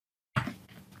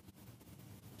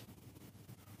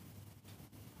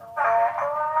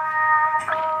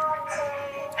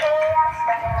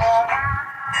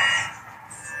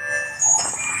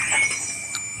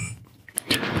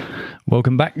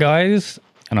Welcome back, guys,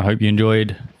 and I hope you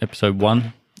enjoyed episode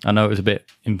 1. I know it was a bit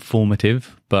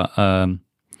informative, but I'm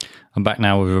back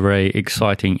now with a very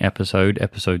exciting episode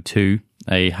 2,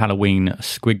 a Halloween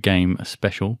Squid Game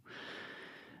special.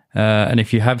 And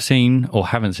if you have seen or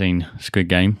haven't seen Squid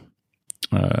Game,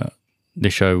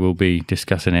 this show will be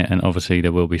discussing it, and obviously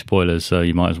there will be spoilers, so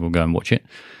you might as well go and watch it.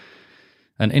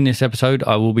 And in this episode,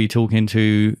 I will be talking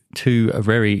to two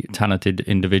very talented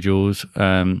individuals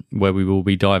where we will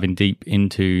be diving deep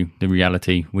into the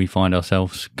reality we find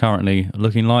ourselves currently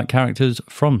looking like characters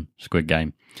from Squid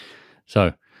Game.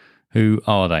 So, who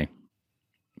are they?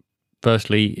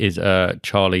 Firstly is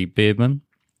Charlie Beardman,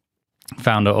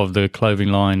 founder of the clothing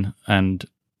line and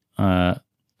I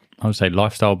would say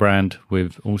lifestyle brand,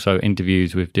 with also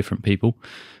interviews with different people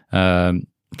from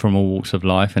all walks of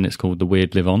life, and it's called The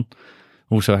Weird Live On.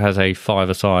 Also has a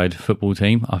five-a-side football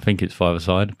team. I think it's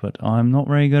five-a-side, but I'm not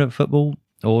very good at football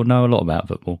or know a lot about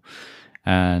football.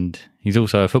 And he's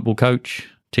also a football coach,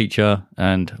 teacher,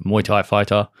 and Muay Thai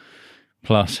fighter.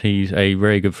 Plus, he's a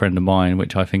very good friend of mine,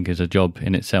 which I think is a job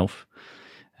in itself.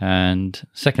 And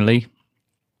secondly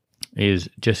is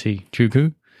Jesse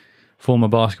Chuku, former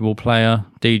basketball player,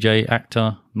 DJ,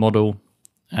 actor, model,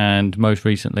 and most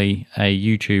recently a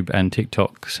YouTube and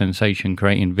TikTok sensation,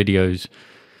 creating videos,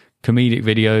 comedic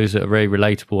videos that are very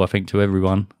relatable, I think, to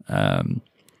everyone.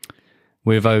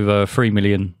 With over 3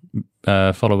 million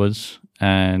followers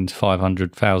and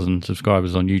 500,000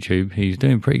 subscribers on YouTube, he's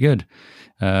doing pretty good.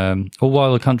 All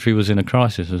while the country was in a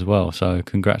crisis as well. So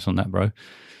congrats on that, bro.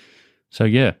 So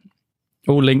yeah,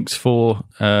 all links for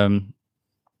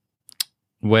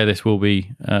where this will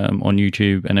be on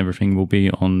YouTube and everything will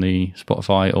be on the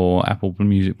Spotify or Apple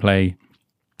Music Play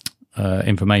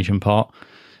information part.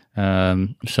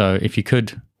 So if you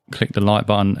could click the like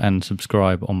button and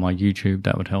subscribe on my YouTube,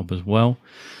 that would help as well.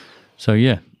 So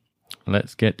yeah,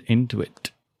 let's get into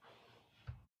it.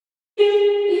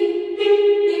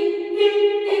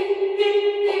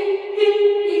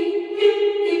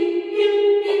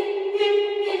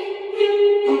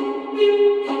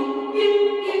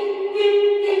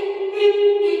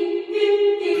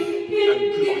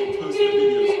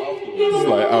 It's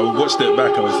like I watched it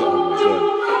back, I was like, oh my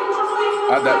god.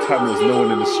 At that time, there was no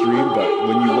one in the stream, but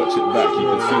when you watch it back, you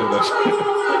can see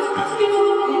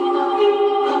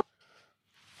that.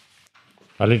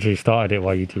 I literally started it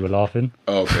while you two were laughing.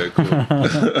 Oh, okay, cool.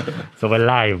 So we're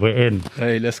live, we're in.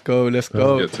 Hey, let's go. Let's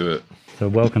get to it. So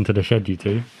welcome to the shed, you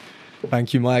two.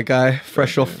 Thank you, my guy.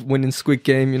 Fresh off winning Squid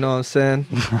Game, you know what I'm saying?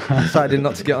 Decided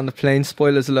not to get on the plane.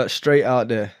 Spoilers alert straight out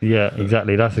there. Yeah,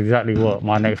 exactly. That's exactly what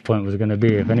my next point was going to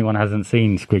be. If anyone hasn't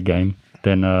seen Squid Game,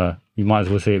 then you might as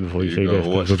well see it before you see this,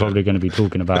 because we're probably going to be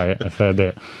talking about it a fair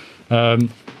bit. So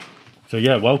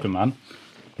yeah, welcome, man.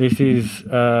 This is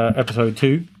episode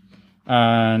 2,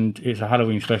 and it's a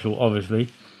Halloween special, obviously.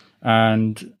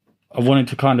 And I wanted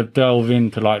to kind of delve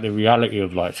into like the reality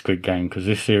of like Squid Game, because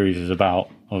this series is about,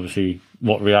 obviously,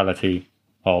 what reality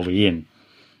are we in.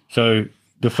 So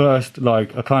the first,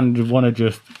 like, I kind of want to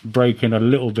just break in a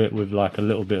little bit with like a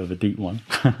little bit of a deep one,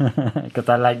 because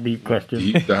I like deep questions.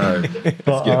 Deep dive. Let's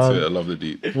get to it. I love the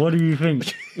deep. What do you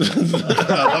think?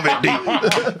 I love it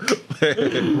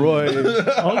deep. Roy,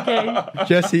 Okay.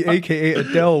 Jesse, a.k.a.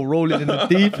 Adele, rolling in the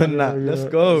deep and that. Let's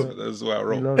go. That's why I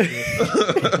roll.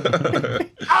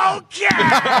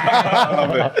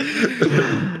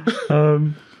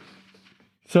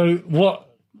 So what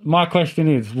my question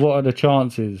is, what are the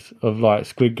chances of like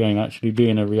Squid Game actually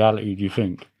being a reality, do you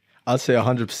think? I'd say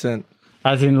 100%.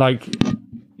 As in, like,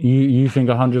 you think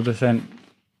 100%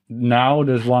 now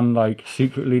there's one like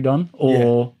secretly done?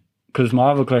 Or because my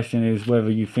other question is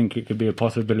whether you think it could be a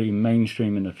possibility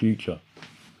mainstream in the future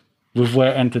with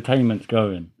where entertainment's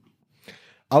going.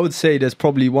 I would say there's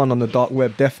probably one on the dark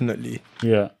web, definitely.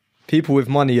 Yeah. People with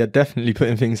money are definitely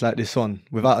putting things like this on,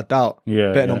 without a doubt.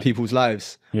 Yeah, betting yeah. on people's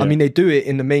lives. Yeah. I mean, they do it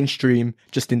in the mainstream,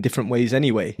 just in different ways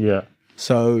anyway. Yeah.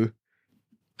 So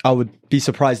I would be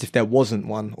surprised if there wasn't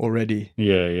one already.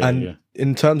 Yeah. And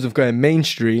in terms of going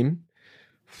mainstream,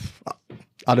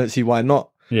 I don't see why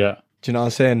not. Yeah. Do you know what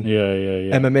I'm saying?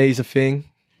 Yeah. MMA is a thing.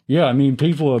 Yeah, I mean,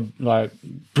 people are like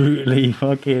brutally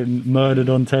fucking murdered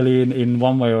on telly in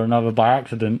one way or another by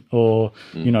accident, or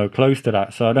you know, close to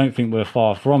that. So I don't think we're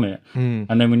far from it. And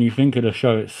then when you think of the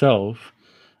show itself,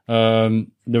 the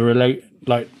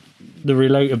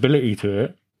relatability to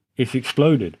it, it's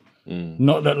exploded.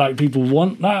 Not that like people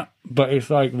want that, but it's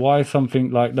like, why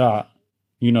something like that,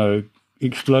 you know,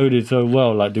 exploded so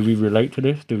well? Like, do we relate to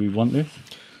this? Do we want this?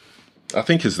 I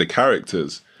think it's the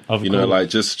characters. Of you know, course. like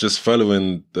just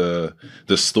following the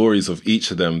stories of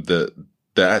each of them, that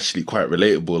they're actually quite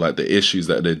relatable, like the issues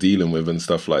that they're dealing with and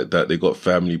stuff like that. They got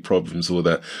family problems, or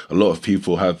that a lot of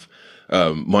people have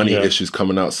money issues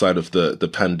coming outside of the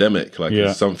pandemic. Like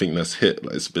it's something that's hit,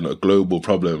 like it's been a global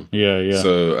problem.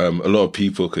 So a lot of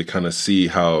people could kind of see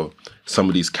how some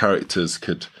of these characters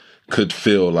could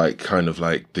feel like kind of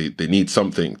like they need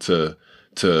something to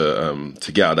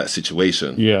get out of that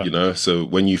situation. You know, so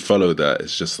when you follow that,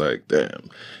 it's just like, damn,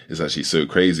 it's actually so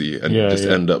crazy, and you just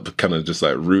end up kind of just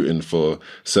like rooting for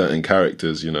certain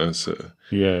characters, you know. So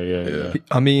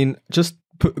I mean, just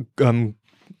put on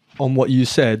what you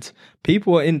said,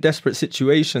 people are in desperate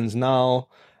situations now,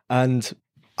 and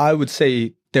I would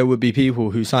say there would be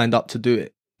people who signed up to do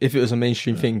it if it was a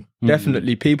mainstream thing.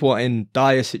 Definitely people are in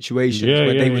dire situations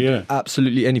where they would do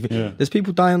absolutely anything. There's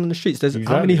people dying on the streets. There's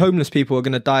how many homeless people are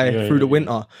going to die through the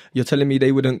winter? You're telling me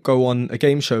they wouldn't go on a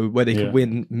game show where they could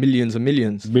win millions and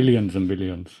millions? Billions and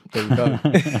billions. There you go.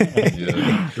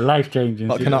 Life changing.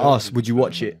 But can I ask, would you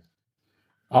watch it?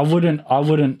 I wouldn't.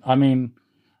 I mean,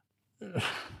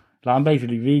 like, I'm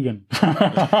basically vegan.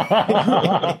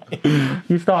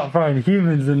 You start throwing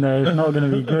humans in there, it's not going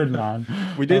to be good, man.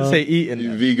 We didn't say eating.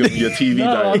 You vegan with your TV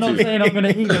diet I'm not too. saying I'm going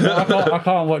to eat them. I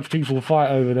can't watch people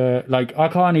fight over there. Like,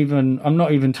 I'm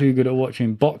not even too good at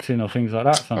watching boxing or things like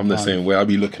that sometimes. I'm the same way. I'll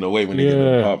be looking away when they get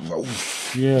the pop. Like,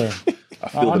 oof. I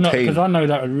feel the pain. Because I know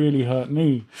that would really hurt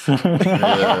me.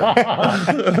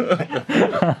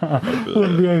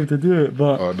 Wouldn't be able to do it,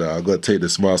 but Oh no, I've got to take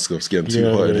this mask off. It's getting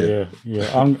too hot in here.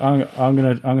 I'm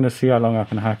gonna see how long I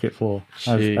can hack it for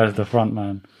as the front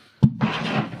man.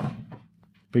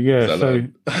 But so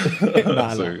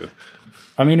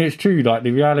I mean, it's true. Like,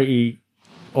 the reality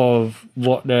of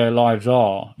what their lives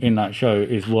are in that show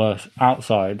is worse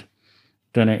outside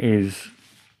than it is,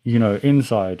 you know,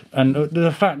 inside. And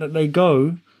the fact that they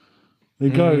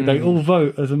all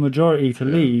vote as a majority to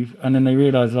leave, and then they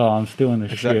realise, I'm still in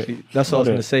this shit. That's what I was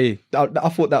going to say. I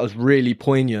thought that was really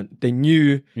poignant. They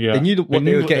knew what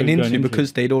they were getting into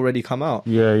because they'd already come out.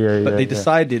 But they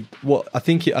decided I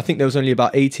think there was only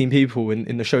about 18 people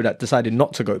in the show that decided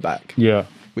not to go back.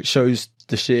 Which shows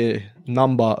the sheer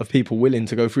number of people willing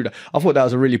to go through that. I thought that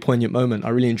was a really poignant moment. I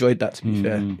really enjoyed that, to be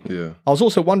fair. I was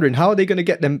also wondering, how are they going to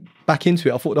get them back into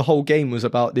it? I thought the whole game was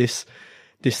about this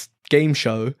game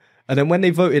show. And then when they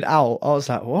voted out, I was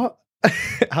like, what?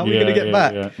 How are we going to get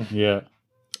back?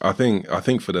 I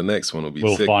think for the next one, it'll be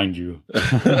we'll sick. Find you.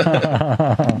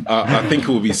 I think it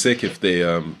would be sick if they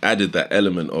added that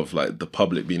element of like the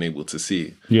public being able to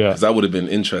see. Because that would have been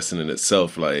interesting in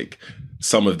itself. Like,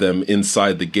 some of them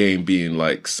inside the game being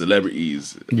like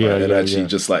celebrities,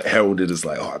 just like heralded as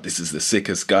like, oh, this is the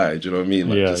sickest guy. Do you know what I mean?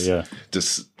 Like,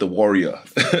 just the warrior.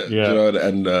 You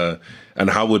know, and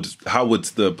how would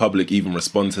the public even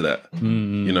respond to that?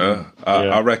 You know,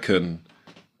 I reckon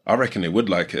they would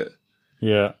like it.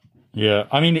 I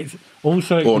mean, it's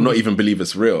also, or not even believe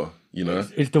it's real. You know,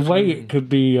 it's the way it could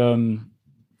be.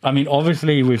 I mean,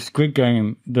 obviously with Squid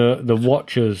Game, the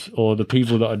watchers or the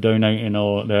people that are donating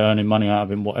or they're earning money out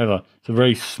of it, whatever, it's a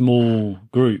very small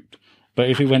group. But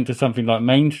if it went to something like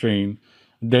mainstream,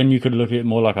 then you could look at it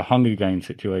more like a Hunger Games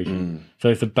situation. So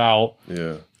it's about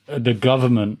the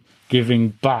government giving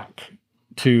back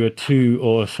to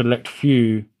a select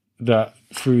few that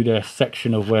through their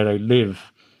section of where they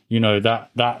live. You know,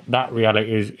 that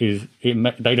reality is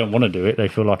they don't want to do it. They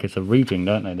feel like it's a reaping,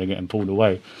 don't they? They're getting pulled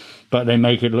away. But they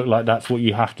make it look like that's what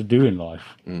you have to do in life.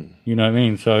 You know what I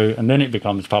mean? So, and then it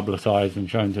becomes publicised and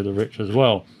shown to the rich as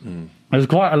well. There's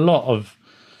quite a lot of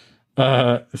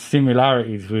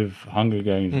similarities with Hunger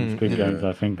Games and Squid Games,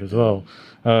 I think, as well.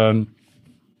 And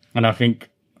I think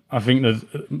there's,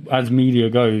 as media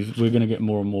goes, we're going to get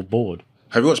more and more bored.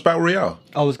 Have you watched Battle Royale?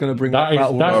 I was going to bring that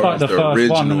Battle Royale. That's like the first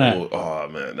original one, isn't it? Oh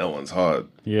man, that one's hard.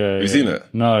 Have you seen it?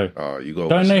 No. Oh, you got.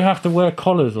 Don't they have to wear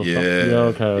collars or something?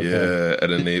 Okay. Yeah,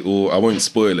 and then they all. I won't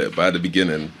spoil it, but at the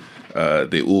beginning,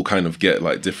 they all kind of get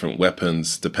like different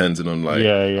weapons depending on like.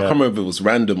 I can't remember if it was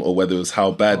random or whether it was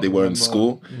how bad they were in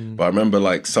school. But I remember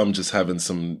like some just having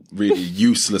some really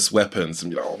useless weapons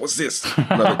and be like, oh, what's this?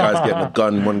 Another guy's getting a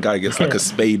gun. One guy gets like a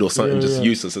spade or something, just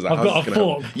useless. Like, I've got a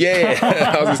fork. Yeah,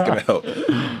 how's this gonna help?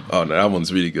 Oh no, that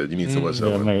one's really good. You need to watch that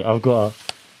one. Mate, I've got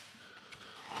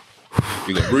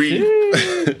You got breathe.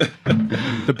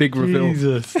 The big reveal.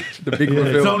 Jesus. The big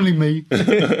reveal. It's only me.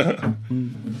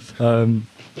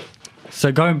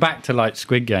 So going back to like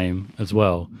Squid Game as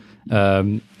well,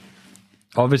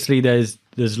 obviously there's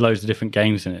loads of different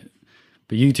games in it,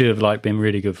 but you two have like been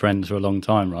really good friends for a long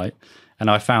time, right? And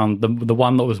I found the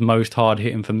one that was most hard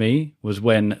hitting for me was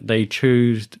when they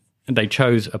chose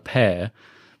a pair,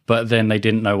 but then they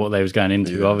didn't know what they was going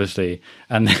into, obviously,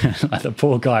 and then like, the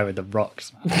poor guy with the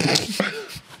rocks.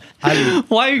 Ali.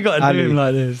 Why you got to do him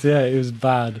like this? Yeah, it was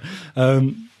bad.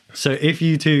 So if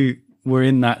you two were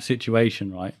in that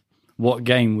situation, right, what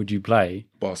game would you play?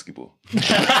 Basketball.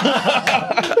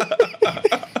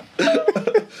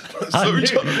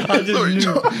 I just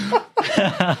knew.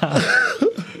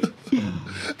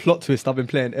 Plot twist, I've been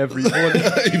playing every morning.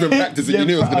 You've been practicing, you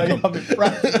knew it was going to come. I've been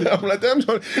practicing. I'm like, damn,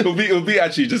 it'll be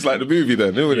actually just like the movie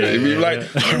then, wouldn't it? It'll be like,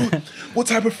 what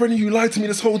type of friend are you lied to me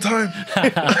this whole time?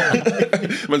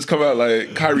 Man's come out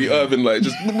like Kyrie Irving, like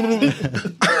just,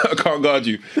 I can't guard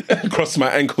you. Cross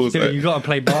my ankles. Dude, like. You got to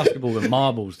play basketball with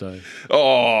marbles though.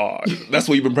 Oh, that's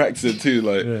what you've been practicing too.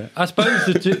 Like, yeah. I suppose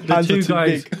the two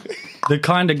guys, the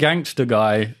kind of gangster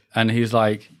guy, and he's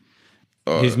like,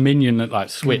 his minion that like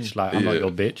switched like I'm not your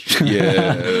bitch.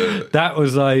 Yeah.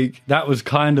 that was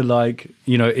kind of like,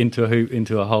 you know, into a hoop,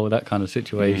 into a hole, that kind of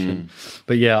situation.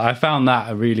 But yeah, I found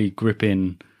that a really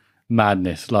gripping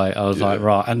madness. Like I was like,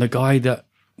 right, and the guy it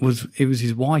was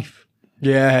his wife.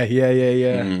 Yeah.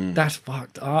 That's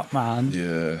fucked up, man.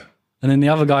 Yeah. And then the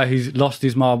other guy who's lost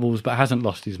his marbles but hasn't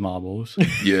lost his marbles.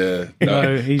 Yeah.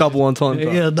 He's double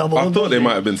entendre. Yeah, double I thought there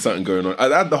might have been something going on.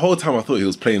 The whole time I thought he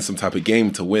was playing some type of game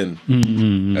to win.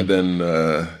 And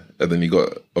then you got,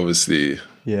 obviously...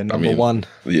 Yeah, number one.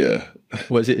 Yeah.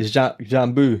 What is it? It's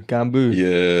Gambu.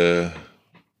 Yeah.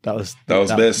 That was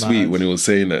bare sweet when he was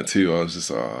saying that too. I was just,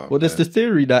 well, there's the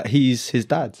theory that he's his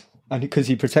dad. And because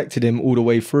he protected him all the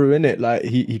way through, innit? Like,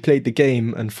 he played the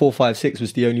game and 456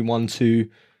 was the only one to...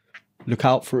 look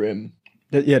out for him.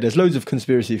 Yeah, there's loads of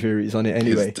conspiracy theories on it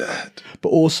anyway. His dad. But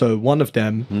also, one of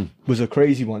them was a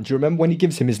crazy one. Do you remember when he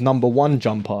gives him his number one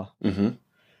jumper? Mm-hmm.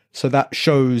 So that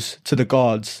shows to the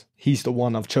guards, he's the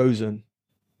one I've chosen.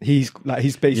 He's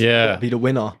basically got to be the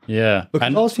winner. Yeah.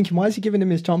 Because I was thinking, why is he giving him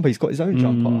his jumper? He's got his own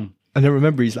jumper. And then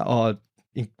remember, he's like,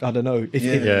 I don't know. It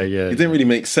didn't really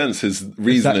make sense, his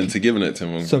reasoning to giving it to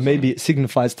him. So maybe it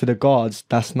signifies to the guards,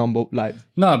 that's number, like...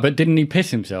 No, but didn't he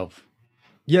piss himself?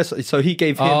 Yes, so he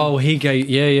gave him... Oh, he gave...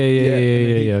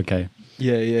 Yeah, okay.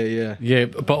 Yeah.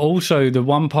 But also the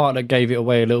one part that gave it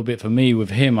away a little bit for me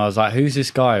with him, I was like, who's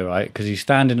this guy, right? Because he's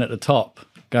standing at the top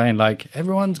going like,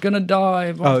 everyone's going to die.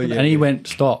 And he went,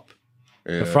 stop.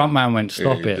 Yeah. The front man went,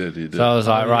 stop it. He did. So I was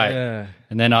like, right. Yeah.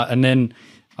 And then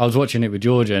I was watching it with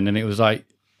Georgia and then it was like,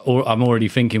 I'm already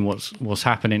thinking what's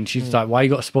happening. She's like, why you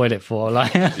got to spoil it for?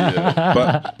 Like,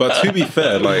 but to be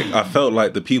fair, like I felt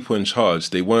like the people in charge,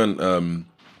 they weren't...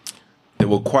 they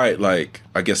were quite, like,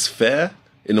 I guess, fair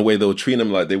in the way they were treating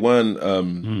them. Like, they weren't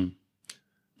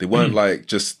like,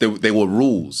 just, they were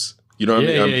rules. You know what I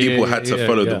mean? And people had to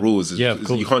follow the rules.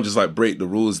 You can't just, like, break the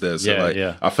rules there.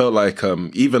 So, I felt like,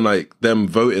 even, like, them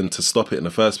voting to stop it in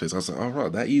the first place, I was like, oh,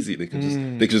 right, that easy. They could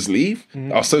just leave?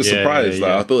 I was so surprised.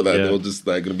 Like, I thought that they were just,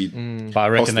 like, going to be But I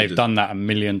reckon they've done that a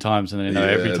million times and they know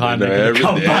every time they're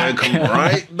going to come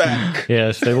right back.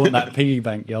 Yes, they want that piggy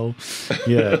bank, yo.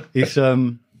 Yeah. It's,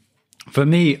 for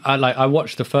me, I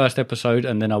watched the first episode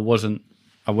and then I went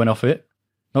off it.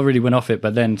 Not really went off it,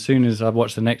 but then soon as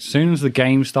the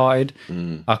game started,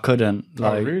 I couldn't.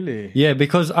 Like, oh, really? Yeah,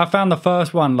 because I found the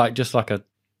first one like just like a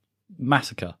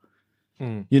massacre.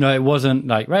 You know, it wasn't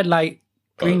like red light,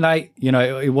 green light. You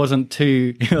know, it wasn't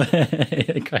too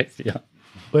crazy.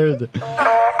 Where is it?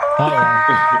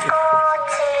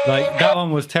 Like that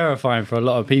one was terrifying for a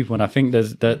lot of people, and I think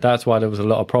that's why there was a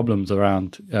lot of problems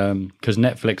around because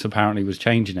Netflix apparently was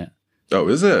changing it. Oh,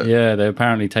 is it? Yeah, they're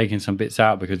apparently taking some bits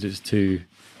out because it's too.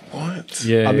 What?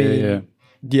 Yeah, I mean,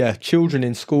 children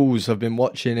in schools have been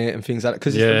watching it and things like that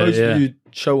because it's the most viewed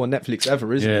show on Netflix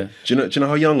ever, isn't it? Do you know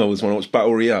how young I was when I watched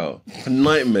Battle Royale?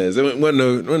 Nightmares. There weren't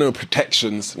no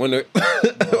protections. There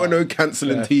were no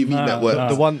cancelling TV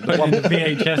networks. The one the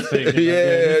VHS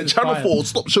thing. Channel 4,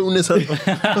 stop showing this. Man,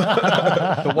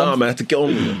 I had to get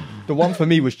on with it. The one for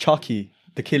me was Chucky.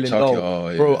 The Killing Doll. Oh,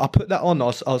 yeah. Bro, I put that on. I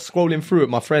was scrolling through with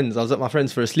my friends. I was at my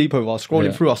friends for a sleepover. I was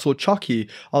scrolling through. I saw Chucky.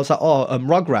 I was like,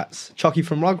 Rugrats. Chucky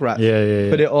from Rugrats. Yeah.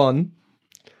 Put it on.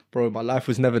 Bro, my life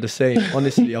was never the same.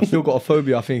 Honestly, I've still got a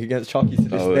phobia, I think, against Chucky to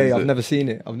this day. I've never seen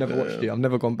it. I've never watched it. I've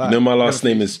never gone back. You know, my last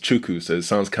name is Chuku, so it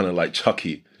sounds kind of like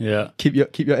Chucky. Yeah. Keep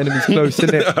your enemies close,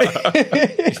 innit?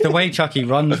 It's the way Chucky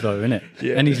runs, though, innit?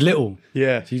 Yeah. And he's little.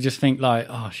 Yeah. So you just think like,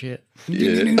 oh, shit.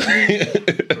 Yeah.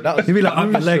 He'd be like, up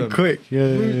my leg quick. Yeah.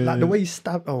 Like the way he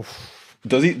stabbed. Oh.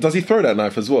 Does he throw that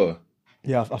knife as well?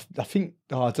 Yeah, I think.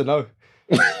 Oh, I don't know.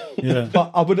 Yeah,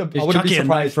 but I wouldn't be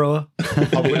surprised. I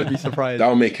wouldn't be surprised.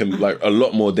 That'll make him like a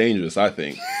lot more dangerous, I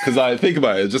think. Because I think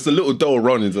about it, just a little doll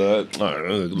run into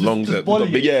long steps.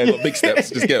 Got big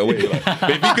steps. Just get away. Like.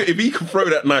 But if he could throw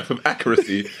that knife with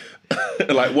accuracy,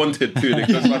 like wanted to, and it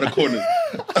goes around the corners,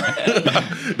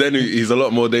 then he's a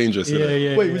lot more dangerous.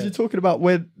 Wait, was you talking about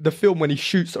the film when he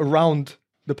shoots around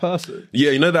the person?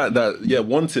 Yeah, you know that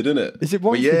Wanted, innit? Is it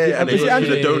Wanted? And it goes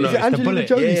through the donut. Is it Angelina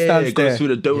Jolie stands it goes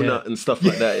through the donut and stuff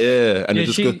like that. Yeah,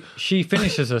 and she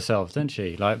finishes herself, doesn't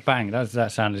she? Like bang.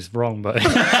 That sounded wrong, but.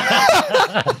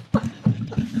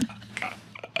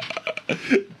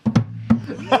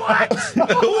 What?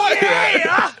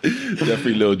 Yeah.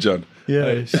 Definitely Lil Jon.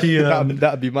 Yeah,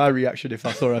 that'd be my reaction if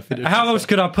I saw her finish. How else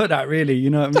could I put that, really? You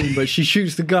know what I mean? But she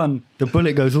shoots the gun, the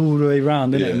bullet goes all the way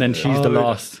around, innit? And then she's the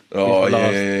last. Oh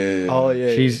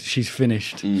yeah. She's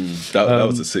finished. That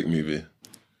was a sick movie.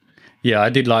 Yeah, I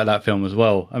did like that film as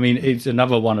well. I mean, it's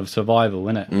another one of survival,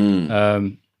 isn't it?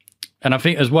 And I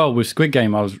think as well with Squid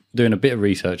Game, I was doing a bit of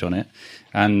research on it,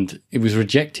 and it was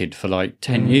rejected for like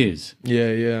 10 years.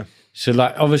 Yeah. So,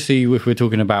 like, obviously, if we're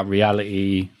talking about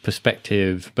reality,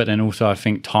 perspective, but then also, I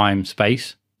think, time,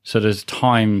 space. So there's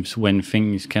times when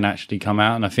things can actually come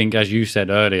out. And I think, as you said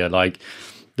earlier, like,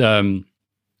 the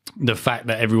fact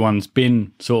that everyone's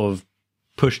been sort of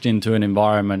pushed into an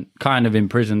environment, kind of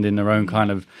imprisoned in their own kind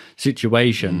of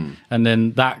situation. And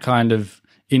then that kind of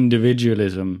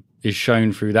individualism is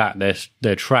shown through that.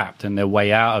 They're trapped, and their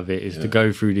way out of it is to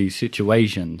go through these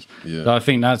situations. So I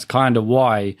think that's kind of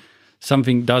why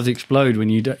something does explode when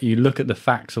you look at the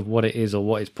facts of what it is or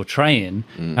what it's portraying,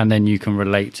 and then you can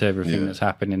relate to everything that's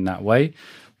happened in that way.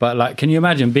 But like, can you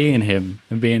imagine being him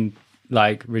and being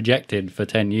like rejected for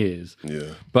 10 years?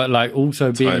 But like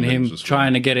also being him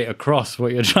trying to get it across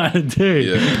what you're trying to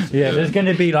do. There's going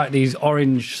to be like these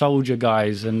orange soldier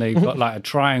guys, and they've got like a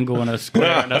triangle and a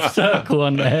square and a circle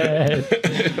on their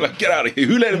head. Like, get out of here.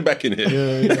 Who let him back in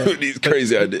here? With these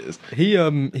crazy ideas. He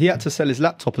had to sell his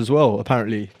laptop as well,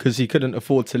 apparently, because he couldn't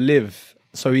afford to live.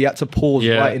 So he had to pause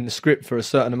writing the script for a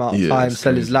certain amount of time,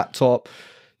 sell his laptop.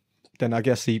 Then I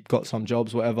guess he got some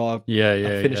jobs, whatever.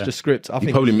 Finished the script. I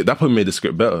think that probably made the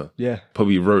script better. Yeah,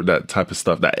 probably wrote that type of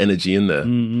stuff, that energy in there.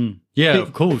 Yeah,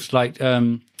 of course. Like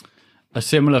a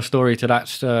similar story to that,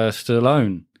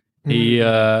 Stallone. He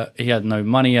had no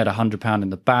money. He had £100 in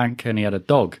the bank, and he had a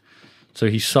dog. So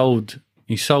he sold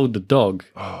the dog.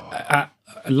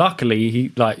 Luckily, he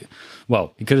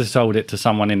could have sold it to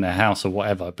someone in their house or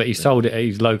whatever, but he sold it at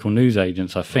his local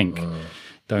newsagents, I think.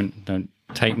 Don't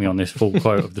take me on this full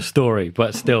quote of the story,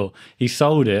 but still, he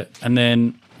sold it, and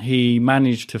then he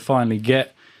managed to finally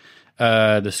get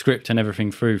the script and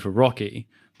everything through for Rocky.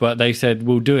 But they said,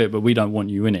 we'll do it, but we don't want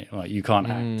you in it. Like, you can't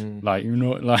act. Like, you're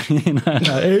not like, like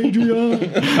Adrian.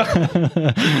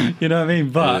 You know what I mean?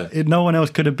 But no one else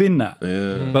could have been that.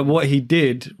 But what he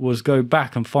did was go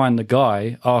back and find the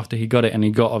guy after he got it, and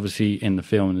he got obviously in the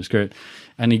film and the script,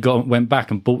 and he went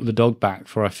back and bought the dog back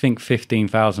for, I think,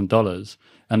 $15,000.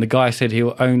 And the guy said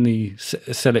he'll only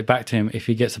sell it back to him if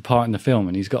he gets a part in the film,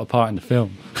 and he's got a part in the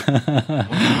film.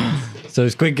 So,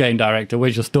 Squid Game director,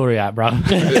 where's your story at, bro?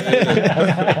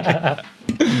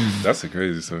 That's a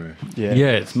crazy story.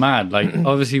 Yeah, it's mad. Like,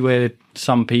 obviously, where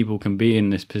some people can be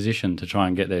in this position to try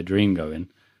and get their dream going,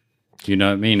 you know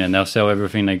what I mean? And they'll sell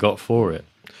everything they got for it.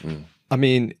 I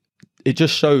mean, it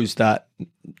just shows that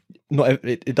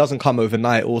it doesn't come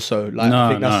overnight. Also, like, I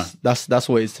think that's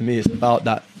what it is to me. It's about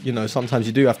that. You know, sometimes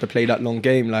you do have to play that long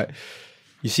game. Like,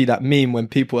 you see that meme when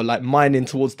people are like mining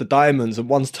towards the diamonds, and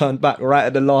one's turned back right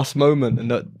at the last moment,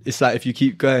 and it's like, if you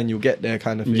keep going, you'll get there,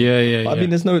 kind of thing. But I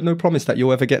mean, there's no promise that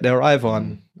you'll ever get there either.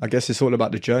 And I guess it's all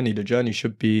about the journey. The journey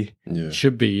should be.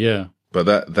 But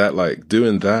that like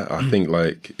doing that, I think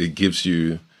like it gives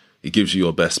you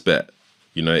your best bet.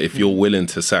 You know, if you're willing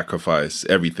to sacrifice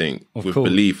everything with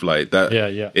belief like that,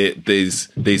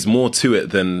 there's more to it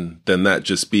than that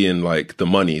just being like the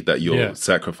money that you're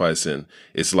sacrificing.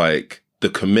 It's like the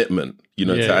commitment, you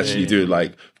know, to actually do it.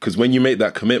 Like, because when you make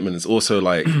that commitment, it's also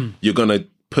like you're gonna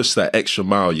push that extra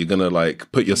mile. You're gonna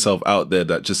like put yourself out there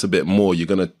that just a bit more. You're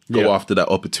gonna go after that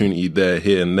opportunity there,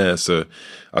 here, and there. So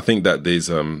I think that there's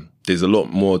a lot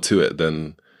more to it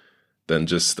than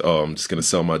just I'm just gonna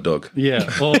sell my dog.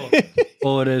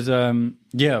 Or there's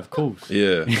of course.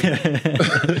 I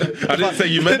didn't say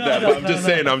you meant that, but I'm just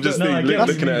saying. I'm just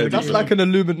looking at it. That's like an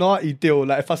Illuminati deal.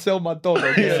 Like, if I sell my dog,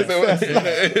 I'll get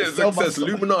success.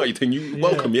 Illuminati thing. You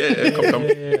welcome, come.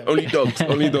 Only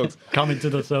dogs. Come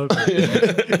into the circle.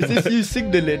 Is this you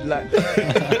signaling like?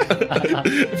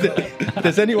 If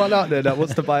there's anyone out there that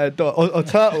wants to buy a dog or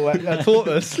turtle, a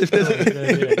tortoise, if there's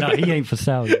no, he ain't for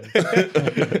sale.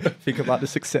 Think about the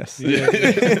success.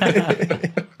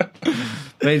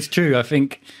 But it's true. I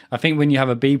think when you have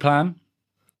a B plan,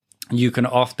 you can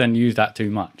often use that too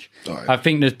much. I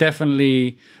think there's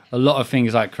definitely a lot of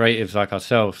things like creatives like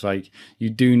ourselves. Like,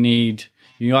 you do need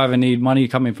You either need money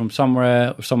coming from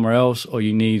somewhere else, or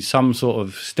you need some sort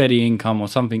of steady income or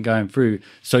something going through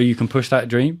so you can push that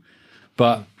dream.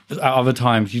 But at other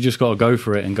times, you just got to go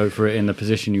for it in the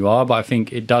position you are. But I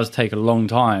think it does take a long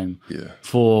time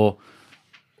for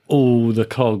all the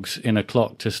cogs in a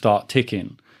clock to start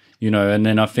ticking, and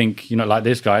then I think, like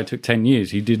this guy, it took 10 years.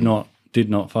 He did not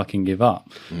fucking give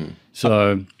up.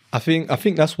 So I think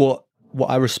that's what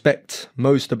I respect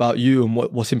most about you, and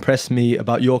what's impressed me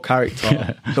about your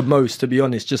character the most, to be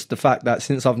honest. Just the fact that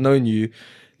since I've known you,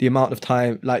 the amount of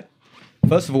time, like,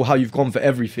 first of all, how you've gone for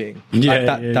everything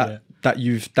that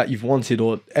you've wanted,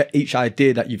 or each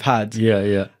idea that you've had.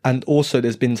 And also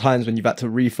there's been times when you've had to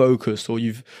refocus, or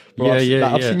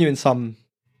I've seen you in some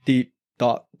deep,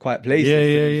 dark, quiet places.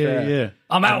 Yeah.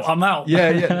 I'm out.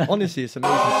 Yeah. Honestly, it's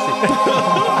amazing to see.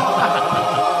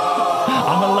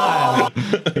 I'm alive.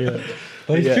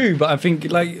 But it's true. But I think,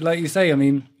 like you say, I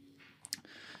mean,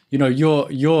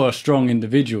 you're a strong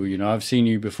individual. I've seen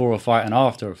you before a fight and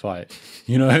after a fight.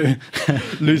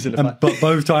 Losing a fight. But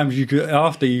both times you could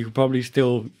probably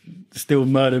still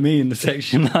murder me in the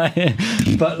section.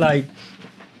 But like,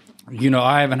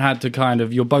 I haven't had to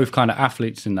you're both kind of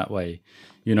athletes in that way.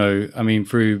 I mean,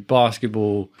 through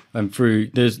basketball and through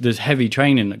there's heavy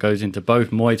training that goes into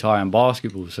both Muay Thai and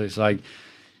basketball. So it's like,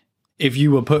 if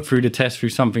you were put through the test through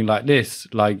something like this,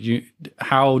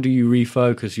 how do you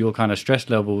refocus your kind of stress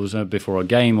levels before a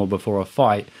game or before a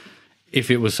fight?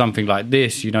 If it was something like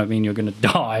this, you're going to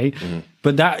die.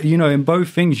 But that, in both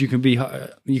things, you can be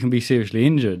seriously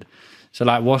injured. So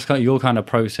like, what's your kind of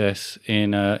process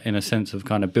in a sense of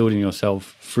kind of building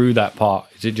yourself through that part?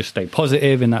 Is it just stay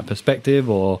positive in that perspective,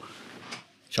 or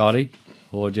Charlie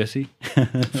or Jesse?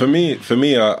 For me,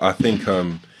 I think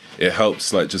it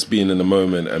helps, like, just being in the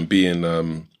moment and being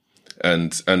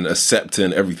and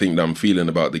accepting everything that I'm feeling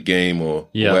about the game or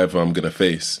whatever I'm gonna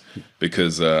face.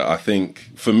 Because I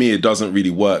think for me, it doesn't really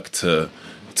work to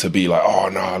be like, oh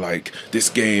no, like this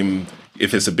game.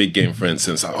 If it's a big game, for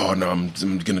instance, like, oh no, I'm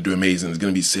going to do amazing. It's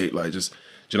going to be sick. Like, just, do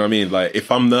you know what I mean? Like,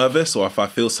 if I'm nervous or if I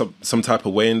feel some type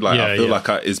of way, and like, I feel like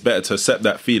it's better to accept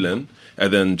that feeling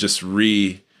and then just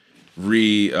rethink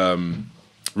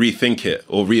it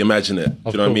or reimagine it.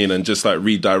 Do you know what I mean? And just like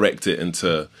redirect it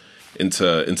into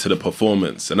the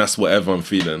performance. And that's whatever I'm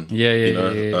feeling.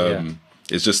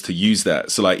 It's just to use that.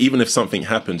 So like, even if something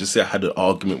happened, just say I had an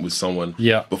argument with someone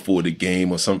before the game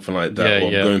or something like that, or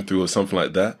I'm going through or something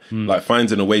like that, like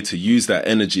finding a way to use that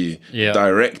energy,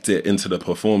 direct it into the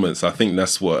performance. I think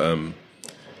that's what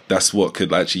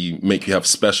could actually make you have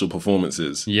special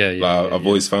performances. I've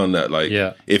always found that, like,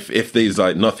 if there's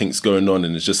like nothing's going on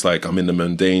and it's just like I'm in the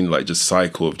mundane, like just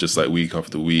cycle of just like week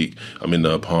after week, I'm in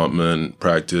the apartment,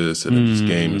 practice, and then just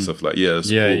game and stuff like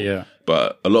cool.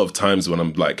 But a lot of times when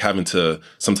I'm like having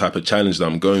some type of challenge that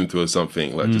I'm going through or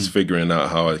something, like just figuring out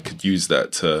how I could use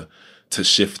that to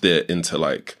shift it into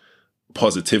like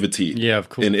positivity. Yeah, of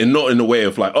course. And not in a way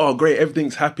of like, oh great,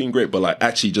 everything's happy and great, but like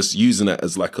actually just using it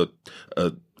as like a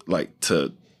like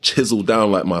to chisel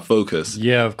down like my focus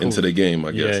into the game,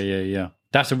 I guess. Yeah.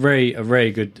 That's a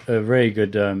very good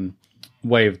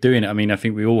way of doing it. I mean, I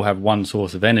think we all have one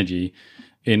source of energy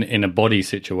in a body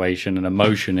situation, and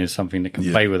emotion is something that can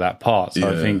play with that part. So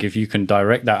I think if you can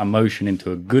direct that emotion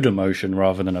into a good emotion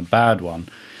rather than a bad one,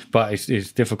 but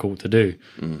it's difficult to do.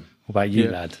 What about you,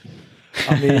 lad?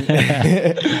 I mean,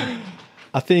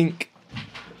 I think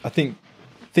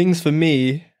things for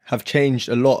me have changed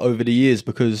a lot over the years,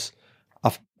 because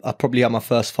I probably had my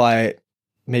first fight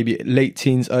maybe late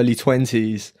teens, early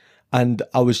 20s, and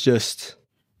I was just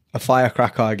a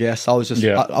firecracker, I guess. I was just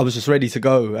I was just ready to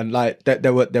go, and like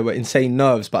there were insane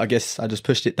nerves, but I guess I just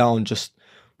pushed it down just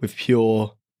with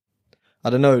pure, I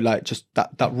don't know, like just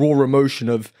that raw emotion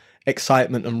of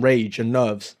excitement and rage and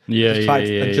nerves.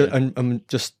 And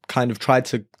just kind of tried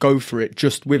to go for it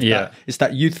just with that. It's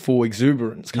that youthful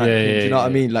exuberance kind of thing. Do you know what I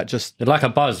mean? Like just like a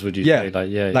buzz, would you say?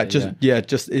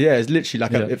 It's literally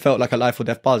like it felt like a life or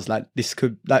death buzz. Like this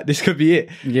could be it.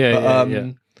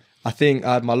 I think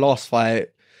I had my last fight.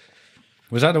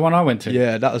 Was that the one I went to?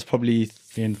 Yeah, that was probably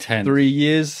intense 3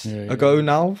 years ago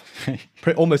now.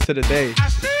 Almost to the day.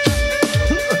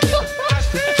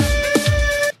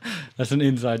 That's an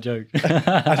inside joke.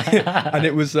 and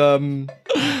it was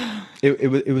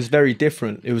it was very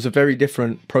different. It was a very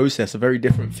different process, a very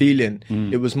different feeling.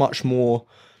 It was much more,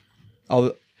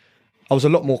 I was a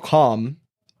lot more calm,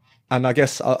 And I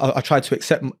guess I tried to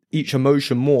accept each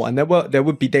emotion more. And there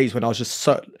would be days when I was just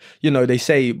so, they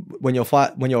say when you're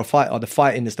a fighter, the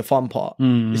fighting is the fun part.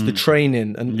 It's the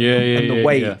training and the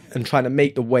weight and trying to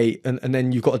make the weight, and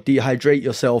then you've got to dehydrate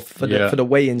yourself for the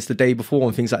weigh-ins the day before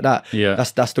and things like that.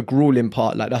 That's the grueling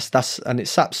part. Like that's and it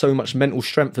saps so much mental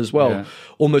strength as well.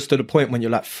 Almost to the point when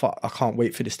you're like, fuck, I can't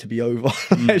wait for this to be over.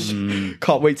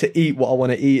 Can't wait to eat what I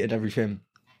want to eat and everything.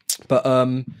 But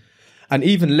and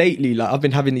even lately, like I've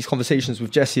been having these conversations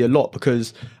with Jesse a lot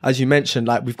because, as you mentioned,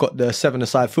 like we've got the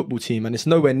 7-a-side football team, and it's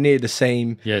nowhere near the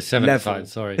same. Yeah, 7-a-side.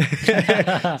 Sorry,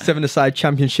 7-a-side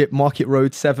Championship, Market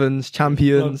Road Sevens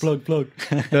champions. Plug.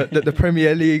 The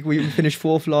Premier League, we finished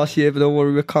 4th last year, but don't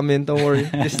worry, we're coming. Don't worry,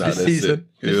 this season.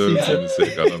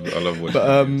 Sick. I love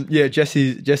watching. But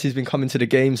Jesse's been coming to the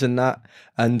games and that,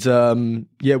 and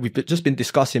we've just been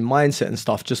discussing mindset and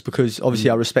stuff. Just because obviously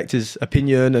I respect his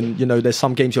opinion, and there's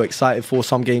some games you're excited for,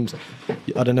 some games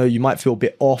I don't know, you might feel a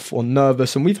bit off or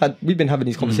nervous, and we've been having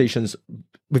these conversations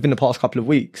within the past couple of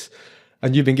weeks,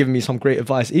 and you've been giving me some great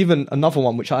advice. Even another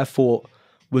one which I thought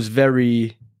was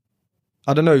very,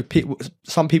 I don't know,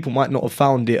 some people might not have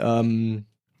found it.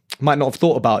 Might not have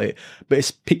thought about it, but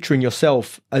it's picturing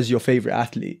yourself as your favorite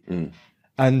athlete.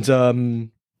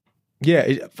 And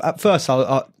at first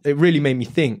it really made me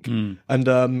think. And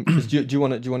do you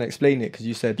want to explain it? Because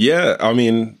you said, yeah, I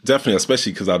mean, definitely,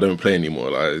 especially because I don't play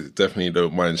anymore. I definitely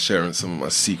don't mind sharing some of my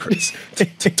secrets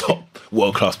to top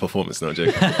world-class performance. No,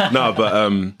 Jake. No,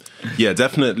 but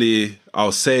definitely,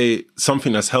 I'll say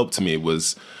something that's helped me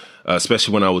was,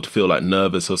 especially when I would feel like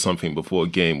nervous or something before a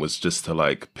game, was just to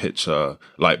like picture,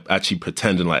 like actually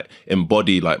pretend and like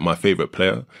embody like my favorite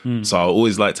player. So I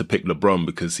always like to pick LeBron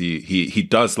because he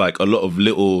does like a lot of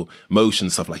little motion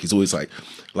stuff. Like he's always like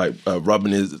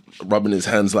rubbing his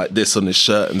hands like this on his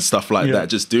shirt and stuff like that.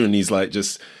 Just doing these like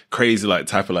just crazy like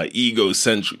type of like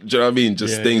egocentric, do you know what I mean?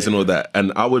 Just things and all that.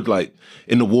 And I would like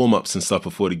in the warm-ups and stuff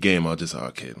before the game, I'll just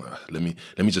let me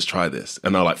just try this,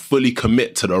 and I'll like fully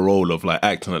commit to the role of like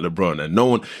acting like LeBron. And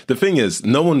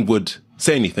no one would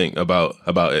say anything about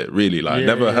it really. Like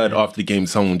never heard after the game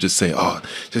someone just say, what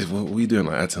are you doing,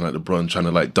 like acting like LeBron, trying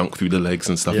to like dunk through the legs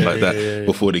and stuff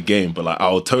before the game. But like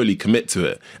I'll totally commit to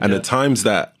it. And the times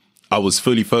that I was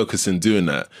fully focused in doing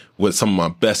that were some of my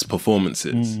best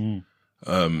performances.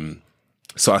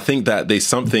 So I think that there's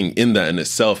something in that in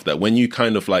itself, that when you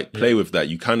kind of like play with that,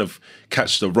 you kind of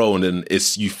catch the role, and then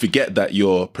you forget that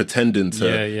you're pretending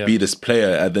to be this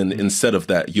player, and then instead of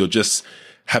that, you're just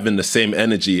having the same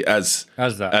energy as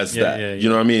that. You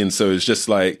know what I mean? So it's just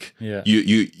like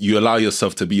you allow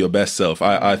yourself to be your best self.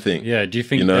 I think. Yeah. Do you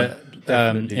think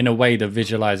that in a way the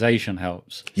visualization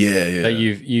helps? Yeah. That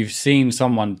you've seen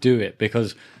someone do it,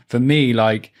 because for me,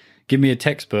 like, give me a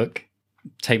textbook.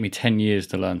 Take me 10 years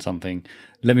to learn something.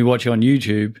 Let me watch it on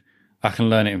YouTube. I can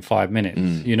learn it in 5 minutes.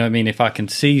 You know what I mean? If I can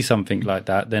see something like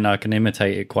that, then I can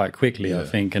imitate it quite quickly, I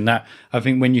think. And that, I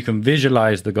think when you can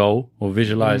visualize the goal or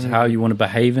visualize how you want to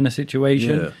behave in a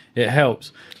situation, it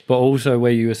helps. But also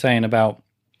where you were saying about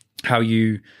how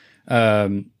you,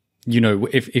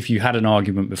 if you had an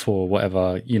argument before,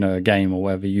 whatever, a game or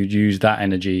whatever, you'd use that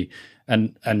energy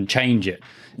and change it.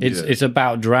 It's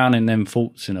about drowning them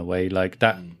thoughts in a way like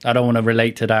that. I don't want to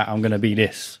relate to that. I'm going to be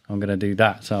this. I'm going to do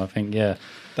that. So I think,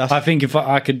 I think if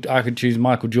I could choose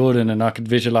Michael Jordan and I could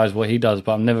visualize what he does,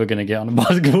 but I'm never going to get on a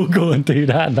basketball court and do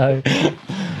that, though.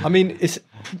 I mean, it's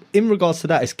in regards to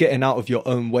that, it's getting out of your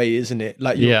own way, isn't it?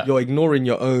 Like you're ignoring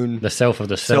your own the self of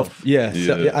the self.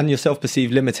 And your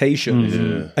self-perceived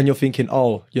limitations, and you're thinking, if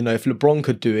LeBron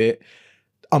could do it,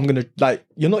 I'm gonna, like,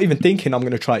 you're not even thinking I'm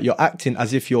gonna try it. You're acting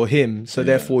as if you're him, so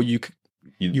therefore you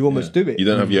almost do it. You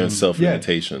don't have your own self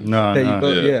limitation. No, there you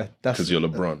go. That's because you're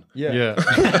LeBron. Yeah. Do you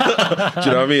know what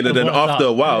I mean? And then after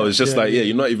a while, it's just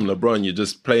you're not even LeBron. You're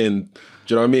just playing.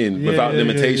 Do you know what I mean? Without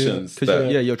limitations.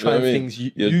 Because you're trying things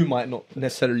you might not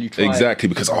necessarily try. Exactly,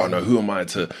 because who am I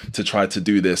to try to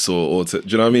do this or to? Do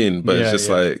you know what I mean? But it's just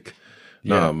like,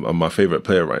 I'm my favorite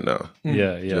player right now. Do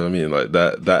you know what I mean? Like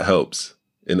that helps.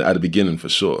 At the beginning for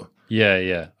sure.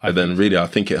 And then really I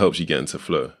think it helps you get into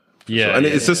flow. Sure. And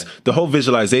it's just the whole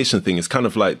visualization thing is kind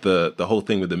of like the whole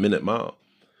thing with the minute mile.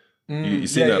 You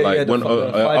see that when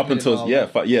up until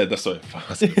that's sorry.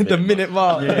 The minute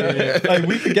mile. Like,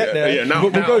 we can get there.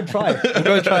 We'll go and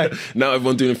try. Now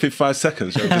everyone's doing 55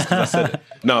 seconds just because I said it.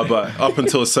 No, but up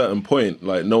until a certain point,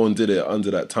 like no one did it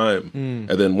under that time. And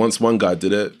then once one guy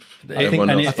did it, I think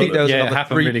there was another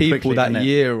 3 people that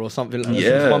year or something like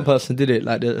that. One person did it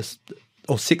like this,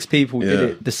 or 6 people did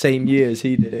it the same year as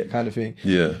he did it, kind of thing.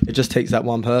 It just takes that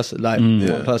one person,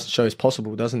 one person to show it's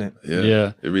possible, doesn't it?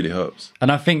 It really helps.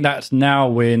 And I think that's now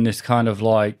we're in this kind of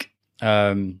like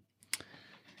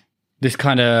this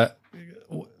kind of,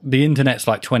 the internet's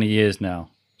like 20 years now.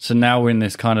 So now we're in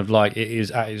this kind of like, it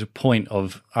is at its point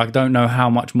of, I don't know how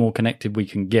much more connected we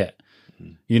can get.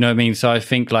 You know what I mean? So I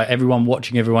think like everyone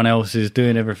watching everyone else is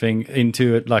doing everything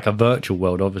into it, like a virtual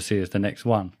world, obviously, is the next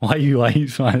one. Why are you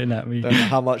smiling at me? Don't know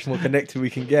how much more connected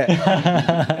we can get.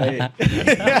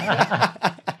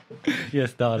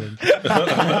 Yes, darling.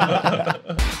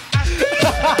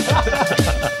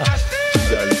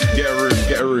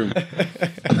 Get a room.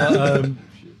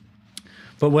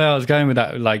 But where I was going with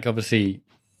that, like obviously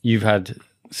you've had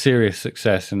serious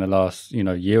success in the last,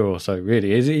 year or so,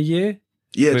 really. Is it a year?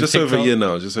 Yeah, just TikTok? Over a year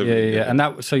now. Just over a year. Yeah. And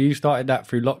that, so you started that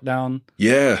through lockdown?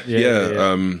 Yeah.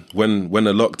 When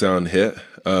the lockdown hit,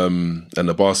 and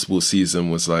the basketball season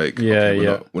was like,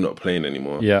 we're not playing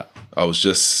anymore. Yeah. I was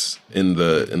just in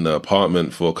the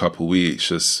apartment for a couple of weeks,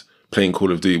 just playing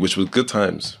Call of Duty, which was good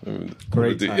times.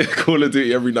 Call of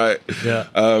Duty every night. Yeah.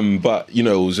 But it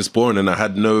was just boring, and I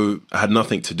had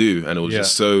nothing to do, and it was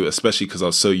just so, especially because I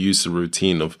was so used to the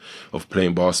routine of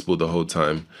playing basketball the whole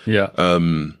time. Yeah.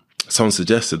 Someone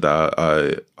suggested that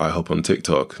I hop on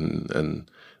TikTok and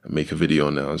make a video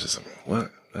on there. I was just like, what?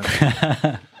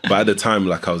 But at the time,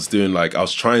 like I was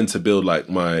trying to build like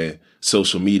my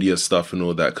social media stuff and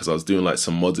all that, because I was doing like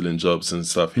some modeling jobs and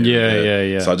stuff.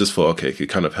 Yeah. So I just thought, okay, it could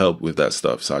kind of help with that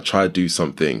stuff. So I tried to do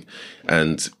something,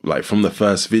 and like from the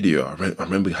first video, I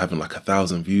remember having like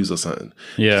 1,000 views or something.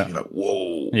 Yeah. Like,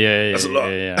 whoa. Yeah. That's a lot.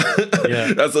 Yeah.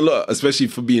 That's a lot, especially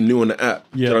for being new on the app.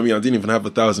 Yeah. You know what I mean? I didn't even have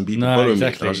 1,000 people following me.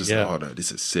 And I was just like, oh no,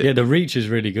 this is sick. Yeah, the reach is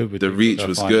really good with the reach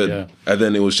was good. Yeah. And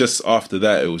then it was just after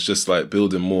that, it was just like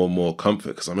building more and more comfort.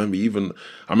 Because I remember even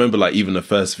the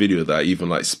first video that I even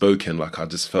like spoke in, like I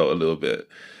just felt a little bit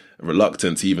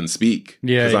reluctant to even speak.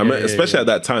 Especially at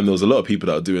that time, there was a lot of people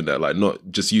that were doing that, like not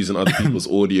just using other people's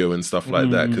audio and stuff like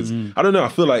that. Because I don't know, I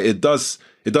feel like it does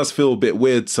feel a bit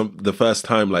weird the first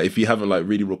time, like if you haven't like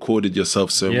really recorded yourself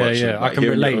so much. Yeah, like, I can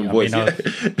relate.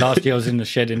 Last year I was in the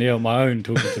shed in here on my own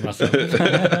talking to myself.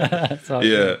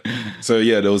 So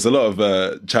there was a lot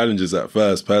of challenges at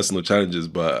first, personal challenges,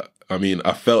 but I mean,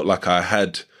 I felt like I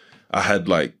had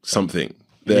like something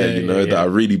there, that I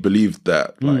really believed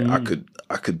that like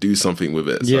I could do something with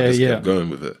it. So I just kept going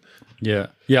with it. Yeah.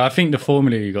 I think the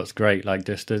formula you got's great, like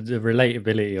just the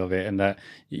relatability of it, and that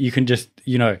you can just,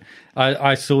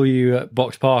 I saw you at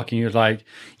Box Park and you were like,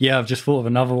 I've just thought of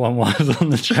another one while I was on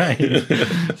the train.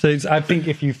 So I think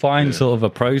if you find sort of a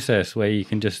process where you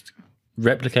can just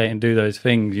replicate and do those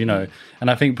things, and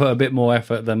I think put a bit more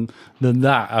effort than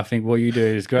that, I think what you do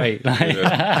is great.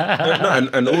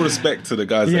 And all respect to the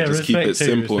guys that just keep it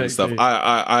simple and stuff.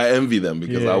 I envy them,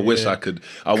 because I wish I could.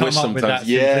 I wish sometimes,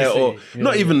 or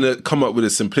not even to come up with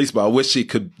a simplicity, but I wish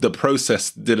the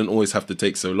process didn't always have to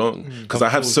take so long, because I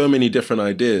have so many different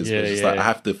ideas. It's like I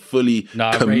have to fully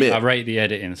commit. I rate the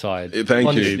editing side.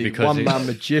 Thank you. Because one man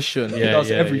magician. He does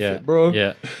everything, bro.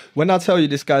 Yeah. When I tell you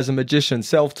this guy's a magician,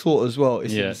 self-taught as well,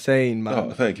 it's insane, man.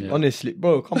 Oh, thank you. Honestly,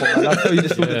 bro, come on, man. I tell you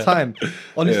this all the time.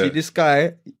 Honestly, this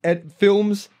guy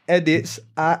films, edits,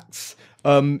 acts,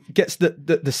 gets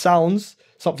the sounds,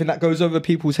 something that goes over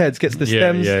people's heads, gets the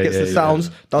stems, gets the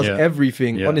sounds, does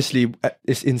everything. Yeah. Honestly,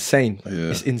 it's insane.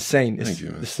 Yeah. It's insane.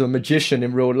 It's a magician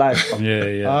in real life.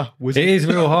 It is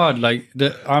real hard. Like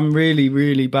I'm really,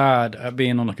 really bad at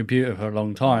being on a computer for a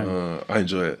long time. I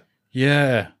enjoy it.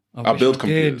 Yeah. I build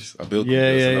computers.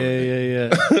 Yeah.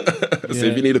 So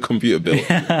if you need a computer built,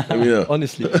 let me know.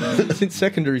 Honestly, since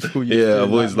secondary school,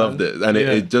 I've always loved it, and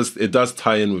it does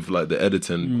tie in with like the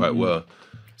editing quite well.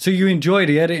 So you enjoy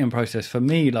the editing process? For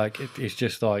me, like it's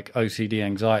just like OCD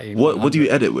anxiety. What do you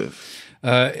edit with?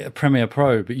 Premiere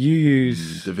Pro, but you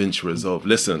use DaVinci Resolve.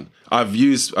 Listen, I've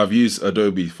used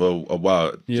Adobe for a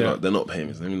while. They're not paying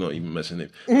me. So let me not even mention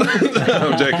it.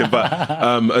 I'm joking, but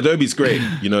Adobe's great.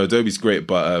 Adobe's great,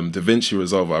 but DaVinci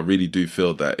Resolve, I really do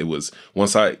feel that it was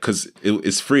because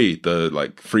it's free.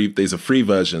 There's a free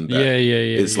version.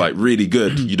 It's like really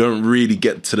good. You don't really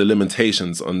get to the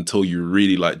limitations until you're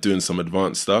really like doing some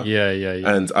advanced stuff.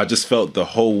 And I just felt the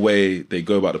whole way they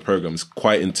go about the program is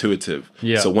quite intuitive.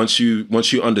 So once you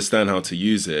understand how to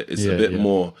use it, it's a bit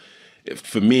more.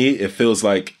 For me, it feels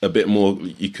like a bit more.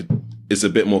 It's a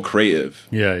bit more creative.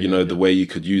 The way you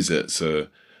could use it. So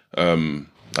I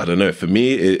don't know. For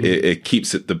me, it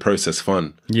keeps the process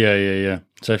fun. Yeah.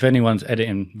 So if anyone's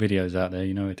editing videos out there,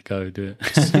 you know where to go do it.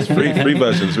 It's free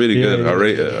version's really good. I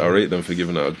rate it. I rate them for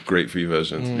giving out a great free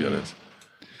version. To be honest.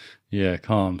 Yeah,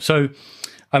 calm. So,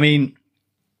 I mean,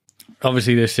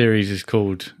 obviously, this series is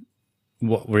called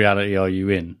 "What Reality Are You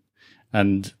In?"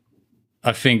 And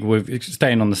I think we're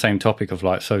staying on the same topic of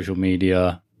like social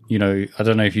media. I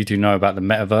don't know if you do know about the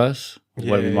metaverse,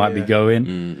 where we might be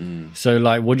going. So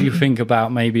like, what do you think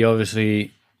about maybe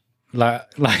obviously like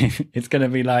it's going to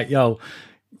be like, yo,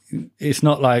 it's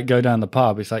not like go down the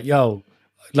pub. It's like, yo,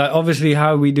 like obviously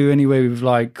how we do anyway with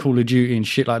like Call of Duty and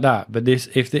shit like that. But this,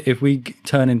 if we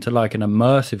turn into like an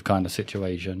immersive kind of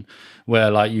situation where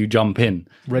like you jump in,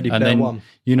 Ready Player One,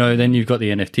 you know, then you've got the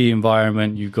NFT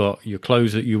environment, you've got your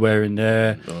clothes that you wear in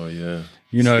there. Oh yeah.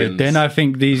 You know, skins. Then I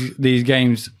think these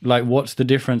games, like, what's the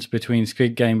difference between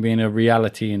Squid Game being a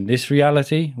reality in this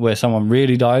reality where someone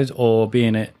really dies, or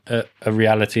being a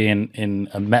reality in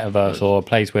a metaverse or a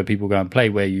place where people go and play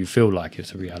where you feel like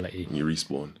it's a reality? You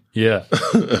respawn. Yeah.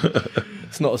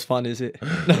 It's not as fun, is it?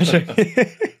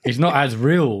 It's not as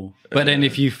real. But then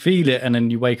if you feel it and then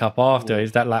you wake up after,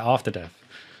 is that like after death?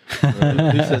 Who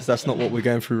says that's not what we're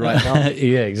going through right now?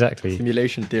 Yeah, exactly.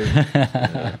 Simulation theory.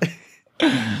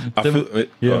 I feel,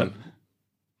 yeah.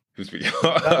 What?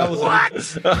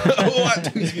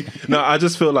 No, I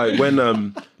just feel like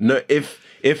when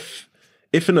if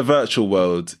in a virtual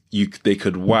world they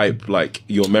could wipe like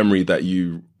your memory that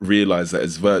you realize that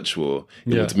it's virtual,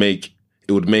 it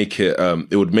would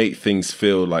make things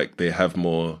feel like they have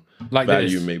more like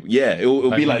value. This. Maybe it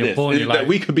would be like this. Like,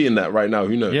 we could be in that right now.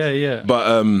 Who knows? Yeah.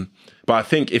 But I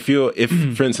think if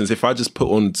for instance, if I just put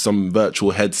on some virtual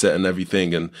headset and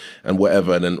everything and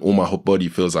whatever, and then all my whole body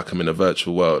feels like I'm in a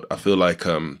virtual world, I feel like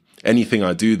anything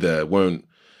I do there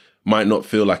might not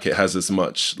feel like it has as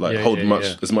much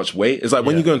as much weight. It's like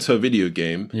when you go into a video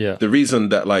game, the reason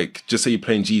that like, just say you're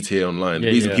playing GTA Online,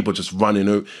 the reason people just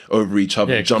running over each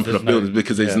other, jumping off buildings,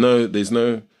 because there's no in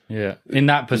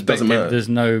that perspective, there's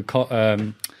no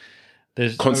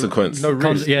there's consequence. No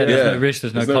risk. There's no risk.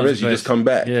 There's no consequence. Risk. You just come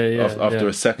back after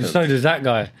a second. So does that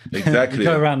guy. Exactly.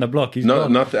 Go around the block. He's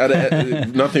gone.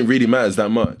 Nothing really matters that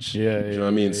much. You know what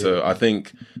I mean? So I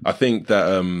think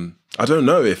that I don't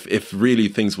know if really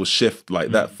things will shift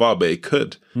like that far, but it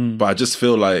could. But I just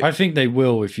feel like I think they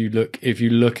will if you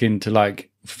look into like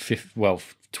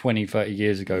 20, 30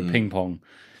 years ago, ping pong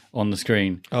on the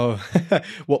screen. Oh,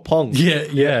 what Pong?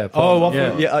 Yeah. Pong.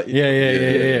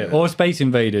 Yeah. Or Space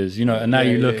Invaders, you know. And now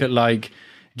you look at like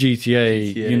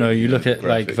GTA, you know, you look at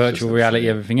like virtual reality,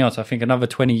 everything else. I think another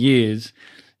 20 years,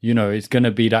 you know, it's going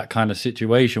to be that kind of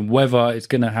situation. Whether it's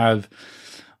going to have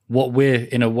what we're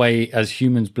in a way as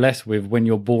humans blessed with, when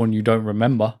you're born, you don't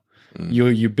remember.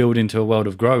 You build into a world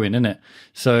of growing, innit?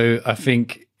 So I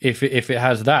think if it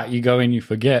has that, you go in, you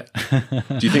forget.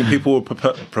 Do you think people will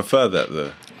prefer that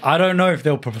though? I don't know if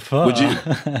they'll prefer. Would you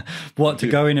to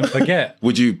go in and forget?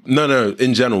 Would you? No.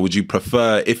 In general, would you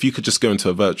prefer if you could just go into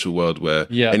a virtual world where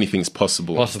anything's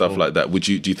possible and stuff like that?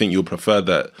 Do you think you'll prefer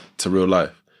that to real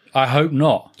life? I hope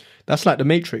not. That's like the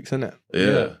Matrix, isn't it?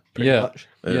 Yeah. Pretty much.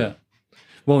 Yeah.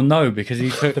 Well, no, because he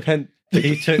took The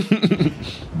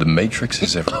Matrix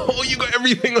is everywhere. Oh, you got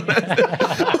everything on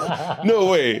that? No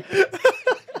way.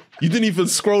 You didn't even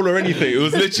scroll or anything. It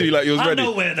was literally like, it was ready. I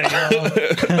know where they are.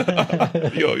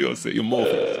 You're more.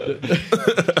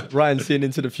 Ryan seeing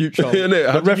into the future. Yeah,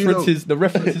 no, the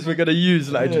references we're gonna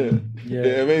use, like,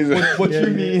 yeah, amazing. What you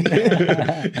mean?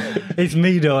 It's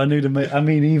me though.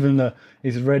 Even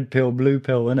it's red pill, blue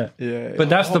pill, isn't it? Yeah. But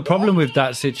that's the problem with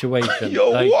that situation.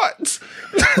 What?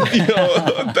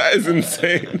 That is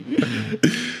insane.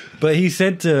 But he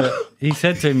said to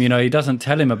him, you know, he doesn't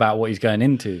tell him about what he's going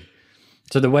into.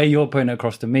 So the way you're putting it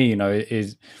across to me, you know,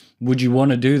 is would you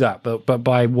want to do that? But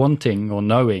by wanting or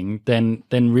knowing, then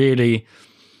really,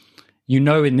 you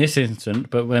know, in this instant,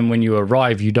 but when you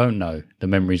arrive, you don't know. The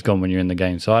memory's gone when you're in the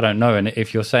game. So I don't know. And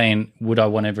if you're saying, would I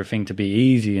want everything to be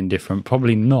easy and different?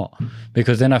 Probably not.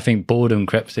 Because then I think boredom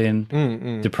creeps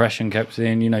in, depression creeps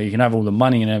in. You know, you can have all the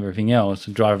money and everything else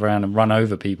and drive around and run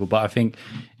over people. But I think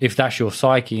if that's your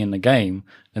psyche in the game,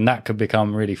 then that could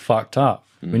become really fucked up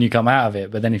when you come out of it.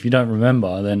 But then if you don't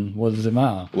remember, then what does it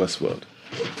matter? Westworld.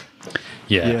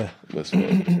 Yeah.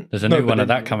 Westworld. There's a new one of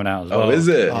that coming out as well. Oh, is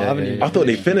it? I thought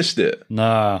they finished it.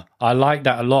 Nah, I like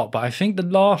that a lot, but I think the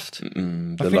last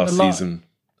season.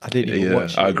 I didn't even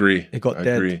watch it. I agree. It got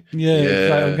dead. Agree. Yeah, it's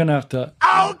like, I'm gonna have to.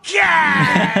 Okay.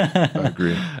 I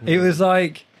agree. It was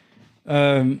like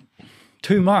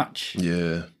too much.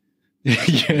 Yeah.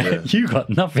 You got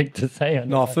nothing to say on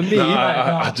No, that. for me,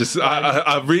 I just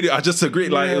agree.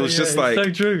 Like, it was just like,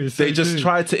 it's so true. They just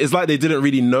tried to, it's like they didn't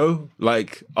really know,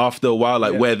 like, after a while,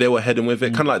 like, where they were heading with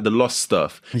it. Kind of like the Lost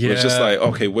stuff. Yeah. It's just like,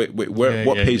 okay, wait,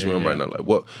 what page are we on right now? Like,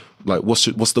 what's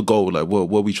the goal? Like,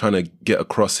 what are we trying to get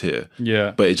across here?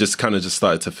 Yeah. But it just kind of just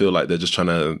started to feel like they're just trying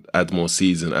to add more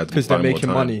season, because they're making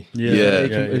money. Yeah.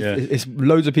 It's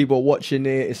loads of people watching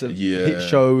it. It's a hit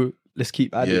show. Let's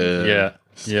keep adding.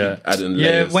 Yeah. Adding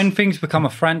layers. When things become a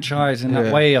franchise in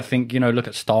that way, I think, you know, look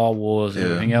at Star Wars and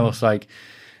everything else. Like,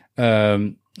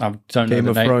 I don't know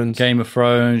the name. Thrones. Game of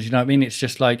Thrones. You know what I mean? It's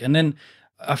just like, and then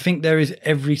I think there is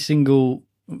every single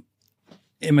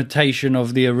imitation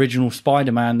of the original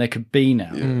Spider-Man there could be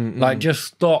now. Like, just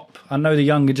stop. I know the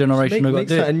younger generation have got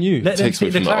this. New. Let them see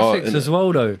the classics as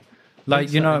well, though.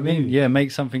 Like, you know what I mean? Yeah, make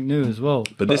something new as well.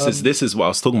 But this is what I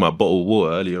was talking about, bottled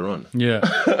water earlier on. Yeah.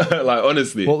 Like,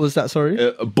 honestly. What was that, sorry?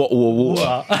 A bottle of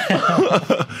water.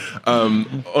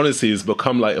 Honestly, it's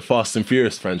become like a Fast and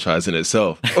Furious franchise in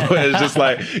itself. It's just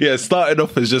like, it started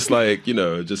off as just like, you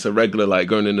know, just a regular, like,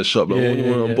 going in the shop, like, what do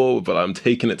you want on board? But I'm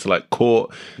taking it to, like,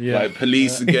 court, like,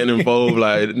 police getting involved.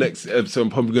 Like, next episode, I'm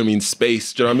probably going to be in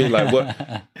space. Do you know what I mean? Like,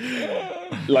 what...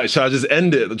 Like, should I just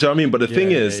end it? Do you know what I mean? But the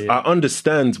thing is, I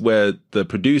understand where the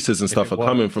producers and stuff are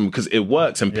coming from, because it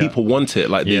works and people want it.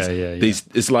 Like, these,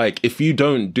 it's like, if you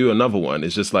don't do another one,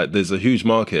 it's just like there's a huge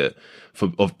market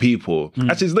of people.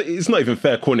 Actually, it's not even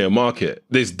fair calling it a market.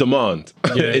 There's demand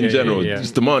in general.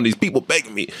 There's demand. These people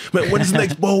begging me, man, when's the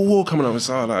next Bottled War coming up? It's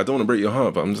like, I don't want to break your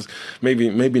heart, but I'm just maybe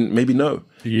no.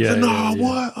 Yeah. Like, no,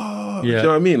 what? Oh. Do you know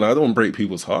what I mean? Like, I don't want to break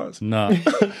people's hearts. No.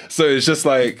 So it's just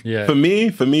like, for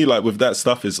me, like, with that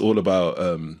stuff, it's all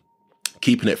about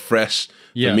keeping it fresh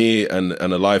for me and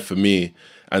alive for me,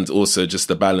 and also just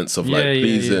the balance of like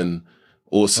pleasing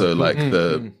also like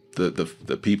the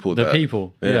people. The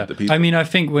people. I mean, I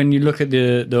think when you look at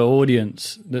the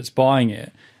audience that's buying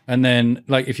it, and then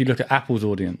like if you look at Apple's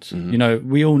audience, you know,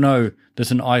 we all know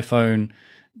there's an iPhone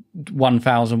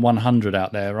 1100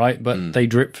 out there, right? But they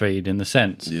drip feed in the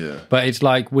sense. Yeah. But it's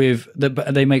like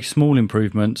they make small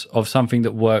improvements of something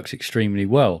that works extremely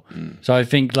well. So I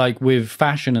think like with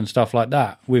fashion and stuff like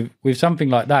that, with something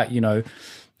like that, you know,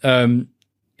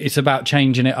 it's about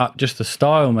changing it up, just the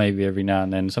style maybe every now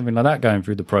and then, something like that going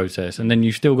through the process, and then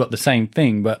you've still got the same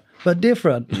thing but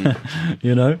different.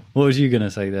 You know, what was you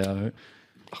gonna say there?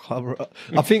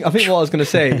 I think what I was gonna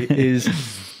say is,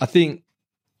 I think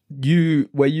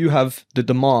where you have the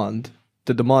demand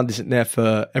isn't there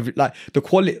for every, like, the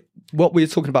quality. What we were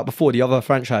talking about before, the other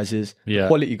franchises,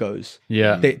 quality goes.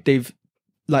 They've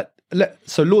like,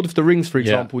 so Lord of the Rings, for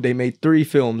example, they made 3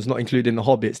 films, not including the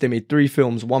Hobbits. They made 3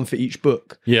 films, 1 for each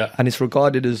book. And it's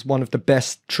regarded as one of the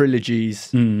best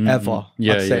trilogies ever.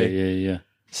 I'd say.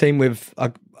 Same with,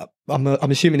 I'm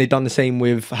assuming they've done the same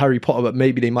with Harry Potter, but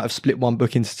maybe they might have split 1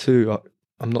 book into 2.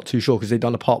 I'm not too sure, because they've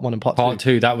done a part 1 and part 2. Part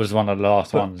 2, that was one of the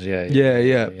last ones.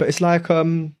 Yeah. But it's like,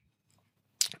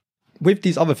 with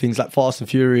these other things like Fast and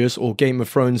Furious or Game of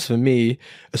Thrones, for me,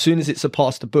 as soon as it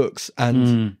surpassed the books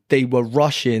and they were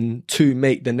rushing to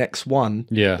make the next one,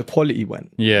 the quality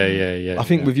went. I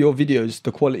think with your videos,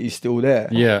 the quality's still there.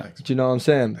 Do you know what I'm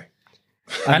saying?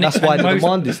 And that's why the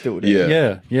demand is still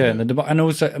there. And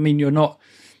also, I mean, you're not...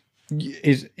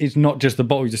 It's not just the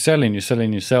bottle you're selling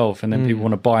yourself, and then people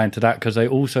want to buy into that because they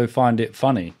also find it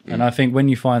funny. And I think when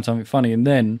you find something funny, and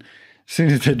then as soon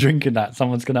as they're drinking that,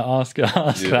 someone's going to ask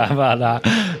that about that,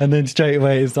 and then straight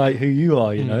away it's like who you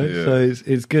are, you know. So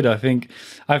it's good. I think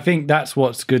that's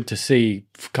what's good to see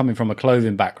coming from a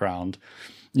clothing background.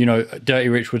 You know, Dirty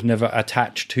Rich was never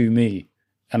attached to me,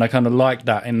 and I kind of like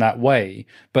that in that way.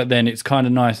 But then it's kind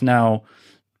of nice now.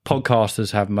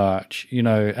 Podcasters have merch, you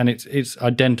know, and it's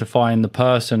identifying the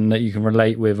person that you can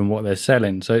relate with and what they're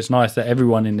selling. So it's nice that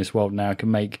everyone in this world now can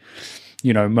make,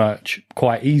 you know, merch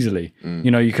quite easily.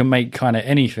 You know, you can make kind of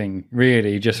anything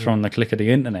really just from the click of the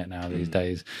internet now these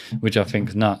days, which I think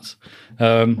is nuts.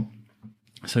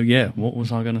 So yeah, what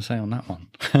was I going to say on that one?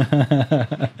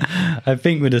 I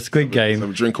think with the Squid Game,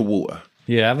 have a drink of water.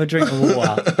 Yeah, have a drink of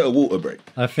water. A water break.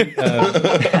 I think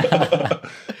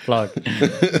plug.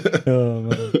 Oh,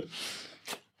 man.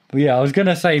 But yeah, I was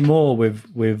gonna say more with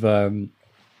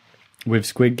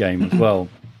Squid Game as well.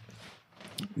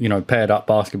 You know, paired up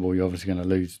basketball, you're obviously gonna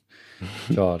lose,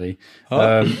 Charlie.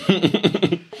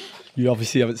 You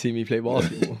obviously haven't seen me play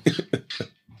basketball.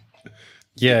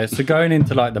 Yeah, so going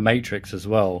into like the Matrix as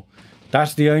well,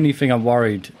 that's the only thing I'm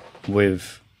worried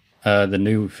with. The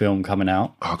new film coming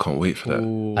out. I can't wait for that.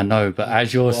 Ooh. I know, but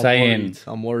as you're saying...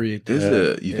 I'm worried. Is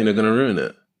it? You think they're going to ruin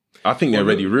it? I think they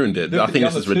already ruined it. I think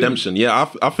this is redemption. Yeah,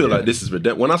 I feel like this is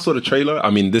redemption. When I saw the trailer,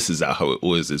 I mean, this is how it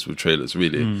always is with trailers,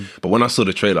 really. But when I saw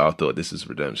the trailer, I thought this is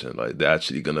redemption. Like, they're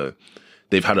actually going to...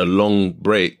 They've had a long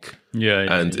break.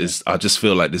 I just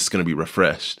feel like this is going to be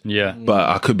refreshed. But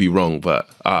I could be wrong, but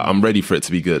I'm ready for it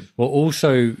to be good. Well,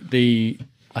 also,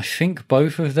 I think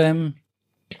both of them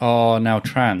are now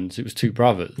trans. It was 2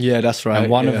 brothers. Yeah, that's right.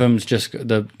 And one of them's just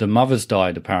the mother's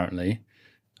died apparently,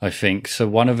 I think. So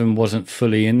one of them wasn't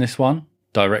fully in this one,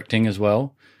 directing as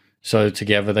well. So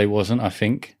together they wasn't, I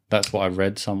think. That's what I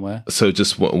read somewhere. So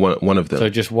just one of them. So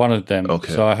just one of them.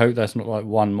 Okay. So I hope that's not like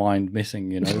one mind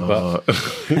missing, you know. But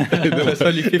it's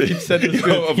only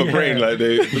 50% of a brain. Like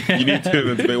you need two of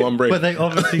them to make one brain. But they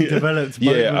obviously developed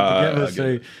both together.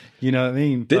 So you know what I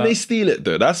mean. Didn't they steal it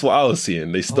though? That's what I was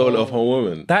seeing. They stole it off a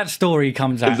woman. That story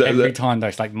comes out every time.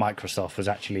 That's like Microsoft was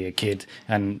actually a kid,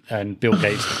 and Bill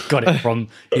Gates got it from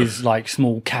his like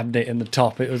small cabinet in the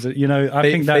top. It was, you know, I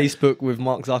think that Facebook with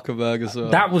Mark Zuckerberg as well.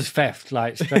 That was theft,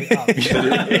 like straight up. So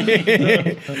they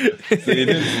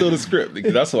didn't steal the script,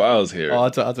 because that's what I was hearing. I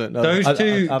don't know. Those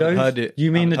two, I haven't heard it.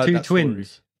 You mean the two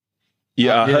twins? Story.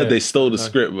 Yeah, I heard they stole the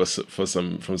script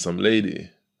from some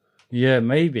lady. Yeah,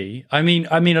 maybe. I mean,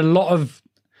 a lot of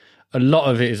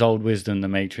it is old wisdom, The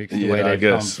Matrix. The way they've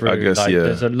come through. I guess, like,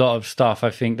 there's a lot of stuff. I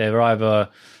think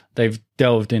they've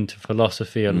delved into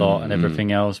philosophy a lot and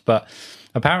everything else. But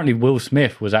apparently, Will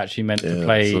Smith was actually meant to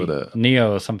play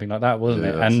Neo or something like that, wasn't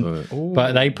it? And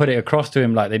but they put it across to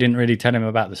him like they didn't really tell him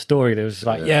about the story. They was just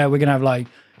like, we're gonna have like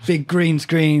big green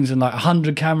screens and like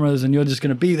 100 cameras, and you're just going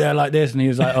to be there like this. And he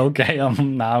was like, okay,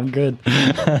 I'm good.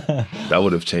 That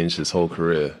would have changed his whole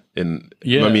career. I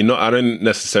mean, I don't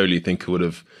necessarily think it would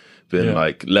have been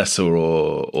like lesser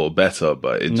or better,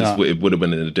 but it would have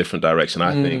been in a different direction,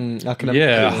 I think.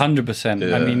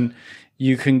 100%. I mean,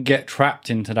 you can get trapped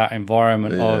into that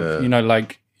environment of, you know,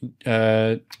 like,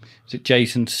 is it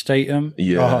Jason Statham?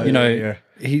 Yeah.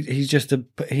 He's just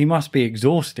he must be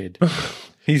exhausted.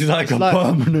 He's like a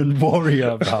permanent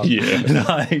warrior, bro. Yeah.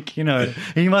 Like, you know,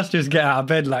 he must just get out of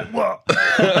bed like, what?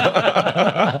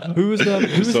 Who was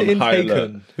it in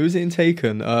Taken? Who was it in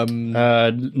Taken?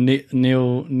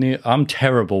 Neil. I'm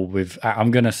terrible with.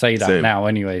 I'm going to say that now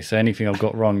anyway. So anything I've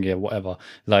got wrong, whatever.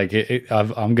 Like,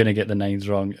 I'm going to get the names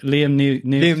wrong. Liam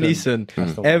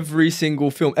Neeson. Every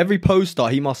single film, every poster,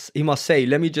 he must say,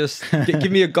 "Let me just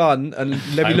give me a gun and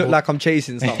let me look like I'm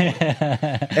chasing someone."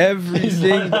 Every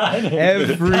single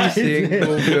film. I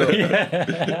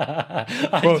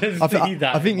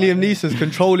think Liam Neeson's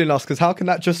controlling us, because how can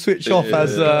that just switch off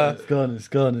as it's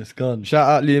gone. Shout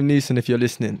out Liam Neeson if you're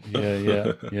listening.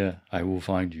 Yeah. I will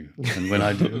find you, and when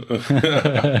I do,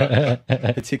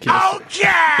 particular.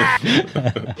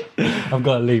 I've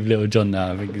got to leave Little John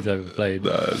now. I think he's overplayed.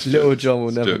 Little John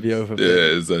will never be overplayed.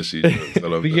 Yeah, it's actually.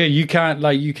 But you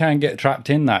can't get trapped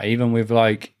in that, even with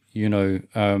like, you know.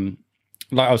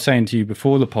 Like I was saying to you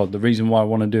before the pod, the reason why I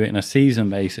want to do it in a season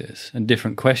basis and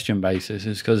different question basis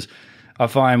is because I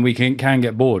find we can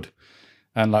get bored.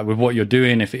 And like with what you're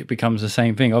doing, if it becomes the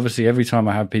same thing, obviously every time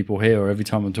I have people here or every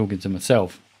time I'm talking to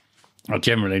myself, I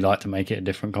generally like to make it a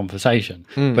different conversation.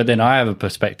 But then I have a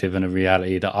perspective and a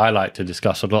reality that I like to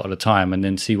discuss a lot of the time and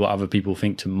then see what other people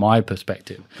think to my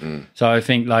perspective. So I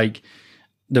think like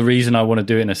the reason I want to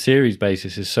do it in a series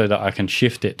basis is so that I can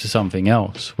shift it to something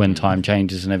else when time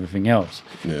changes and everything else.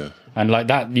 Yeah. And like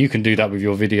that, you can do that with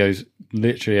your videos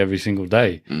literally every single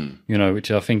day, you know,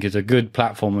 which I think is a good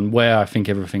platform and where I think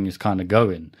everything is kind of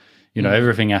going. You know,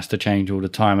 everything has to change all the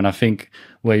time. And I think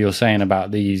where you're saying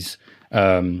about these,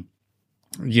 you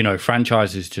know,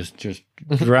 franchises just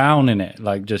drown in it,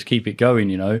 like just keep it going,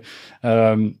 you know.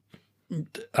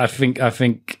 I think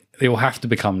it will have to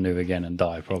become new again and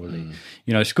die probably.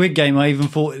 You know, Squid Game, I even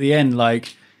thought at the end,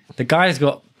 like, the guy's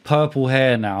got purple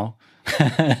hair now.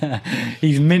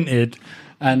 He's minted.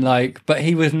 And like, but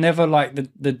he was never like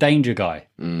the danger guy.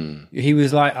 He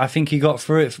was like, I think he got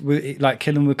through it with, like,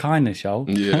 killing with kindness, yo.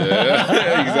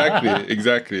 Yeah,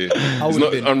 exactly. It's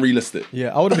not unrealistic.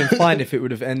 Yeah, I would have been fine if it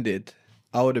would have ended.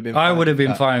 I would have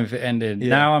been fine if it ended. Yeah.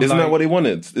 Now I'm Isn't that what he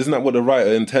wanted? Isn't that what the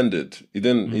writer intended? He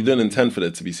didn't intend for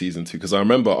there to be season 2. Because I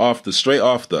remember straight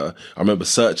after, I remember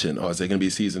searching, is there going to be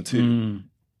season 2?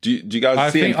 Do you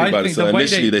guys see anything about it? So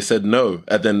initially they said no,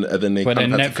 and then they but then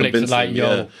had to Netflix convince like, him.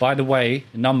 yo, by the way,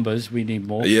 numbers, we need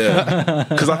more. Yeah,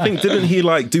 because I think didn't he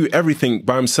like do everything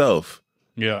by himself?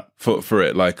 Yeah, for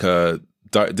it, like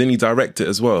didn't he direct it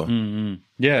as well?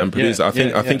 Yeah, and produce it. I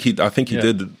think he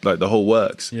did like the whole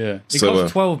works. Yeah, it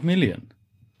cost 12 million,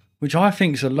 which I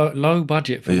think is a low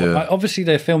budget for. Like, obviously,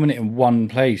 they're filming it in one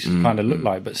place, kind of look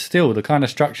like, but still the kind of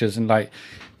structures and like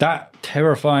that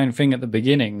terrifying thing at the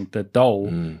beginning, the doll,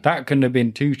 that couldn't have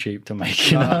been too cheap to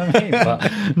make. You know what I mean?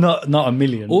 But not $1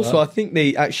 million. Also, I think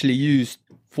they actually used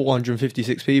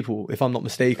 456 people, if I'm not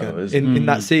mistaken, in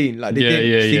that scene. Like they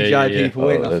did CGI people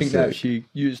in. I think they actually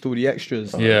used all the extras.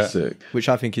 Sick. Which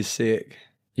I think is sick.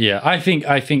 Yeah, I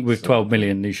think with 12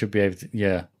 million, you should be able to.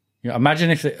 Yeah, Yeah, imagine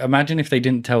if they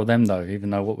didn't tell them though, even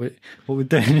though what we're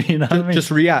doing, you know what I mean? Just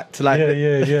react. Like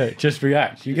yeah. Just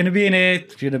react. You're going to be in here.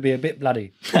 You're going to be a bit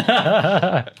bloody.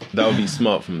 That would be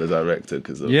smart from the director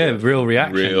because real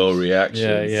reaction. Real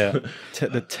reactions. Yeah.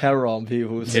 The terror on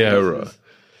people's terror.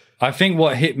 I think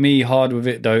what hit me hard with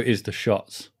it though is the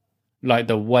shots. Like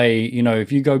the way, you know,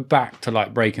 if you go back to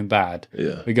like Breaking Bad,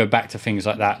 we go back to things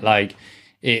like that. Like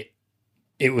it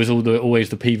was always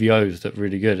the PVOs that were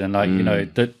really good, and like you know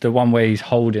the one where he's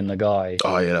holding the guy.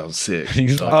 Oh yeah, that was sick.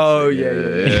 He's like, yeah,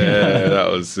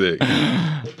 that was sick.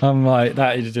 I'm like,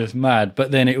 that is just mad. But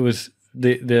then it was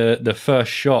the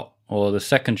first shot or the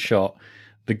second shot.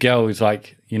 The girl is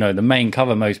like, you know, the main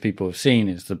cover most people have seen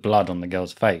is the blood on the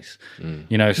girl's face.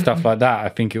 You know, stuff like that. I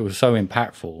think it was so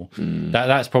impactful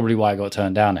that's probably why I got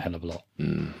turned down a hell of a lot.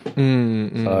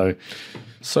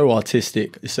 So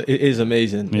artistic. It is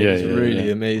amazing. It's really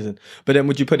amazing. But then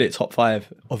would you put it top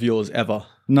 5 of yours ever?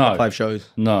 No. Top 5 shows?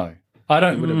 No. I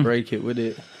don't. You wouldn't break it, would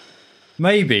it?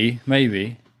 Maybe.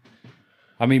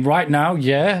 I mean, right now,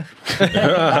 yeah.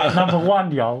 Number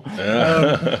 1, y'all.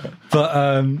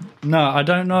 But no, I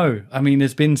don't know. I mean,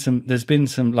 there's been some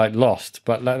like Lost,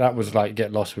 but that was like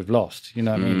get lost with Lost. You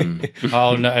know what I mean?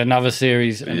 Oh, no, another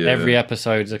series, and every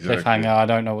episode's a cliffhanger. I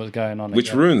don't know what's going on.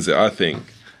 Which ruins it, I think.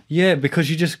 Yeah, because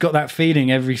you just got that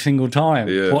feeling every single time.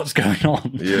 Yeah. What's going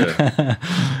on? Yeah.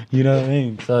 You know what I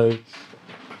mean? So,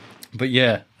 but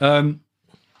yeah.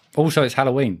 Also, it's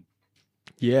Halloween.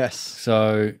 Yes.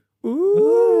 So.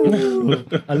 Ooh.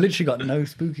 I literally got no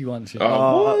spooky ones.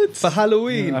 What? For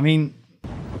Halloween? I mean,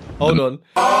 hold on.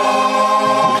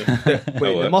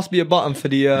 Wait, there must be a button for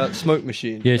the smoke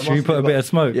machine. Yeah, should we put a bit of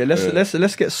smoke? Yeah,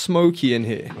 let's get smoky in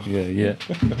here. Yeah.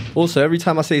 Also, every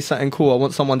time I say something cool, I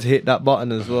want someone to hit that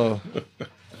button as well.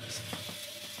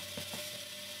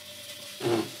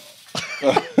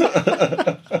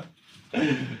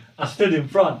 I stood in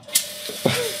front. I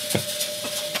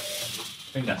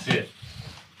think that's it.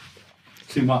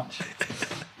 Too much.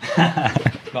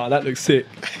 Nah, that looks sick.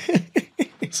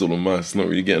 It's all on mine. It's not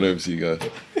really getting over to you guys.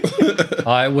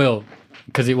 I will,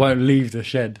 because it won't leave the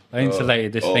shed. I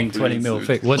insulated this thing 20 mil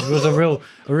thick. Was a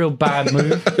real bad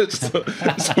move.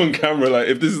 It's on camera. Like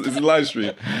if this is a live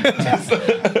stream,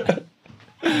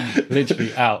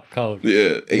 literally out cold.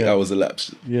 Yeah, 8 hours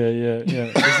elapsed. Yeah.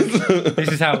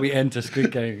 This is how we enter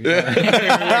Squid Game.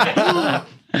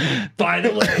 By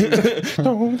the way.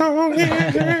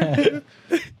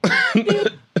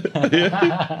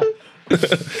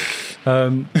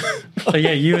 So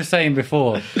yeah, you were saying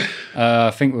before,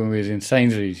 I think when we was in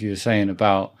Sainsbury's, you were saying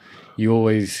about you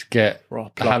always get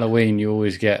Halloween, you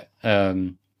always get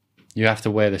you have to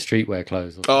wear the streetwear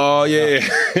clothes. Oh yeah.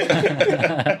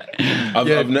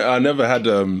 I never had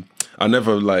I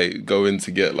never like go in to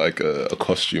get like a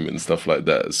costume and stuff like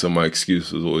that. So my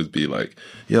excuse would always be like,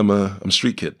 yeah, I'm a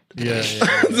street kid. Yeah.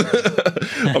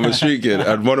 I'm a street kid.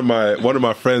 And one of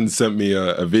my friends sent me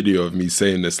a video of me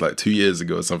saying this like 2 years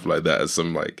ago or something like that at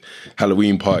some like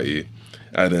Halloween party.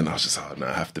 And then I was just, oh no,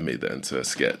 I have to make that into a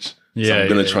sketch. So I'm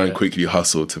gonna try and quickly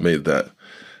hustle to make that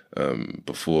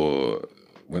before.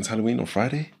 When's Halloween? On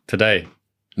Friday? Today.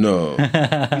 No. What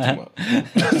are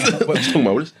you talking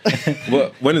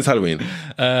about? When is Halloween?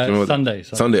 Sunday.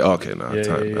 Sunday. Oh, okay, no, I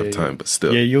have time, but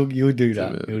still. Yeah, you'll do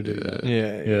that. You'll do that.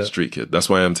 Yeah. Street kid. That's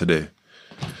why I am today.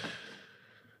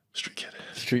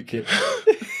 Street kid.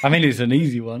 I mean, it's an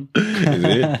easy one. Is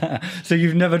it? So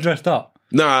you've never dressed up?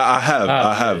 No, I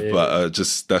have, but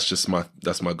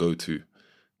that's my go-to.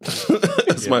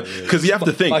 Because you have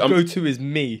to think. My go-to is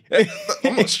me.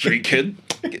 I'm not a street kid.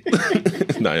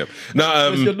 No, I am.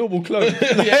 It's your normal clothes.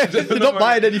 You're not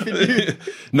buying anything new.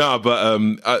 No, but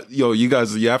you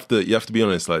guys, you have to be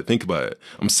honest. Like, think about it.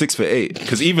 I'm 6'8".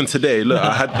 Because even today, look,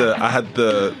 I had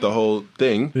the whole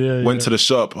thing. Went to the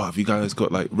shop. Oh, have you guys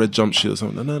got like red jump shit or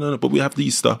something? No. But we have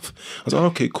these stuff. I was like,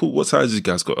 okay, cool. What size you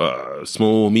guys got?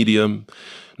 Small, medium,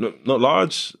 not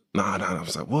large. Nah. I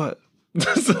was like, what?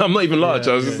 I'm not even large.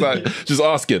 I was just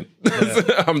asking.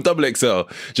 I'm double XL. Do you know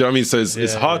what I mean? So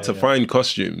it's hard to find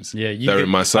costumes that are in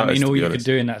my size. I mean, all you could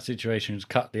do in that situation is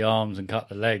cut the arms and cut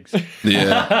the legs.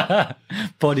 Yeah.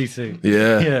 Bodysuit.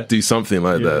 Yeah. Do something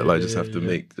like that. Like just have to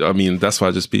make. I mean, that's why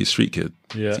I just be a street kid.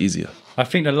 Yeah. It's easier. I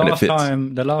think the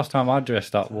last time I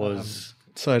dressed up was.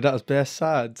 Sorry, that was bare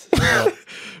sad.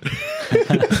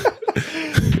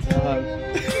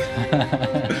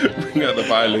 Bring out the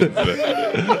violins.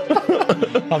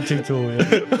 I'm too tall,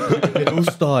 It all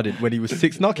started when he was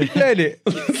 6. Now keep playing it.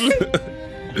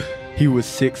 He was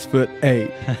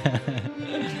 6'8".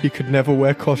 He could never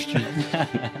wear costumes.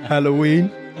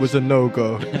 Halloween was a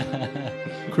no-go.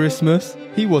 Christmas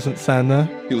He wasn't Santa.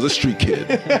 He was a street kid.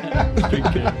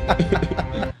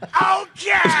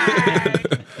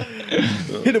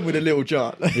 Hit him with a little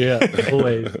jar. Yeah,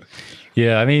 always.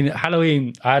 Yeah, I mean,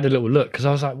 Halloween, I had a little look because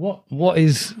I was like,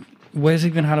 where's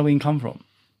even Halloween come from?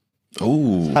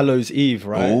 Oh, Hallows Eve,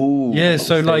 right? Ooh, yeah,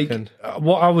 so like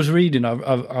what I was reading,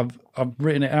 I've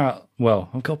written it out. Well,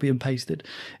 I've copy and pasted.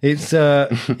 It's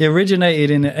it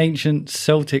originated in the ancient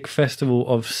Celtic festival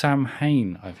of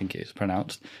Samhain, I think it is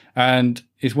pronounced, and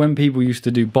it's when people used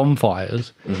to do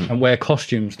bonfires and wear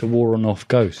costumes to ward off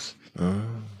ghosts.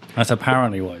 That's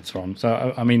apparently what it's from.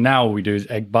 So I mean, now all we do is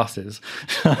egg buses.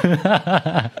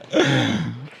 But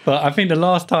I think the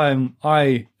last time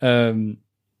I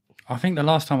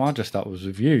dressed up was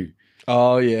with you.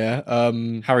 Oh yeah,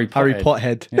 Harry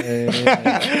Pothead. Yeah.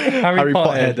 Harry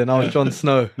Pothead, and I was Jon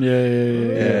Snow.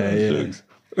 Yeah.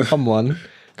 Come on.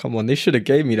 They should have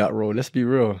gave me that role. Let's be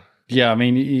real. Yeah, I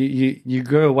mean, you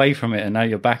go away from it, and now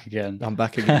you're back again. I'm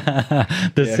back again.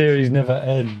 The series never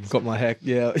ends. Got my hair.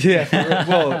 Yeah.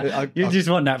 Well, you just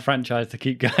want that franchise to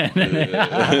keep going.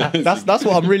 That's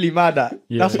what I'm really mad at.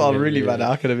 That's what I'm really mad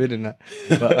at. I could have been in that.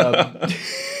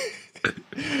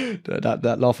 But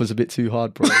that laugh was a bit too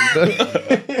hard, bro.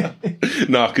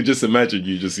 No, I could just imagine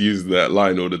you just use that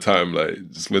line all the time, like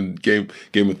just when Game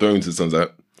of Thrones and something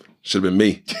like. Should have been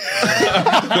me.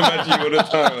 Imagine you all the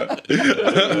time.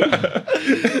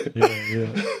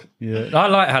 Yeah. I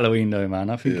like Halloween though,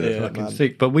 man. I think it's fucking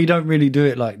sick. But we don't really do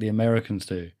it like the Americans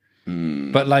do.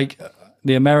 But like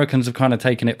the Americans have kind of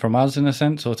taken it from us in a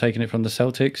sense, or taken it from the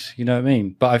Celtics. You know what I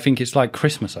mean? But I think it's like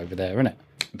Christmas over there, isn't it?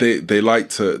 They like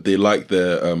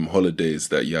their holidays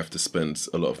that you have to spend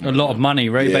a lot of money,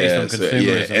 right? Based on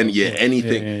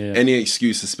consumerism. Any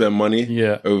excuse to spend money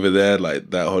over there, like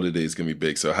that holiday is gonna be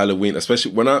big. So Halloween,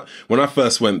 especially when I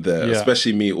first went there,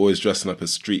 especially me always dressing up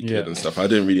as street kid and stuff, I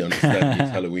didn't really understand these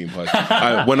Halloween parties.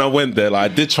 When I went there,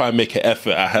 like I did try and make an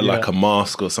effort. I had like a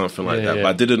mask or something like that, but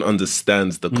I didn't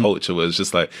understand the culture. Where it's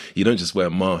just like you don't just wear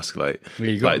a mask, like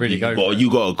you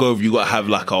gotta have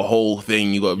like a whole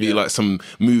thing. You gotta be like some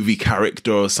movie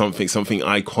character or something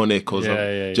iconic or something.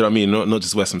 Do you know what I mean? Not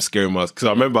just wear some scary mask. Because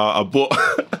I remember I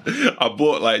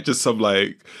bought like just some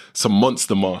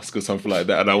monster mask or something like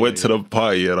that, and I went to the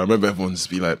party, and I remember everyone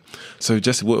just be like, "So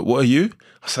Jesse, what are you?"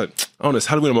 I was like, "Oh, it's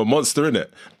Halloween. I'm a monster, innit?"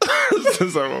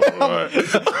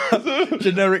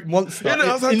 Generic monster.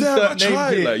 I was like, damn, I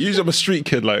tried. Like, usually I'm a street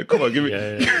kid. Like, come on, give me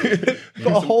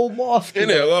got a whole mask.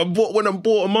 I bought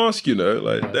a mask,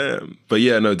 like damn. But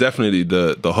yeah, no, definitely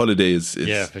the holiday is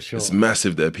for sure. It's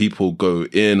massive there. People go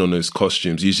in on those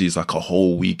costumes. Usually it's like a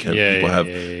whole weekend. People have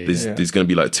there's going to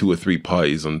be like 2 or 3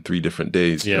 parties on 3 different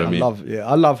days. You know what I mean?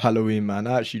 I love Halloween, man.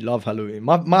 I actually love Halloween.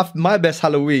 My best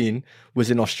Halloween was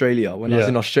in Australia. When I was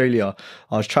in Australia,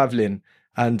 I was traveling.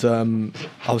 And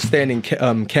I was staying in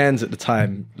Cairns at the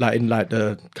time, like in like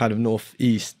the kind of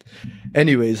northeast.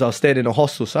 Anyways, I was staying in a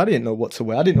hostel, so I didn't know what to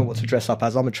wear. I didn't know what to dress up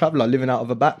as. I'm a traveller living out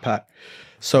of a backpack.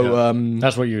 So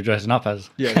that's what you were dressing up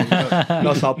as. Yeah.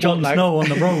 No, so Jon Snow on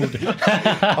the road.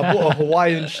 I bought a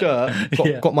Hawaiian shirt,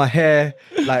 got my hair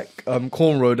like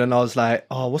cornrowed, and I was like,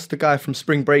 oh, what's the guy from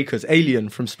Spring Breakers? Alien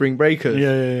from Spring Breakers.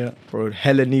 Yeah. Bro,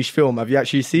 hella niche film. Have you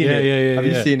actually seen it? Yeah. Have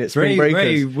you seen it? Spring Breakers.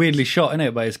 Very weirdly shot, isn't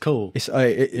it? But it's cool. It's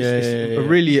a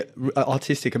really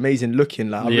artistic, amazing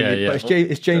looking. Like, But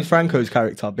it's James Franco's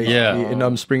character basically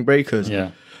in Spring Breakers.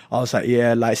 Yeah. I was like,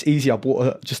 like it's easy. I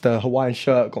bought just a Hawaiian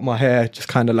shirt, got my hair just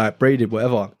kind of like braided,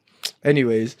 whatever.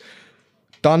 Anyways,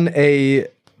 done a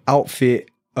outfit,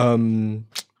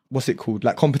 what's it called?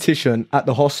 Like competition at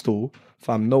the hostel.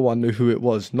 Fam, no one knew who it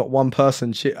was. Not one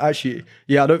person. Actually,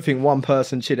 I don't think one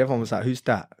person. Everyone was like, who's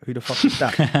that? Who the fuck is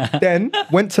that? Then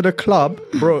went to the club,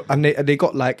 bro, and they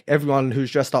got like everyone who's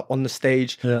dressed up on the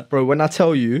stage. Yeah. Bro, when I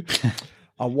tell you,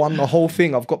 I won the whole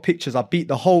thing. I've got pictures. I beat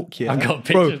the Hulk here. I've got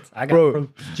pictures. Bro,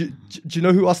 do you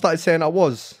know who I started saying I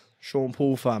was? Sean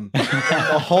Paul, fam.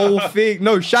 The whole thing.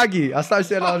 No, Shaggy. I started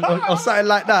saying I was something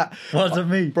like that. Wasn't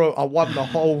me. Bro, I won the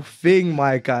whole thing,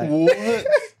 my guy. What?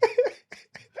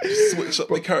 Switch up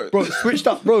the characters. Bro, switched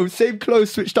up, bro. Same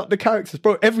clothes, switched up the characters.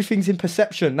 Bro, everything's in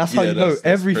perception. That's how you know.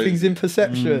 Everything's crazy. In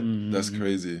perception. That's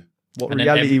crazy. What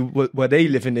reality were they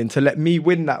living in to let me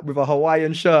win that with a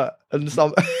Hawaiian shirt and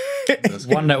some...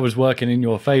 One that was working in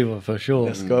your favour for sure.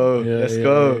 Let's go. Let's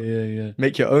go. Yeah.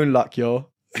 Make your own luck, yo.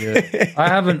 Yeah.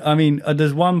 I mean,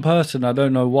 there's one person, I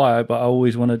don't know why, but I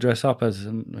always want to dress up as,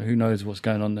 and who knows what's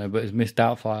going on there, but it's Miss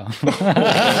Doubtfire.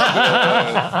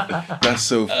 That's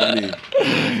so funny.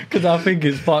 Because I think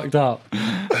it's fucked up.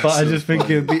 But I just think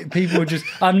people just,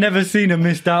 I've never seen a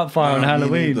Miss Doubtfire on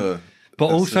Halloween. But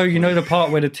that's also, so you know the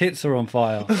part where the tits are on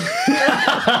fire?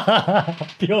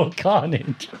 Pure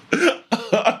carnage.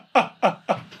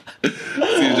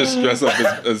 just dress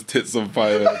up as tits on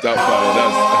fire, Doubtfire.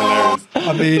 That's hilarious.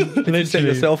 I mean, if you set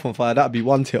yourself on fire, that'd be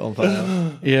one tit on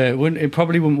fire. Yeah, it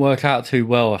probably wouldn't work out too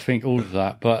well. I think all of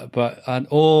that, but that's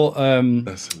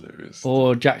hilarious.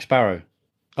 Or Jack Sparrow.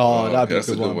 Oh, that'd be a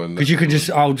good one. Because you could just,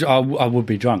 I would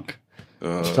be drunk.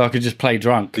 So I could just play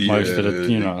drunk most of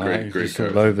the, great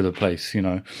all over the place,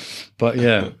 But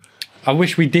yeah, I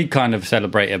wish we did kind of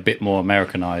celebrate a bit more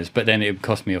Americanized, but then it would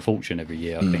cost me a fortune every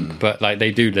year, I think. But like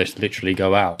they do just literally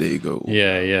go out. There you go.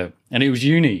 Yeah. And it was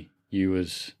uni. I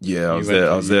was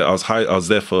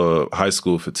there for high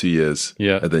school for 2 years.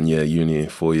 Yeah. And then uni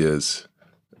 4 years.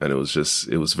 And it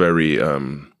was very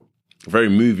very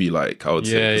movie-like, I would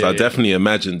say. Because I definitely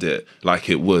imagined it like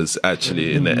it was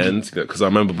actually in the end. Because I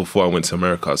remember before I went to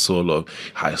America, I saw a lot of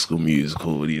High School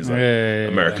Musical, these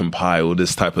American Pie, all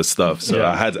this type of stuff. So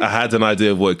I had an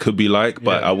idea of what it could be like,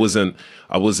 but I wasn't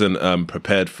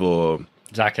prepared for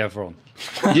Zac Efron.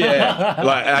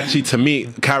 Like actually to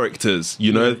meet characters,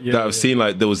 that I've seen.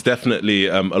 Like there was definitely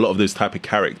a lot of those type of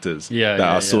characters that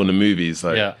I saw in the movies.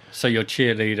 Like so your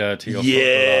cheerleader to your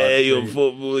your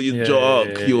football, your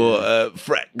jock, your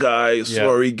frat guy,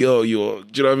 sorry girl, do you know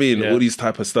what I mean? All these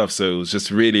type of stuff. So it was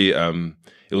just really,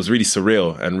 it was really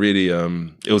surreal and really,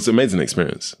 it was an amazing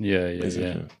experience. Yeah.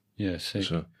 Sick.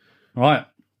 Sure. Right,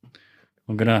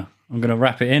 I'm gonna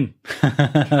wrap it in.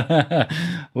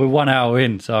 We're 1 hour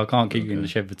in, so I can't keep you in the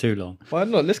shed for too long. Why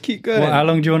not? Let's keep going. How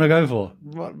long do you want to go for?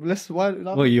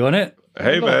 What, you on it?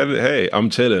 Hey man, I'm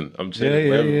chilling.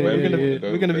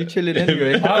 We're gonna be chilling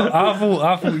anyway. I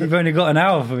thought you've only got an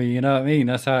hour for me. You know what I mean?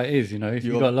 That's how it is. If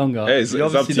you've got longer, hey, it's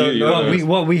up to you.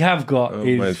 What we have got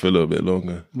is for a little bit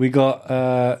longer. We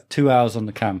got 2 hours on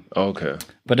the cam. Okay,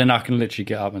 but then I can literally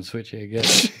get up and switch it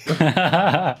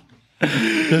again.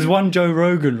 There's one Joe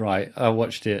Rogan, right? I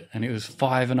watched it and it was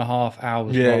 5.5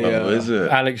 hours. Oh, is it?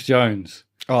 Alex Jones.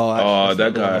 Oh,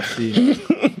 that guy.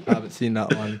 I haven't seen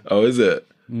that one. Oh, is it?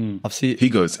 I've seen. He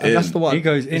goes in. That's the one. He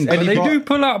goes in. But they do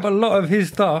pull up a lot of his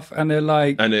stuff, and they're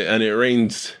like, and it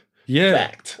rains.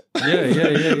 Fact.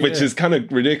 Yeah. Which is kind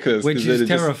of ridiculous. Which is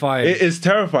terrifying. It is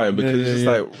terrifying because it's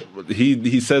like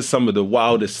he says some of the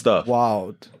wildest stuff.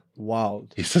 Wild.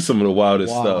 He says some of the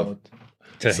wildest stuff.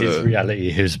 To his reality,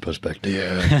 his perspective.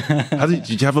 Yeah. Did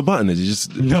you have a button? Did you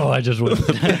just? No, I just wanted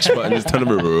the pitch button. Just turn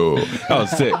That was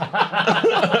sick.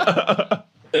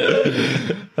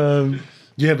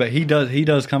 Yeah, but he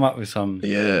does come up with some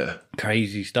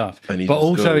crazy stuff. But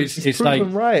also it's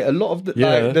proven right. A lot of the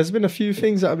there's been a few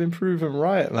things that have been proven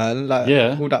right, man. Like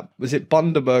all that, was it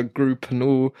Bundaberg Group and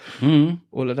all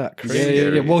of that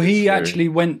crazy. Well, he actually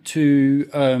went to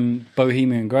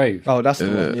Bohemian Grove. Oh, that's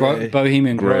the one.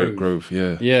 Bohemian Grove,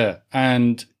 yeah.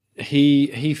 And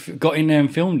he got in there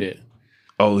and filmed it.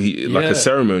 Oh, like a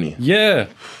ceremony. Yeah.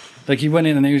 Like he went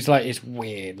in and he was like, it's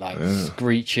weird, like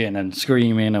screeching and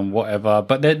screaming and whatever.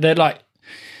 But they're like,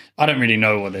 I don't really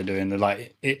know what they're doing. They're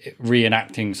like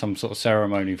reenacting some sort of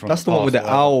ceremony from. That's the one with the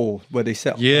owl where they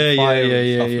set up fire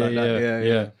and stuff like that.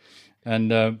 Yeah. And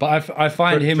but I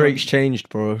find Drake's changed,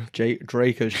 bro.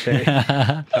 Drake has changed.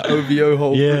 OVO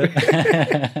whole.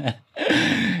 Yeah.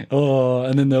 Oh,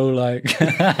 and then they're all like,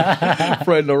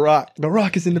 "Friend, The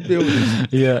Rock is in the building."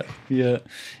 Yeah.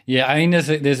 I mean, there's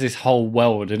this whole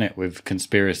world in it with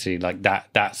conspiracy, like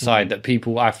that side that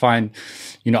people. I find,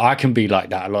 I can be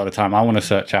like that a lot of the time. I want to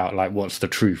search out like what's the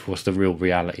truth, what's the real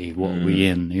reality, what are we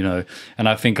in, And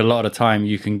I think a lot of the time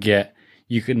you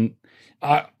can.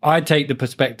 I take the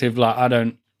perspective like I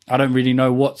don't really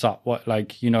know what's up. I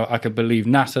could believe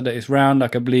NASA that it's round. I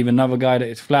could believe another guy that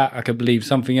it's flat. I could believe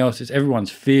something else. It's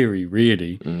everyone's theory,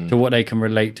 really, to what they can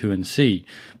relate to and see.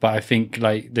 But I think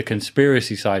like the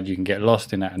conspiracy side, you can get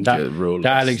lost in that. And that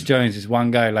Alex Jones is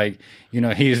one guy. Like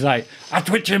he's like, I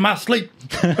twitch in my sleep.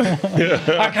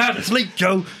 I can't sleep,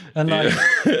 Joe. And like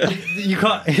you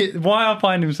can't. Why I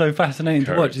find him so fascinating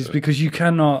to watch is because you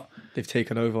cannot. They've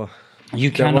taken over. You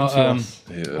cannot.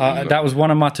 That was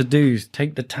one of my to-dos.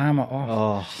 Take the timer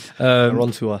off. They're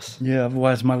onto us. Yeah,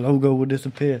 otherwise my logo will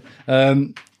disappear.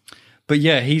 But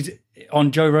yeah, he's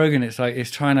on Joe Rogan. It's like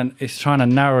it's trying to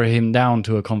narrow him down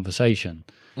to a conversation,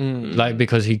 like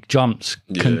because he jumps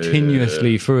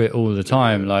continuously through it all the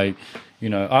time. Like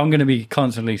I'm going to be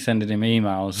constantly sending him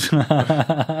emails,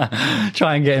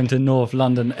 try and get him to North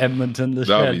London, Edmonton, the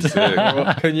That'd shed. Be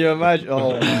sick. Can you imagine?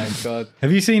 Oh my god!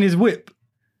 Have you seen his whip?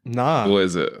 Nah. What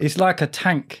is it? It's like a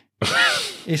tank.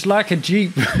 It's like a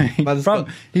Jeep.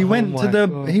 He went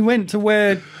to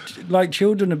where like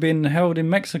children have been held in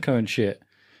Mexico and shit.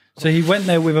 So he went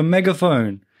there with a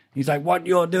megaphone. He's like, what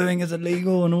you're doing is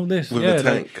illegal and all this. With a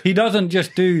tank. Like, he doesn't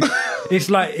just do it's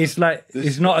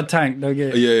not a tank. Don't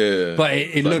get it. Yeah. But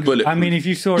it looked. I mean, if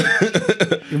you saw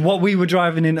it, what we were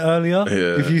driving in earlier,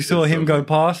 if you saw him go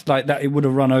past like that, it would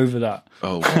have run over that.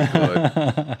 Oh my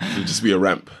god! It would just be a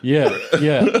ramp. Yeah,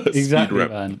 exactly,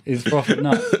 ramp. Man. It's profit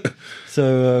nut.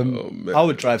 So I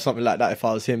would drive something like that if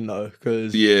I was him, though,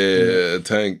 because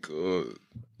tank.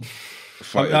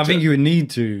 I think you would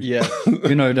need to. Yeah.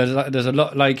 There's a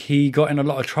lot, like he got in a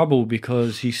lot of trouble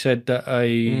because he said that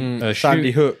a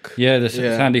Sandy Hook. Yeah,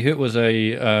 Sandy Hook was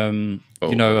a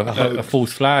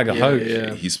false flag, a hoax.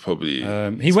 Yeah. He's probably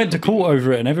he went to court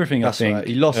over it and everything. That's I think right.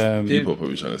 He lost. People are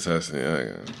probably trying to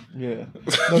assassinate. Yeah.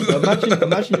 No,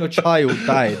 imagine your child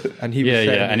died and he was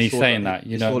and he's saying that.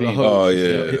 You know what I mean? Oh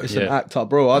yeah, it's an act up,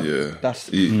 bro.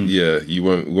 You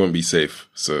won't be safe.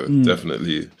 So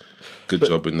definitely. Good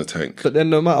job in the tank. But then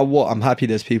no matter what, I'm happy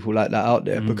there's people like that out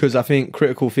there because I think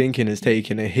critical thinking is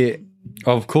taking a hit.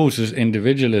 Of course, it's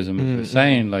individualism. You're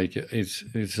saying like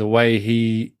it's a way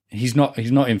he's not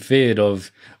in fear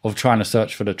of trying to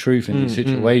search for the truth in these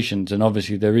situations. And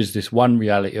obviously there is this one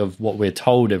reality of what we're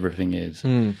told everything is.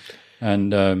 And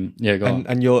go on.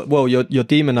 And you're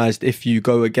demonized if you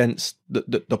go against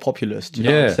the populace. Do you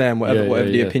know what I'm saying? Whatever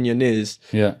the opinion is.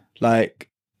 Yeah. Like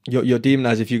you're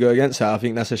demonized if you go against that. I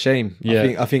think that's a shame.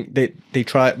 Yeah. I think they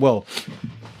try. Well,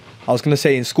 I was going to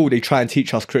say in school they try and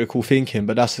teach us critical thinking,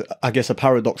 but that's, I guess, a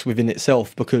paradox within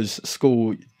itself because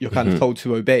school you're kind of told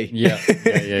to obey. Yeah.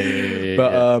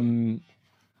 But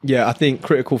I think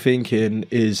critical thinking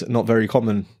is not very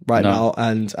common right now,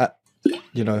 and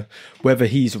whether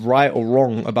he's right or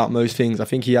wrong about most things, I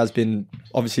think he has been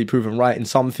obviously proven right in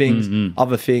some things.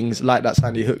 Other things like that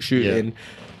Sandy Hook shooting. Yeah.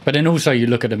 But then also you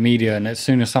look at the media, and as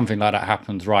soon as something like that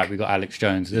happens, right, we got Alex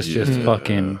Jones. Let's just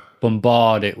fucking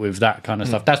bombard it with that kind of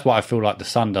stuff. That's what I feel like the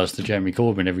Sun does to Jeremy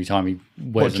Corbyn every time he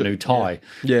wears a new tie.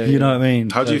 Yeah. You know what I mean?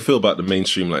 How do you feel about the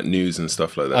mainstream like news and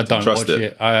stuff like that? I don't watch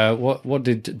it. What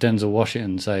did Denzel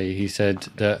Washington say? He said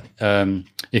that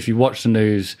if you watch the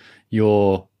news,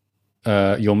 you're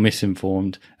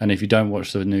misinformed, and if you don't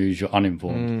watch the news, you're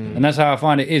uninformed. And that's how I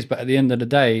find it is. But at the end of the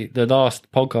day, the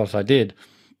last podcast I did,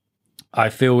 I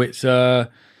feel it's that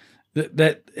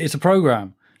it's a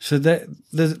program. So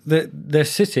they're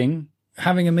sitting,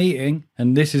 having a meeting,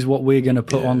 and this is what we're going to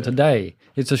put on today.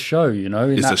 It's a show,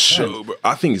 It's a show, but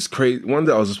I think it's crazy. One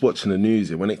day I was just watching the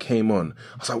news, and when it came on,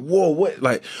 I was like, "Whoa, what?"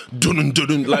 Like, dun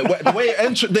dun, like the way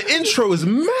the intro is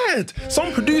mad.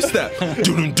 Someone produced that.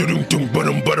 Dun dun dun, bum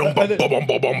bum bum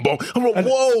bum bum bum. I'm like,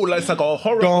 "Whoa!" Like it's like a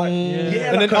horror.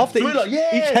 And then after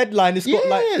each headline, it's got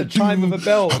like the chime of a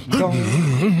bell.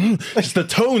 Just the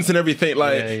tones and everything.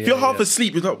 Like, if you're half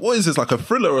asleep, you're like, "What is this? Like a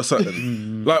thriller or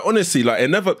something?" Like honestly, like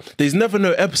there's never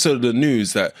no episode of the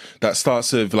news that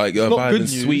starts with like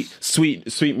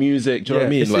sweet music. Do you know what I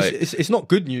mean? It's not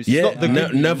good news. Yeah, it's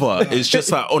not never. It's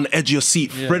just like on edge of your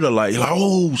seat thriller. Like, you're like,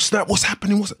 oh snap, what's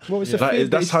happening?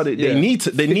 That's how they need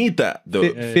that.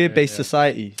 Fear-based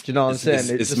society. Do you know what I'm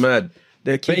saying? It's mad.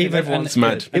 They're keeping everyone's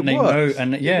mad. And they know,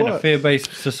 and a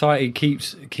fear-based society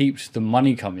keeps the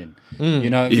money coming. You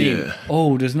know what I mean? Yeah.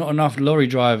 Oh, there's not enough lorry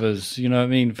drivers. You know what I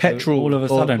mean? Petrol. All of a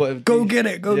sudden, go get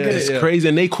it. It's crazy,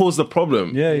 and they caused the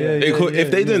problem.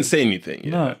 If they didn't say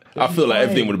anything, I feel like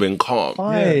everything would have been calm.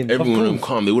 Everyone would have been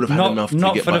calm. They would have had enough to get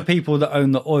Not for the people that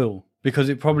own the oil. Because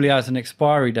it probably has an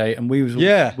expiry date, and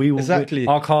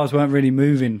our cars weren't really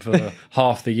moving for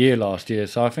half the year last year.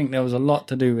 So I think there was a lot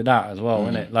to do with that as well,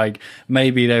 wasn't it? Like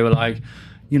maybe they were like,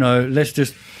 let's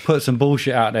just put some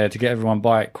bullshit out there to get everyone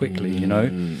buy it quickly,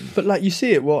 But like you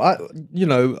see it, well,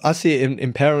 I see it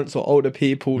in parents or older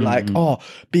people, like, oh,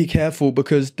 be careful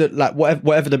because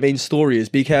whatever the main story is,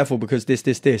 be careful because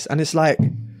this, and it's like.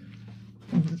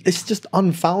 It's just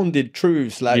unfounded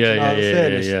truths, like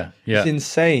it's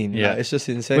insane. Yeah, like, it's just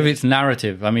insane with its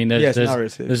narrative. I mean,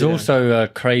 there's also a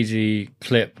crazy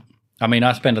clip. I mean,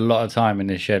 I spend a lot of time in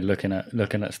this shed looking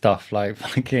at stuff like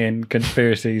fucking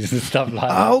conspiracies and stuff like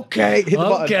that. Okay.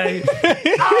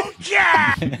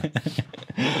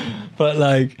 But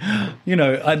like,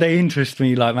 they interest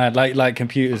me like mad, like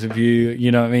computers of you.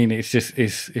 You know what I mean? It's just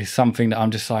it's something that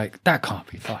I'm just like, that can't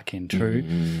be fucking true.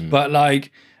 But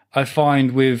like. I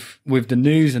find with the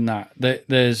news and that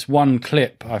there's one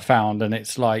clip I found, and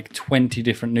it's like 20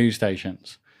 different news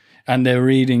stations, and they're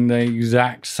reading the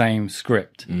exact same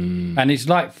script. And it's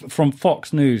like from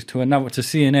Fox News to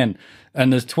CNN,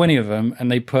 and there's 20 of them, and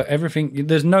they put everything.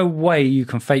 There's no way you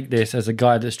can fake this as a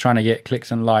guy that's trying to get clicks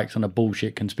and likes on a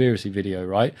bullshit conspiracy video,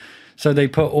 right? So they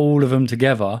put all of them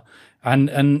together, and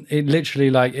it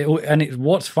literally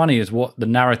what's funny is what the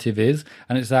narrative is,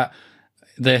 and it's that.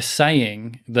 they're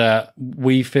saying that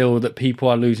we feel that people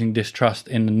are losing distrust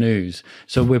in the news.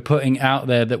 So we're putting out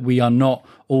there that we are not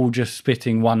all just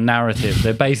spitting one narrative.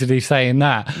 They're basically saying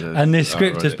that. Yes, and this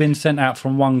script has been sent out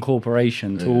from one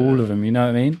corporation to all of them, you know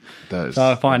what I mean? So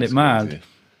I find it mad. Crazy.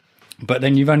 But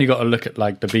then you've only got to look at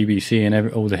like the BBC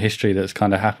and all the history that's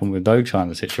kind of happened with those kind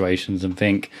of situations and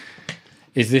think,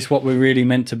 is this what we're really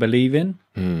meant to believe in?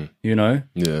 You know?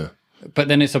 Yeah. But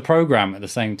then it's a program at the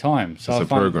same time. So it's a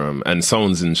program, and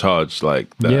someone's in charge.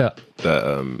 Like that. Yeah.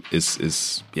 That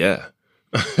is yeah.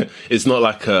 It's not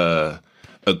like a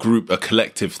group, a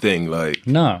collective thing. Like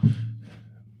no.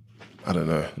 I don't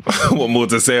know what more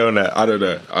to say on that. I don't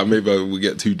know. Maybe we'll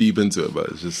get too deep into it, but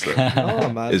it's just.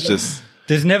 It's just.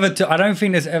 There's never. I don't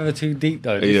think there's ever too deep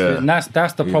though. And that's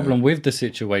the problem with the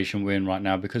situation we're in right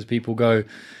now, because people go,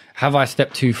 have I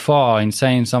stepped too far in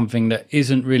saying something that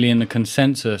isn't really in the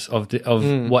consensus of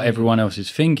what everyone else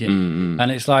is thinking? And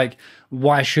it's like,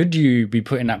 why should you be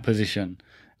put in that position?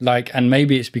 Like, and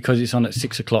maybe it's because it's on at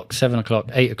 6 o'clock, 7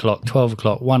 o'clock, 8 o'clock, 12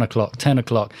 o'clock, 1 o'clock, 10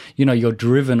 o'clock. You know, you're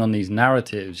driven on these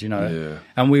narratives, you know,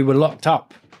 and we were locked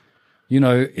up, you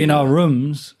know, in our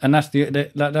rooms, and that's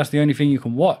the only thing you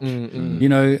can watch, you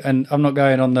know. And I'm not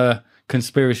going on the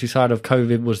conspiracy side of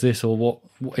COVID was this or what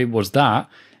it was that.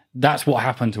 That's what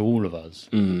happened to all of us.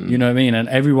 You know what I mean? And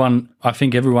I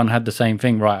think everyone had the same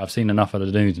thing, right? I've seen enough of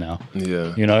the news now.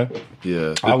 Yeah. You know?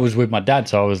 Yeah. I was with my dad,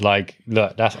 so I was like,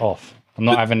 look, that's off. I'm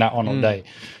not having that on all day.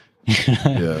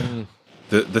 Yeah.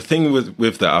 The thing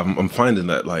with that, I'm finding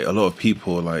that like a lot of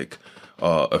people like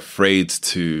are afraid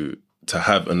to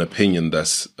have an opinion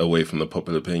that's away from the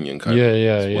popular opinion kind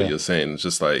of. What you're saying. It's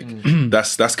just like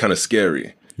that's kind of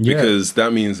scary. Because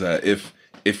that means that if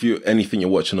anything you're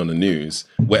watching on the news,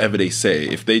 whatever they say,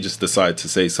 if they just decide to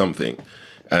say something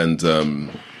and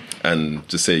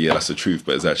just say, yeah, that's the truth,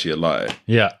 but it's actually a lie.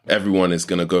 Yeah. Everyone is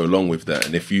going to go along with that.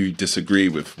 And if you disagree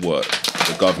with what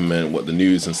the government, what the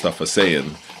news and stuff are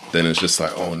saying, then it's just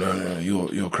like, oh, no,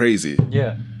 you're crazy.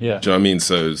 Yeah. Do you know what I mean?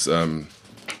 So it's,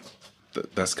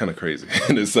 that's kind of crazy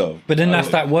in itself. But then that's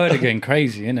that word again,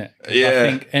 crazy, isn't it? Yeah. I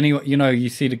think anyone, you know, you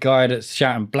see the guy that's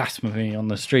shouting blasphemy on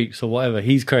the streets or whatever,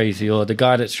 he's crazy. Or the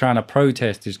guy that's trying to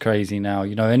protest is crazy now.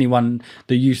 You know, anyone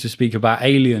that used to speak about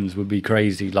aliens would be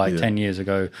crazy like 10 years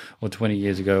ago or 20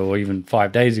 years ago or even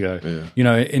 5 days ago. Yeah. You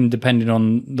know, depending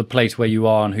on the place where you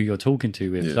are and who you're talking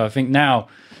to with. Yeah. So I think now,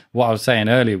 what I was saying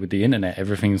earlier with the internet,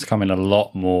 everything's coming a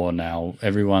lot more now.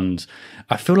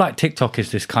 I feel like TikTok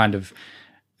is this kind of,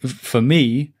 for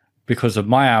me, because of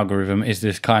my algorithm, is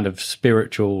this kind of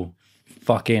spiritual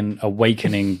fucking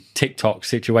awakening TikTok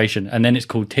situation. And then it's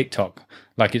called TikTok,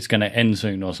 like it's going to end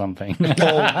soon or something. TikTok,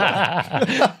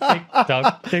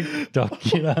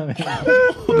 you know what I mean?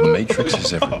 The Matrix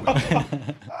is everywhere.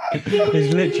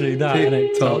 It's literally that,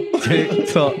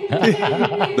 TikTok.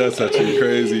 That's actually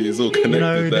crazy. It's all connected. You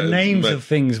know, the names of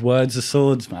things, words are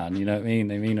swords, man. You know what I mean?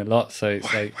 They mean a lot. So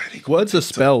it's words are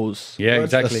spells. Yeah,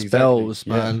 words exactly. Spells,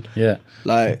 man. Yeah.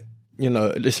 Like, you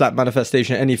know, it's like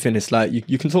manifestation, anything. It's like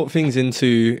you can talk things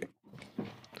into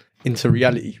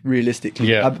reality, realistically.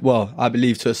 Yeah. I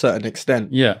believe to a certain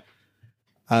extent. Yeah.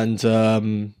 And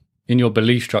in your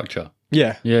belief structure.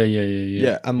 Yeah.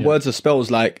 Yeah. And words are spells,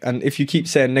 like, and if you keep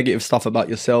saying negative stuff about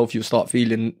yourself, you'll start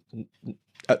feeling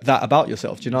that about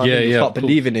yourself. Do you know what I mean? You start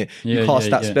believing it. You cast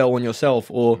that spell on yourself.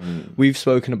 Or we've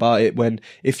spoken about it when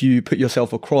if you put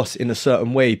yourself across in a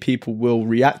certain way, people will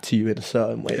react to you in a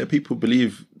certain way. Yeah, people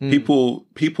believe people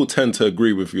tend to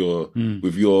agree with your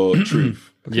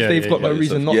truth. Because they've got no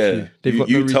reason not to.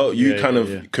 You kind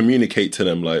of communicate to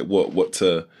them like what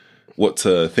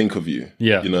to think of you.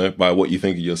 Yeah. You know, by what you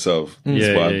think of yourself.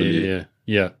 That's what I believe.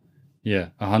 Yeah.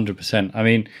 100%. I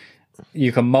mean,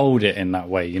 you can mold it in that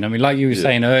way, you know. I mean, like you were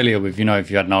saying earlier, with, you know, if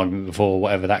you had an argument before or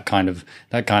whatever, that kind of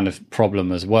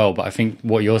problem as well. But I think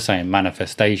what you're saying,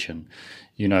 manifestation,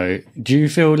 you know, do you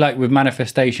feel like with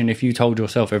manifestation, if you told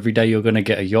yourself every day you're going to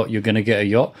get a yacht, you're going to get a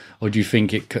yacht, or do you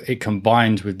think it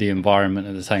combines with the environment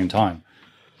at the same time?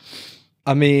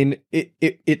 I mean,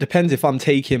 it depends if I'm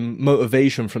taking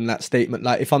motivation from that statement.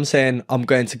 Like if I'm saying I'm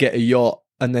going to get a yacht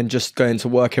and then just going to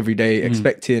work every day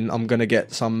expecting I'm going to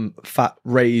get some fat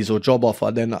raise or job offer,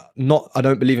 then I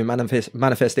don't believe in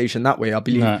manifestation that way. I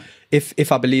believe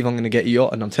if I believe I'm going to get a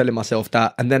yacht and I'm telling myself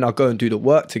that, and then I'll go and do the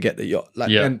work to get the yacht,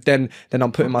 then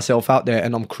I'm putting myself out there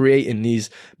and I'm creating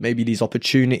these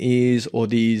opportunities or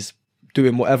these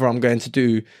doing whatever I'm going to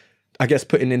do, I guess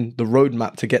putting in the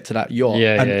roadmap to get to that yacht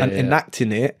and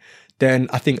enacting it, then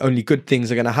I think only good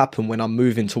things are going to happen when I'm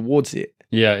moving towards it.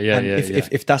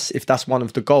 If that's one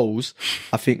of the goals,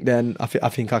 I think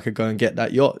I could go and get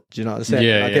that yacht. Do you know what I'm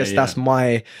saying? I guess that's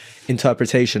my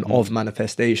interpretation of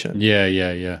manifestation.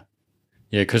 Yeah,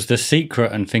 because The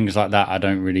Secret and things like that, I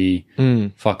don't really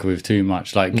fuck with too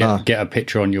much. Like, get a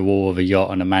picture on your wall of a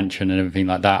yacht and a mansion and everything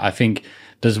like that. I think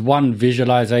there's one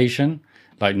visualization,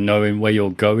 like knowing where you're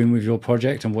going with your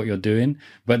project and what you're doing,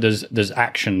 but there's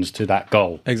actions to that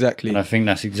goal. Exactly. And I think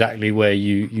that's exactly where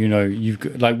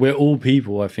you've like, we're all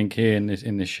people, I think, here in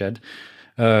this shed,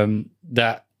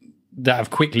 that have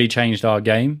quickly changed our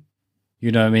game.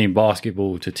 You know what I mean?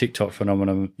 Basketball to TikTok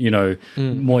phenomenon,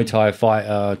 Muay Thai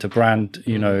fighter to brand,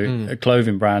 a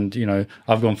clothing brand,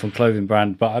 I've gone from clothing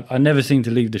brand, but I never seem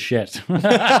to leave the shed. But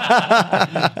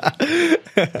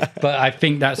I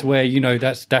think that's where,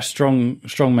 that's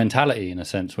strong mentality in a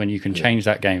sense, when you can change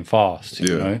that game fast,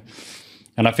 you know?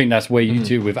 And I think that's where you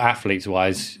do with athletes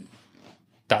wise.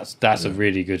 That's a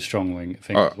really good strong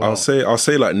thing. I'll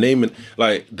say like naming,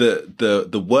 like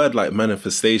the word like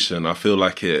manifestation, I feel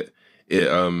like it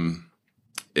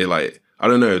like, I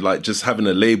don't know, like just having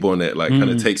a label on it, like kind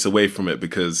of takes away from it,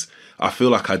 because I feel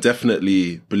like I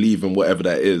definitely believe in whatever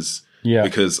that is. Yeah.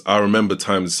 Because I remember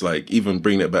times, like, even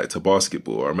bringing it back to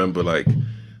basketball, I remember like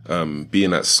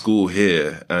being at school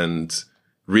here, and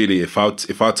really if I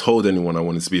told anyone I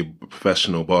wanted to be a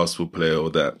professional basketball player, or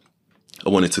that I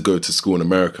wanted to go to school in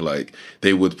America, like,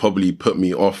 they would probably put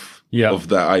me off of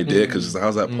that idea, because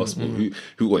how's that possible?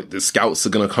 Who the scouts are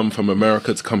gonna come from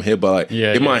America to come here? But like,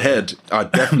 in my head, I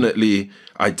definitely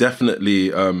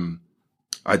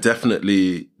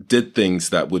did things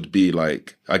that would be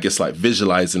like, I guess, like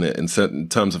visualizing it in certain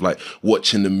terms of like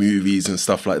watching the movies and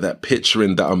stuff like that,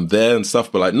 picturing that I'm there and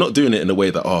stuff, but like not doing it in a way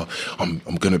that, I'm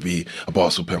gonna be a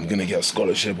basketball player, I'm gonna get a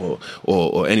scholarship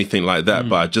or anything like that.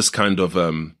 But I just kind of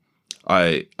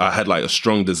I had like a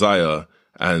strong desire,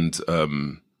 and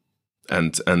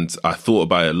I thought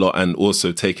about it a lot, and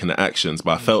also taking the actions.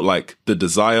 But I felt like the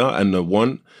desire and the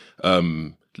want,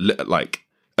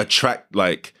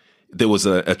 there was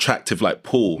an attractive like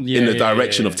pull in the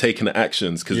direction of taking the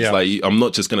actions. Because it's like, I'm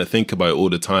not just going to think about it all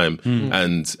the time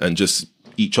and just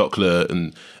eat chocolate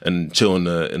and chill in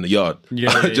the yard. Do you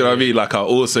know what I mean? Like, I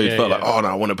also felt like, oh no,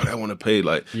 I want to play.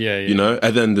 Like, you know.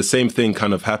 And then the same thing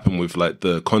kind of happened with like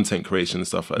the content creation and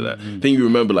stuff like that. I think you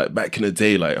remember, like, back in the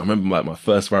day, like, I remember like my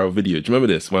first viral video. Do you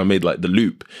remember this, when I made like the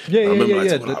loop? I remember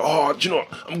like, oh, do you know what?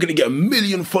 I'm gonna get 1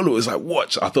 million followers. Like,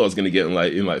 watch. I thought I was gonna get in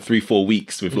like 3-4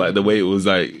 weeks with like the way it was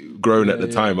like grown at the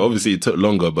time. Obviously it took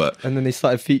longer, but and then they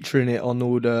started featuring it on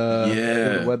all the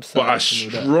websites. But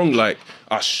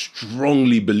I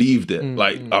strongly believed it.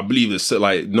 Like, I believe it. So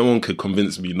like, no one could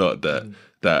convince me not that,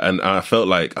 and I felt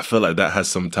like that has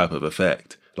some type of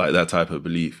effect, like that type of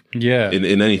belief.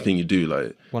 In anything you do,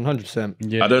 like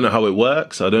 100%. I don't know how it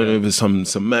works. I don't know if it's some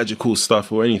magical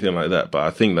stuff or anything like that, but I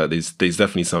think that there's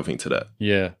definitely something to that.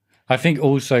 Yeah, I think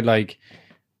also like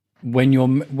when you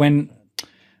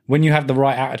have the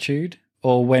right attitude,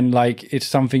 or when like it's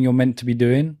something you're meant to be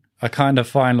doing, I kind of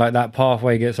find like that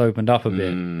pathway gets opened up a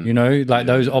bit, like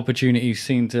those opportunities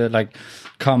seem to like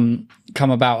come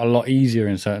about a lot easier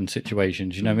in certain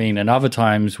situations, you know what I mean? And other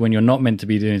times when you're not meant to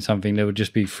be doing something, there would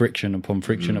just be friction upon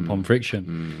friction upon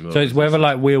friction. So it's whether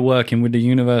like we're working with the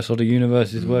universe or the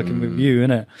universe is working with you,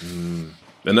 innit?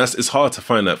 And it's hard to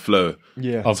find that flow.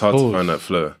 Yeah. It's hard to find that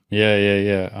flow.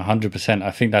 Yeah. 100%.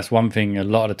 I think that's one thing a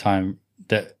lot of the time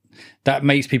that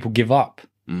makes people give up.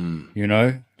 You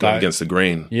know, going against the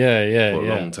grain. For a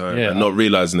long time, and not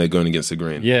realizing they're going against the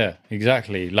grain. Yeah,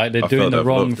 exactly. Like they're doing the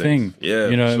wrong thing. Yeah,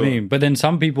 you know what I mean. But then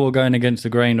some people are going against the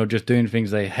grain or just doing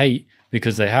things they hate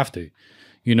because they have to.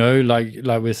 You know, like we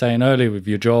were saying earlier with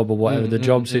your job or whatever, the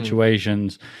job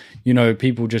situations. You know,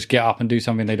 people just get up and do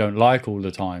something they don't like all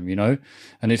the time. You know,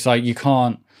 and it's like you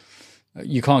can't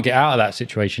get out of that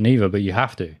situation either, but you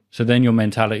have to. So then your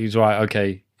mentality is right.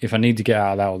 Okay. If I need to get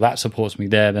out of that, or that supports me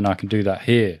there, then I can do that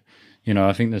here. You know,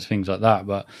 I think there's things like that,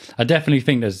 but I definitely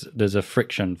think there's a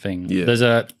friction thing. Yeah.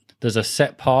 There's a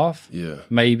set path. Yeah.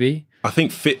 Maybe. I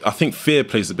think fear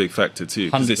plays a big factor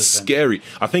too, because it's scary.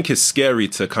 I think it's scary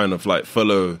to kind of like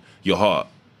follow your heart.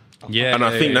 Yeah. And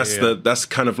I think that's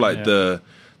kind of like the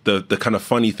kind of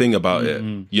funny thing about it,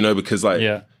 you know, because like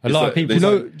a lot of people.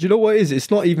 Do you know what it is?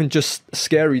 It's not even just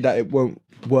scary that it won't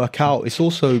work out. It's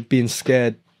also being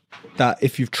scared that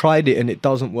if you've tried it and it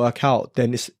doesn't work out,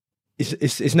 then it's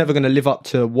never going to live up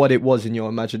to what it was in your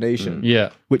imagination. Yeah,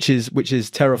 which is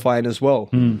terrifying as well.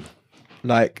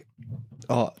 Like,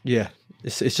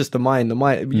 It's just the mind.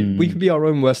 We can be our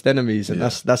own worst enemies, and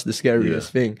that's the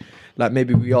scariest thing. Like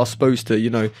maybe we are supposed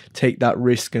to, take that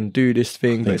risk and do this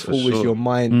thing, but it's always your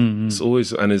mind. It's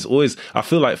always. I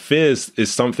feel like fear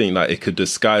is something like it could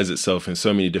disguise itself in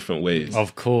so many different ways.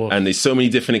 Of course. And there's so many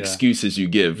different excuses you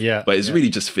give. Yeah. But it's really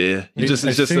just fear. As soon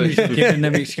as you're giving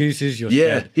them excuses, you're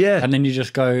scared. Yeah. And then you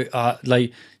just go,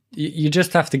 you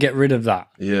just have to get rid of that.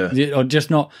 Yeah. Or just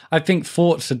not. I think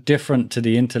thoughts are different to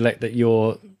the intellect that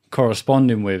you're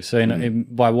corresponding with. So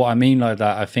by what I mean like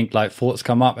that, I think like thoughts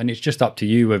come up and it's just up to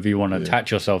you whether you want to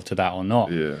attach yourself to that or not.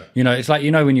 Yeah. It's like,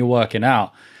 when you're working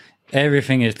out,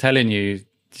 everything is telling you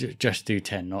just do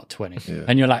 10, not 20. Yeah.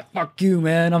 And you're like, fuck you,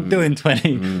 man, I'm doing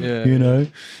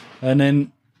 20, And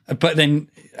then, but then,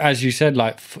 as you said,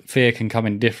 like fear can come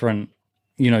in different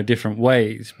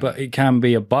ways, but it can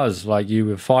be a buzz like you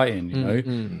were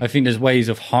fighting, I think there's ways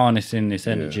of harnessing this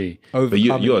energy. But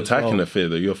you're attacking the fear,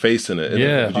 though. You're facing it.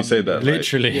 Would you say that?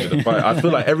 Literally. I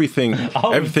feel like everything...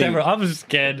 I was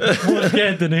scared. More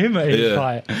scared than him at his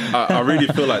fight. I really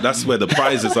feel like that's where the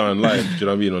prizes are in life. Do you know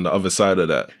what I mean? On the other side of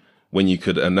that, when you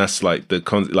could... And that's like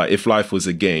like if life was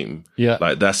a game,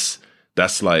 like that's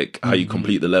like how you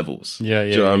complete the levels. Do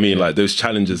you know what I mean? Like those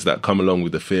challenges that come along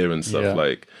with the fear and stuff,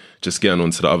 like just getting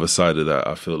onto the other side of that,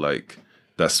 I feel like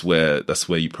that's where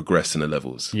you progress in the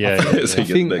levels. I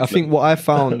think what I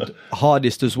found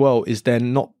hardest as well is a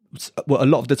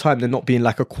lot of the time they're not being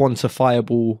like a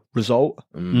quantifiable result,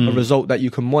 a result that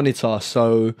you can monitor.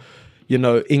 So,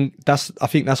 I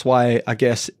think that's why I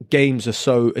guess games are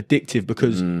so addictive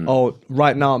because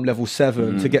right now I'm level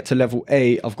 7. To get to level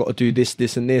 8, I've got to do this,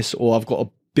 this, and this, or I've got to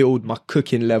build my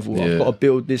cooking level. I've got to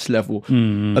build this level.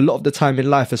 A lot of the time in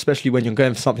life, especially when you're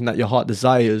going for something that your heart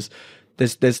desires,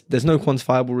 there's no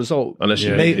quantifiable result unless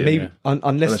you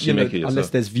unless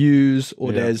there's views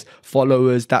or there's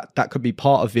followers that could be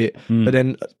part of it. But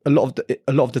then a lot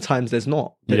of the times there's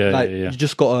not. You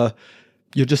just gotta.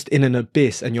 You're just in an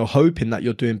abyss and you're hoping that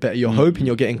you're doing better. You're hoping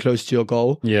you're getting close to your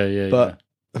goal. But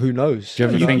who knows? Do you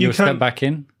ever think you'll step back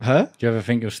in? Huh? Do you ever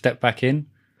think you'll step back in?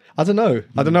 I don't know.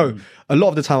 A lot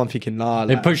of the time I'm thinking, nah.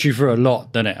 It puts you through a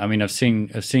lot, doesn't it? I mean, I've seen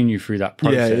you through that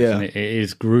process, and it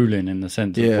is grueling in the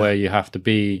sense of where you have to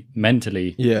be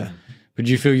mentally. Yeah. But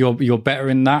do you feel you're better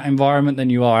in that environment than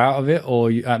you are out of it,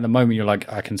 or at the moment you're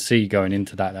like, I can see going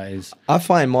into that is? I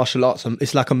find martial arts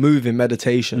it's like a moving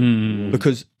meditation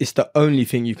because it's the only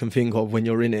thing you can think of when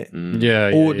you're in it.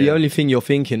 Or the only thing you're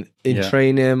thinking in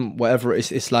training, whatever.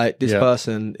 It's like this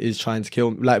person is trying to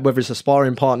kill me. Like whether it's a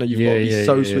sparring partner, you've got to be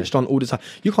so switched on all the time.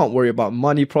 You can't worry about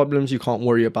money problems. You can't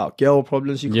worry about girl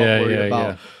problems. You can't worry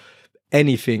about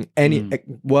anything,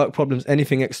 work problems,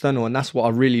 anything external. And that's what I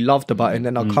really loved about it. And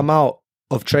then I'll come out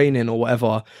of training or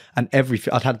whatever, and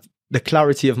everything, I'd had the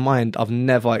clarity of mind I've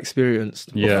never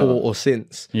experienced before or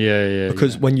since.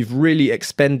 Because when you've really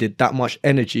expended that much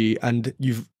energy and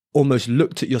you've almost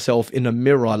looked at yourself in a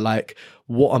mirror, like,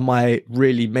 what am I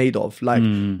really made of? Like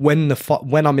when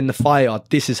I'm in the fire,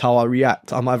 this is how I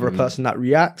react. I'm either a person that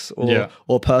reacts or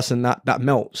a person that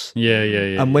melts.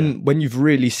 And when you've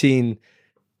really seen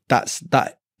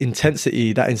that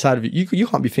intensity that inside of you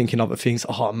can't be thinking other things.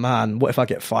 Oh man, what if I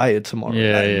get fired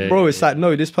tomorrow? Bro, it's like,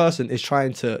 no, this person is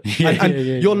trying to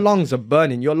your lungs are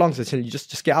burning. Your lungs are telling you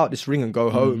just get out this ring and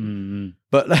go home.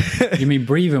 But you mean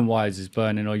breathing wise is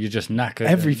burning, or you're just knackered?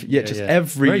 Every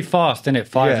very fast, isn't it?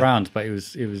 5 rounds, but it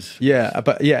was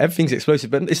everything's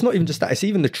explosive. But it's not even just that, it's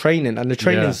even the training, and the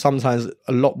training is sometimes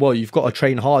a lot. Well, you've got to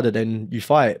train harder than you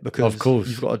fight, because of course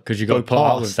you've got to go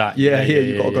past that.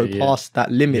 You've got to go past that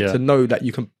limit to know that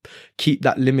you can keep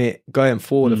that limit going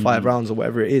for the 5 rounds or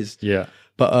whatever it is.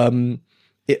 But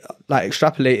it, like,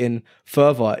 extrapolating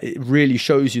further, it really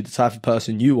shows you the type of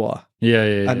person you are.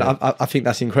 And I think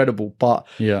that's incredible. But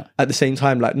at the same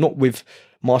time, like, not with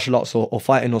martial arts or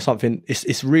fighting or something,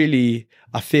 it's really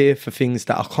a fear for things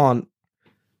that I can't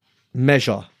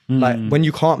measure. Like, when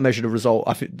you can't measure the result,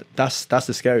 I think that's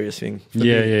the scariest thing for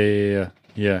me.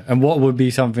 And what would be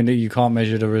something that you can't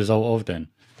measure the result of then?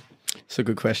 It's a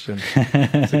good question.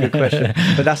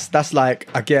 But that's like,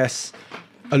 I guess,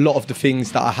 a lot of the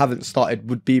things that I haven't started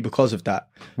would be because of that.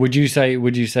 Would you say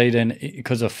then,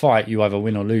 because of fight, you either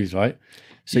win or lose, right?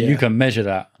 So you can measure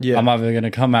that. I'm either going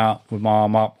to come out with my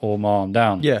arm up or my arm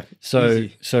down. So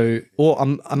or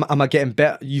am I getting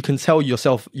better? You can tell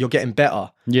yourself you're getting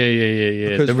better.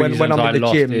 Because the when I'm in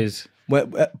the gym,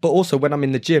 but also when I'm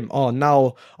in the gym,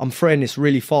 now I'm throwing this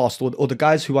really fast, or the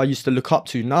guys who I used to look up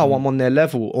to, now I'm on their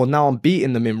level, or now I'm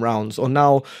beating them in rounds, or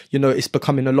now, it's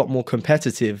becoming a lot more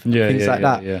competitive, things like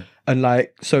that. And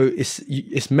like, so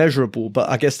it's measurable, but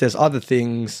I guess there's other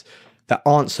things that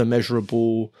aren't so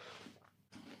measurable.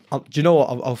 Do you know what?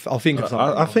 I'll think of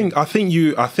something. I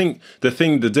think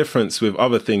the difference with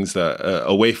other things that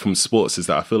away from sports is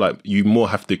that I feel like you more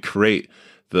have to create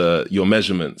your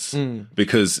measurements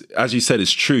because, as you said,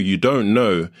 it's true. You don't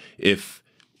know if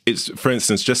it's, for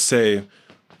instance, just say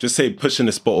pushing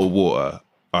this bottle of water.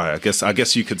 All right, I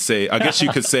guess you could say. Just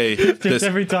this,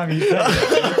 every time you say it.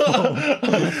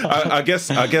 I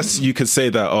guess you could say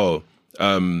that.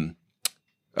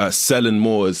 Selling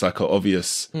more is like an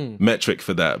obvious metric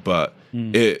for that, but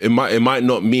it might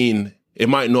not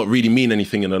really mean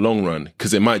anything in the long run,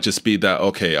 because it might just be that,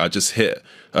 okay, I just hit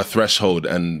a threshold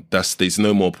and there's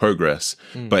no more progress.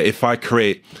 But if I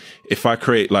create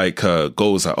like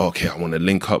goals like, okay, I want to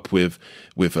link up with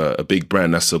a big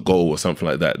brand, that's a goal or something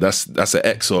like that. That's an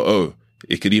X or O.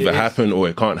 It could either happen or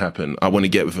it can't happen. I want to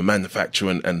get with a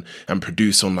manufacturer and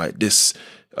produce on like this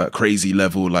crazy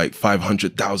level, like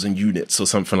 500,000 units or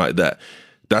something like that.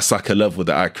 That's like a level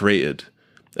that I created.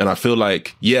 And I feel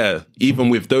like, yeah, even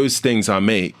with those things I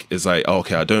make, it's like,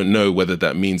 okay, I don't know whether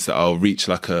that means that I'll reach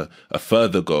like a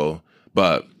further goal,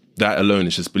 but that alone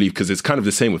is just belief. Because it's kind of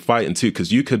the same with fighting too,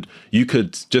 because you could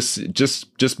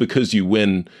just because you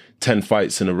win 10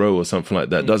 fights in a row or something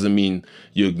like that doesn't mean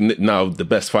you're now the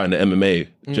best fighter in the MMA.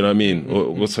 Do you know what I mean?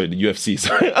 Or sorry, the UFC.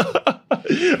 Sorry.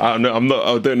 I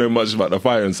don't know much about the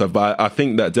fighter and stuff, but I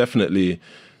think that definitely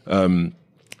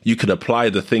you could apply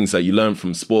the things that you learn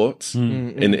from sports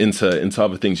into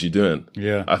other things you're doing.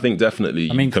 Yeah, I think definitely.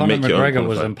 I mean, you can Conor make your own McGregor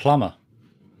was a plumber.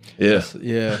 Yeah,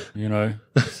 yeah. You know,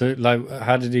 so like,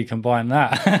 how did he combine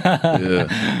that?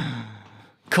 Yeah.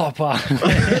 Copper.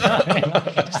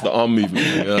 It's the arm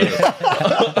movement.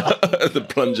 The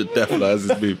plunger death as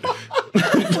his move.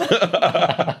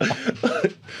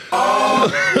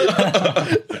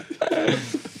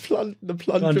 The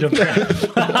plunger.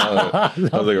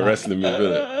 Sounds like a wrestling move,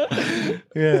 isn't it?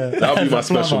 Yeah. That would be my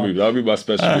special move. That would be my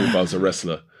special move if I was a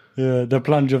wrestler. Yeah, the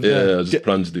plunge of death. Just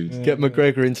plunge dudes. Get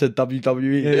McGregor into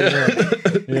WWE.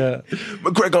 Yeah.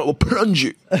 McGregor will plunge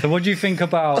you. So what do you think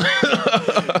about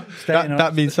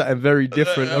that means something very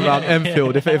different around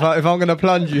Enfield. If I'm going to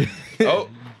plunge you. Oh.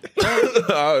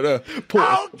 I don't know.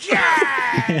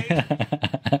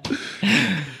 Okay.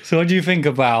 So what do you think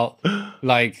about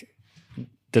like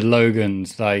the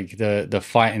Logans, like the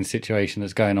fighting situation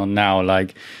that's going on now?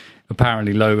 Like,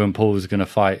 apparently Logan Paul's going to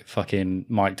fight fucking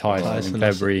Mike Tyson in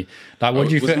February. Like, what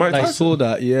do you think? Like, I saw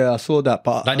that. Yeah, I saw that.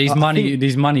 But like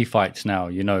these money fights now,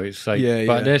 you know, it's like,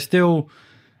 but they're still.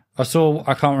 I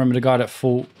can't remember the guy that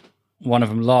fought one of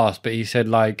them last, but he said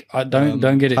like, I don't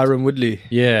get it. Tyron Woodley.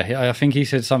 Yeah, I think he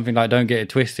said something like, don't get it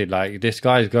twisted. Like, this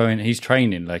guy's he's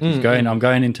training. Like, he's going. I'm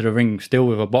going into the ring still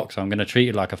with a boxer. I'm going to treat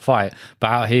it like a fight, but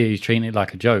out here he's treating it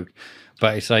like a joke.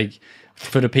 But it's like,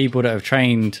 for the people that have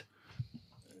trained,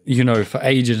 you know, for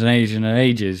ages and ages and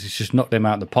ages, it's just knocked them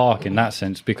out of the park in that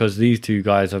sense, because these two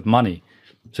guys have money.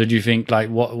 So do you think, like,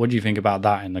 what do you think about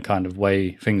that in the kind of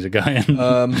way things are going?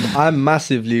 I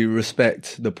massively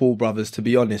respect the Paul brothers, to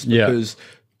be honest, because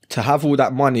to have all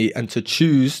that money and to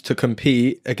choose to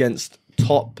compete against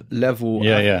top level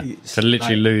athletes, to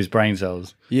literally lose brain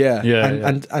cells.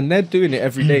 And they're doing it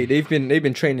every day. They've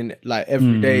been training like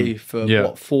every day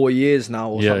for 4 years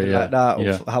now or something like that,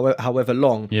 or however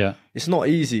long. It's not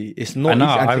easy. It's not easy.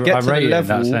 And to get to the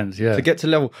level, in that sense, to get to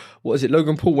level, what is it?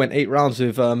 Logan Paul went 8 rounds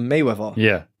with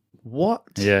Mayweather. What?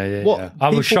 What? I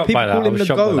was shocked by that. I was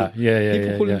shocked by that.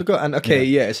 People call him the GOAT. And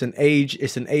it's an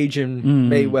aging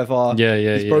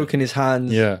Mayweather. He's broken his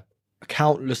hands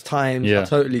countless times. I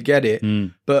totally get it.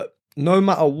 But no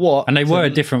matter what, and they were a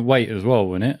different weight as well,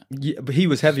 wasn't it? Yeah, but he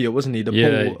was heavier, wasn't he?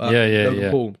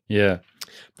 Logan Paul. Yeah.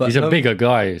 But he's a bigger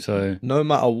guy, so no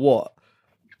matter what,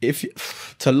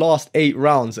 if to last 8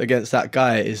 rounds against that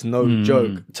guy is no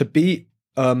joke. To beat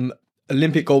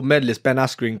Olympic gold medalist Ben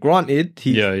Askren, granted,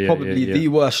 he's probably the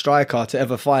worst striker to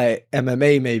ever fight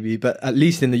MMA, maybe, but at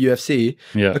least in the UFC,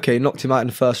 knocked him out in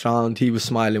the first round. He was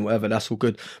smiling, whatever. That's all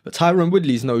good. But Tyron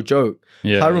Woodley's no joke.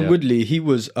 Tyron Woodley, he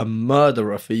was a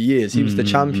murderer for years. He was the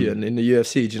champion in the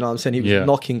UFC. Do you know what I'm saying? He was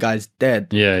knocking guys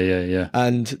dead.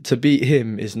 And to beat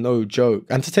him is no joke.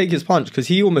 And to take his punch, because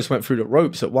he almost went through the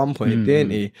ropes at one point,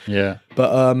 didn't he?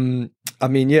 But I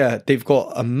mean, they've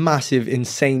got a massive,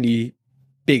 insanely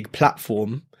big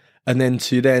platform, and then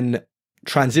to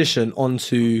transition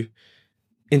into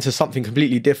something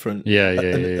completely different.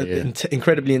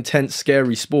 Incredibly intense,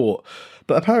 scary sport.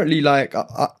 But apparently, like,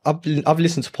 I've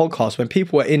listened to podcasts when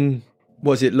people were in,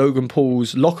 was it Logan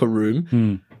Paul's locker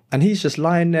room, and he's just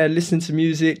lying there listening to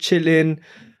music, chilling,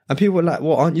 and people were like,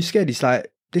 "Well, aren't you scared?" He's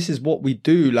like, "This is what we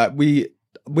do. Like, we're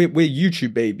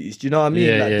YouTube babies. Do you know what I mean?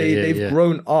 They've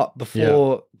grown up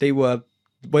before they were."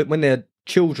 When they're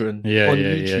children on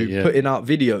YouTube putting out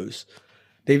videos.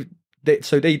 They've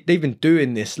been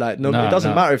doing this. Like, it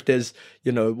doesn't matter if there's,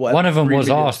 whatever. One of them was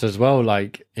asked as well.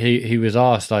 Like he was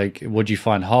asked, like, what do you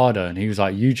find harder? And he was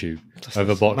like, YouTube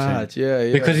over boxing. Mad.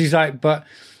 Yeah. Because he's like, but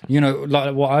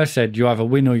like what I said, you either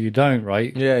win or you don't,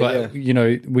 right? Yeah. But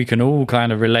we can all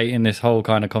kind of relate in this whole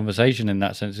kind of conversation in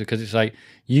that sense, because it's like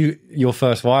your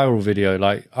first viral video.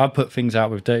 Like, I put things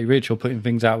out with Dirty Rich or putting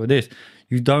things out with this.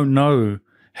 You don't know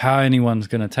how anyone's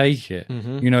going to take it,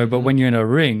 but when you're in a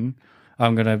ring,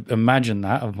 I'm going to imagine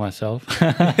that of myself.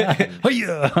 Don't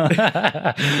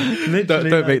make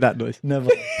that noise. Never.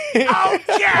 Oh,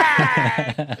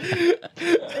 yeah!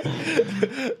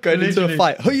 Going into a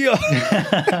fight.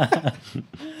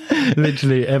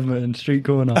 Literally, Edmonton street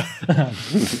corner.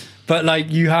 But like,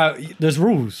 there's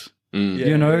rules.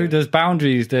 There's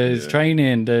boundaries, there's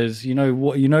training, there's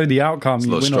the outcome, it's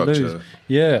you win or lose.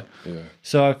 Yeah.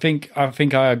 So I think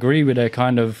I agree with their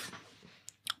kind of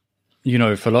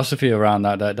philosophy around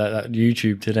that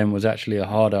YouTube to them was actually a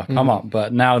harder come up.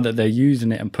 But now that they're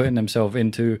using it and putting themselves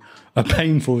into a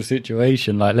painful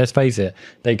situation, like, let's face it,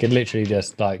 they could literally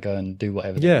just like go and do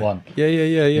whatever they want.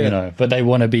 Yeah. But they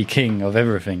want to be king of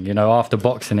everything. After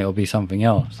boxing, it'll be something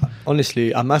else.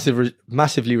 Honestly, I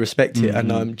massively respect it.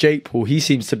 And Jake Paul, he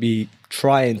seems to be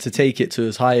trying to take it to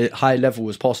as high level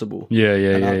as possible.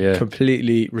 Yeah.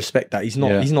 Completely respect that. He's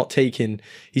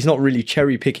not really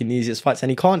cherry picking the easiest fights, and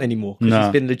he can't anymore because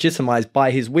he's been legitimized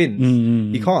by his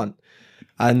wins. He can't.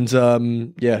 And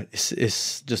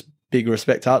it's just big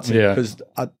respect out to him, because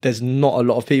there's not a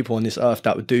lot of people on this earth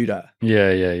that would do that.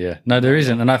 Yeah. No, there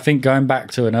isn't. And I think going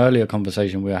back to an earlier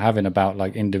conversation we were having about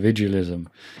like individualism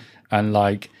and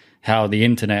like how the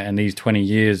internet and these 20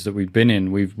 years that we've been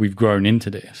in, we've grown into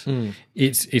this.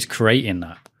 It's creating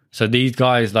that. So these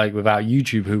guys, like, without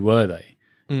YouTube, who were they?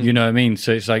 You know what I mean?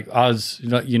 So it's like us,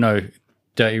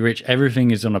 Dirty Rich,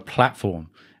 everything is on a platform.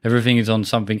 Everything is on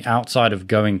something outside of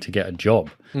going to get a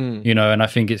job, and I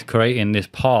think it's creating this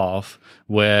path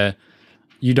where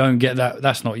you don't get that.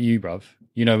 That's not you, bruv.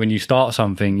 When you start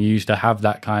something, you used to have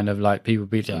that kind of like, people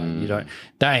be like,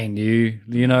 that ain't you.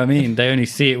 You know what I mean? They only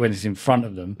see it when it's in front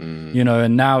of them,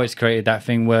 and now it's created that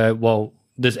thing where, well,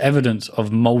 there's evidence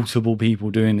of multiple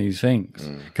people doing these things,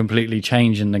 completely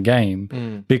changing the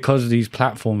game because these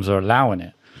platforms are allowing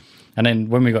it. And then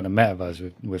when we got the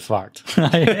metaverse, we're fucked.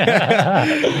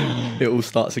 It all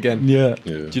starts again. Yeah.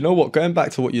 Do you know what? Going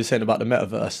back to what you're saying about the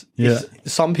metaverse,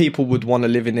 some people would want to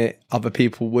live in it, other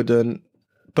people wouldn't.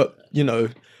 But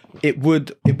it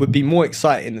would be more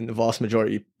exciting in the vast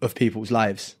majority of people's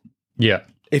lives. Yeah.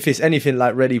 If it's anything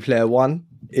like Ready Player One,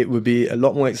 it would be a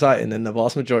lot more exciting than the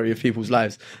vast majority of people's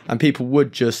lives, and people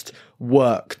would just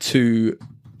work to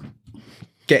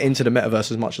get into the metaverse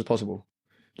as much as possible.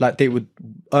 Like, they would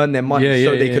earn their money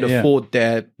so they could afford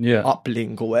their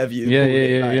uplink or whatever you call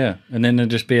it. Yeah. And then there'd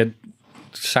just be a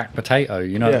sack potato,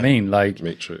 you know what I mean? Like,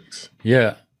 Matrix.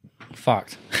 Yeah.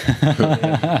 Fucked.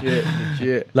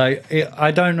 Legit. Like,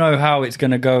 I don't know how it's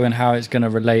going to go and how it's going to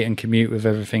relate and commute with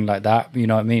everything like that. You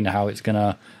know what I mean? How it's going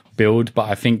to build. But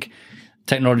I think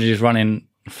technology is running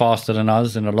faster than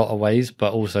us in a lot of ways,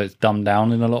 but also it's dumbed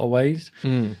down in a lot of ways.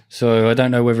 So I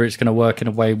don't know whether it's going to work in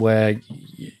a way where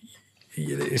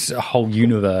it's a whole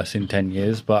universe in 10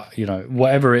 years, but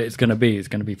whatever it's going to be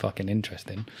fucking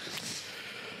interesting.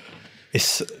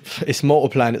 It's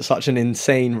multiplying at such an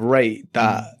insane rate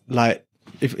that, like,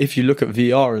 if you look at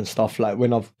VR and stuff, like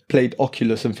when I've played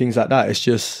Oculus and things like that,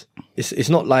 it's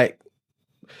not like,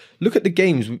 look at the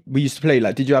games we used to play.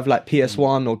 Like, did you have like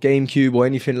PS1 or GameCube or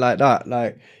anything like that?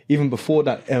 Like, even before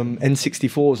that,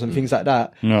 N64s and things like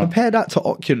that. No. Compare that to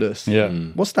Oculus.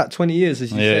 What's that, 20 years,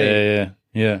 as you say?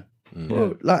 Yeah.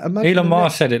 Bro, like, Elon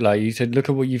Musk said it, like, he said, look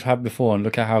at what you've had before and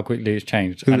look at how quickly it's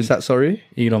changed. Who was that, sorry?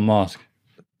 Elon Musk.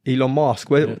 Elon Musk.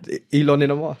 Where Elon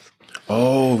in a mask?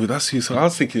 Oh, that's who. So I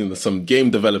was thinking of some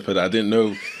game developer that I didn't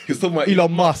know. He's talking about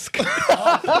Elon Musk. Elon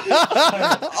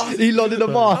in a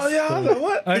mask. Oh yeah, I was like,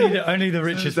 what? Only the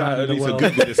richest man in the world.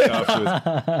 Google this guy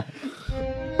afterwards.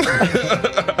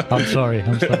 I'm sorry.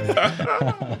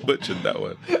 Butchered that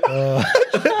one.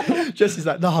 Jesse's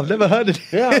like, no, I've never heard of it.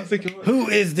 Yeah, I was thinking, who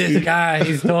is this guy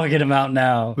he's talking about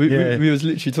now? We was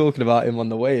literally talking about him on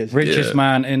the way. Richest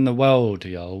man in the world,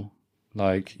 yo.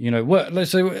 Like, what?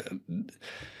 Let's say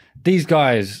these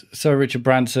guys, Sir Richard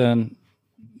Branson,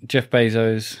 Jeff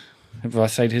Bezos, Have I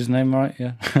said his name right?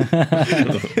 Yeah.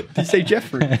 Did you say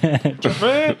Jeffrey?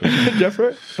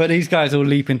 Jeffrey? But these guys all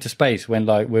leap into space when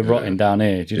like we're rotting down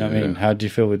here. Do you know what I mean? How do you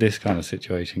feel with this kind of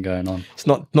situation going on? It's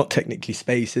not technically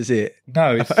space, is it?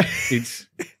 No, it's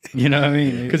you know what I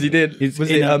mean? Because he did. Neil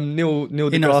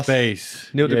deGrasse space.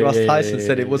 Neil deGrasse Tyson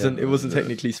said it wasn't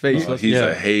technically space. Oh, he's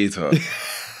a hater.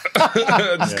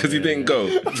 Just because he didn't go.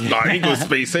 Nah, he go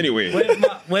space anyway.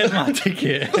 Where's my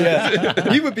ticket?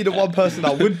 He would be the one person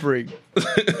I would bring.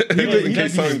 He would be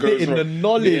spitting the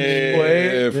knowledge, boy.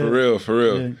 Yeah, for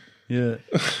real. Yeah.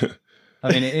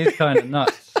 I mean, it is kind of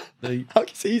nuts. How can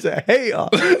you say he's a hater?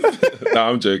 Nah,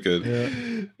 I'm joking. Yeah.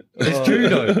 It's true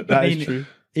though. That is true.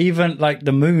 Even like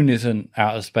the moon isn't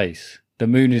out of space. The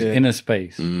moon is inner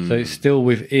space. So it's still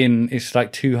within, it's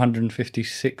like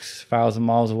 256,000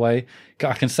 miles away.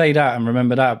 I can say that and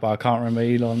remember that, but I can't remember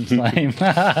Elon's name.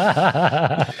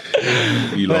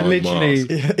 Elon literally,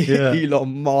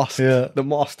 Elon Musk, the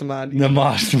mastermind. The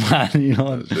mastermind,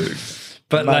 Elon.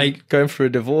 But like going through a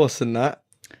divorce and that.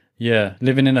 Yeah,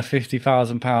 living in a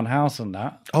 £50,000 house and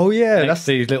that. Oh yeah, that's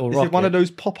these little. Is it one of those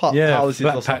pop-up houses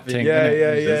or something?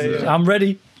 Yeah. I'm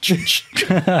ready.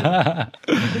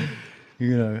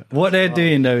 You know what they're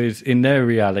doing though is in their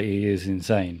reality is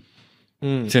insane.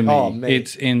 To me,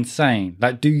 it's insane.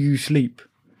 Like, do you sleep?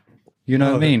 You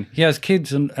know what I mean? He has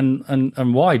kids and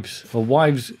wives or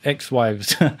wives,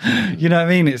 ex-wives. You know what I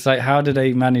mean? It's like, how do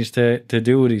they manage to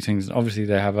do all these things? Obviously,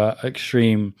 they have an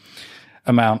extreme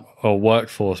amount of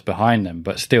workforce behind them,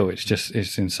 but still,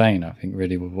 it's insane. I think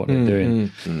really with what they're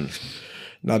doing.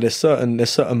 Now, there's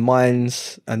certain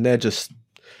minds, and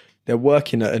they're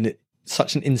working at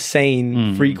such an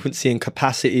insane frequency and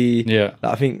capacity. Yeah,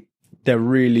 that I think they're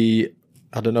really.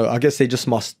 I don't know. I guess they just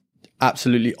must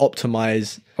absolutely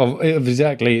optimize of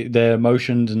exactly their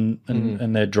emotions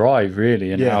and their drive,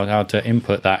 really, and how to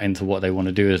input that into what they want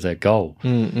to do as their goal.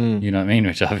 You know what I mean?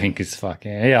 Which I think is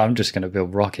fucking. Yeah, I'm just going to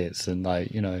build rockets and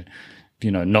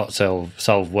not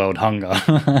solve world hunger.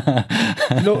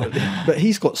 No, but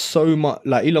he's got so much.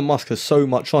 Like Elon Musk has so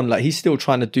much on. Like he's still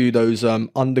trying to do those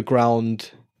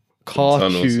underground car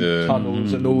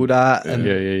tunnels and all that. And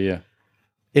yeah.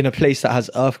 In a place that has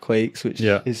earthquakes, which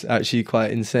is actually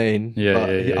quite insane.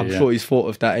 I'm sure he's thought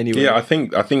of that anyway. Yeah, I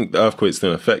think the earthquakes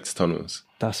don't affect tunnels.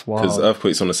 That's wild. Because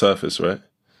earthquakes on the surface, right?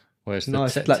 Well, it's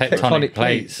like tectonic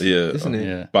plates. Yeah, isn't it?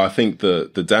 Yeah. But I think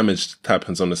the damage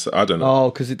happens on the. I don't know.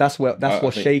 Oh, because that's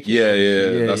what's shaky.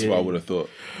 Yeah. That's what I would have thought.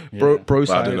 Bro but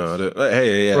science. I don't know.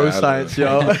 Hey, bro science,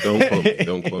 yo.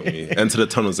 Don't quote me. Enter the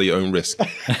tunnels at your own risk.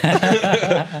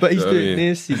 But he's doing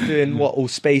this. He's doing all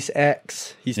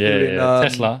SpaceX. He's doing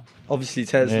Tesla. Obviously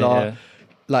Tesla. Yeah.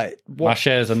 Like my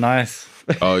shares are nice.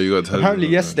 Oh, you got Tesla. Apparently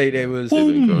yesterday there was.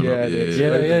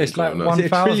 It's like 1,000.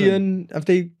 Trillion. Have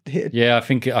they hit? Yeah, I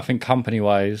think company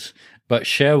wise. But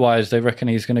share wise, they reckon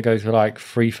he's going to go to like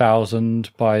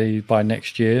 3,000 by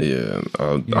next year. Yeah,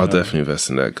 I'll definitely invest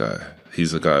in that guy.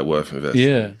 He's a guy worth investing.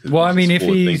 Yeah. Well, I mean, if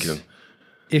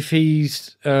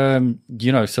he's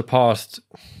surpassed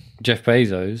Jeff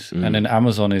Bezos, and then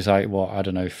Amazon is like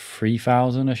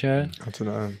 3,000 a share. I don't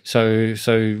know. So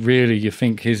really, you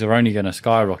think his are only going to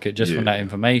skyrocket just from that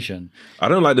information? I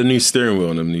don't like the new steering wheel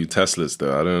on them new Teslas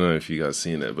though. I don't know if you guys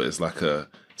seen it, but it's like a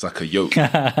yoke.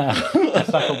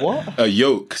 It's like a what? A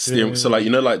yoke steering. So like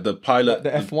like the pilot,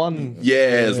 like the F1.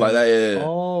 Yeah, it's like that. Yeah.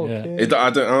 Oh, okay. I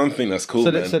don't think that's cool,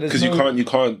 man. Because you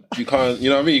can't. You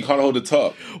know what I mean? You can't hold the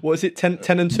top. What is it? 10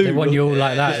 and 2. They want you all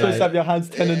like that. You're supposed to have your hands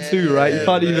 10 and 2, right? You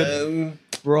can't even.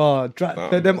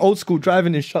 Bruh, them old school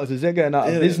driving instructors, they're getting out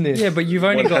of business. Yeah, but you've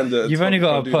only got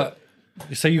to put.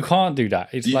 So you can't do that.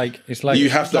 It's like you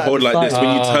have to hold like this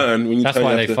when you turn. That's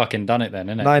why they fucking done it then,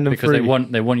 isn't it? Because they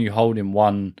want you holding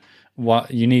one.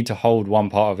 You need to hold one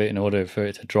part of it in order for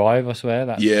it to drive. I swear.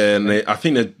 I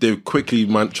think they're quickly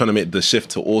trying to make the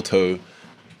shift to auto,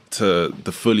 to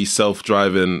the fully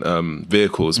self-driving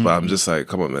vehicles. But I'm just like,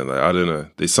 come on, man! Like, I don't know.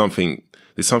 There's something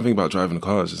about driving a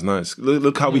car. It's just nice.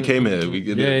 Look how we came here. We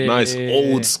get a nice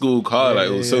old school car. Like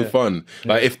it was so fun.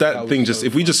 Like if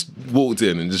if we just walked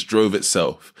in and just drove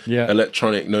itself.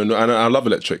 Electronic. No. And I love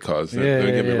electric cars. Don't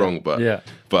get me wrong.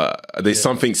 But there's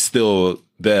something still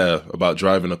there about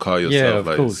driving a car yourself.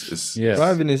 Yeah, of course.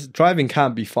 Driving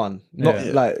can be fun.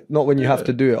 Not when you have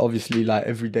to do it. Obviously, like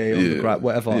every day on the grab,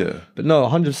 whatever. Yeah. But no,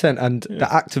 100%. And the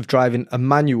act of driving a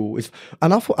manual is.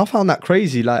 And I found that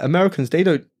crazy. Like Americans, they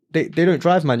don't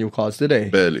drive manual cars, do they?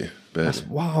 Barely. That's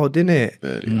wild, isn't it?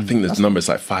 Barely. I think the number is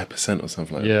like 5% or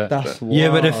something like that. That's wild. Yeah,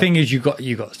 but the thing is, you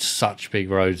got such big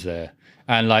roads there,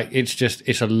 and like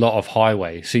it's a lot of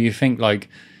highway. So you think like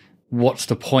what's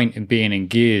the point in being in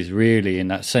gears, really, in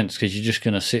that sense? Because you're just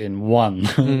going to sit in one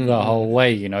the whole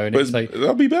way, you know. And but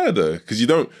that'd be bad though, because you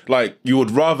don't you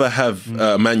would rather have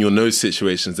manual nose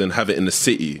situations than have it in the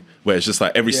city where it's just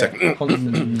like every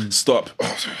second, stop.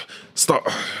 Do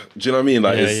you know what I mean?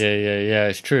 Like, yeah.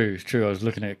 It's true. I was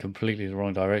looking at it completely the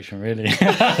wrong direction, really.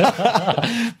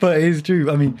 But it's true.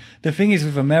 I mean, the thing is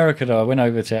with America, though, I went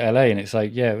over to LA and it's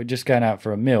like, we're just going out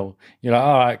for a meal. You're like,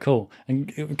 all right, cool.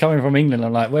 And coming from England,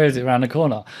 I'm like, where is it around the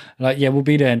corner? I'm like, we'll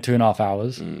be there in 2.5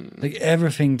 hours. Like,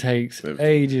 everything takes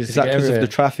ages. Is that because of the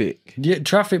traffic? Yeah,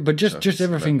 traffic, but just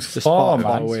everything's far,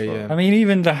 man. Away, I mean,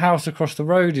 even the house across the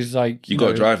road is like you got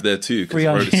to drive there too because the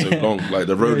road is so long. Like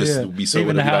the road will be so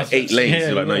long, like 8 lanes.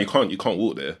 You're like, no, you can't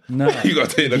walk there. No, you got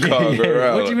to take the car and go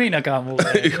around. What do you mean I can't walk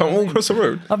there? You can't walk across the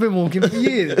road. I've been walking for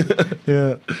years.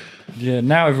 Yeah.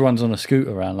 Now everyone's on a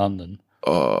scooter around London.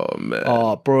 Oh man.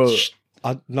 Oh, bro.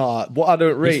 What I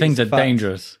don't rate. These things are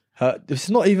dangerous. It's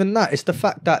not even that. It's the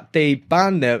fact that they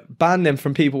banned them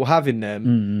from people having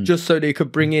them just so they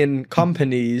could bring in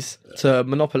companies to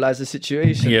monopolize the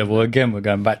situation. Yeah, well, again, we're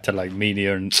going back to like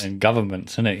media and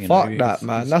governments, isn't it? Fuck that,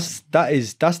 man. That's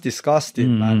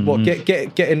disgusting, man. What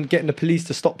getting the police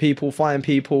to stop people, find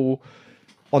people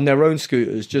on their own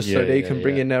scooters just so they can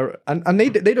bring in their and they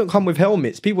don't come with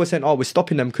helmets. People are saying, "Oh, we're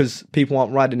stopping them because people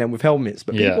aren't riding them with helmets,"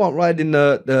 but people aren't riding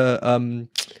the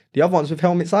other ones with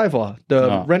helmets either.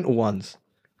 The rental ones.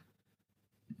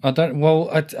 I don't. Well,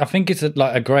 I think it's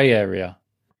like a grey area.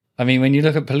 I mean, when you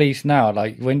look at police now,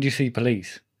 like when do you see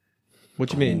police? What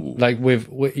do you mean? Like with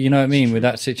you know what I mean, with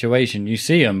that situation, you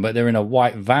see them, but they're in a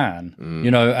white van,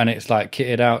 you know, and it's like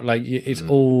kitted out, like it's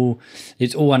all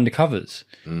undercovers.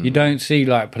 You don't see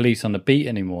like police on the beat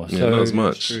anymore. So not as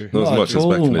much, not as much as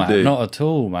back in the day. Not at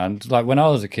all, man. Like when I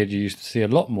was a kid, you used to see a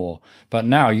lot more, but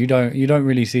now you don't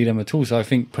really see them at all. So I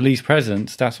think police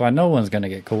presence. That's why no one's going to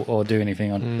get caught or do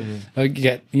anything on.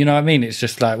 You know what I mean? It's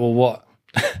just like, well, what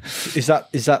is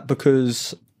that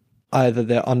because either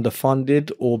they're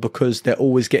underfunded or because they're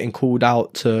always getting called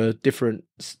out to different...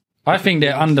 I think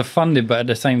they're underfunded, but at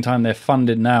the same time, they're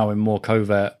funded now in more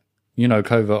covert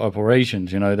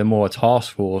operations. You know, they're more a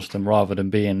task force than rather than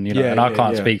being, you know, I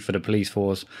can't speak for the police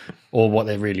force or what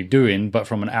they're really doing, but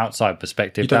from an outside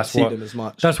perspective, that's see them as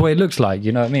much. That's what it looks like.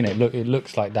 You know what I mean? It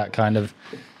looks like that kind of...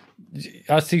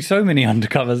 I see so many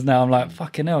undercovers now. I'm like,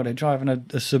 fucking hell, they're driving a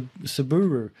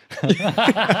Subaru.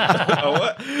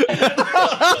 What?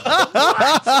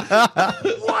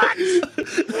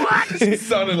 It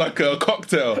sounded like a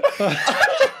cocktail.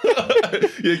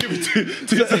 Yeah, give me two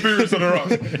Subarus on a rock.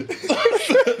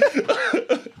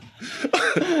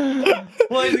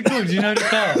 What is it called? Do you know the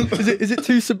car? Is it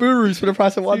 2 Subarus for the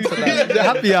price of one today? The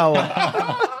happy hour.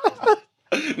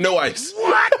 No ice.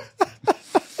 What?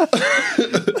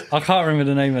 I can't remember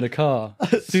the name of the car.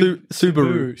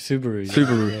 Subaru.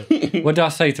 Yeah. What did I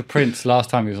say to Prince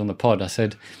last time he was on the pod? I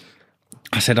said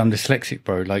I'm dyslexic,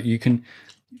 bro. Like you can,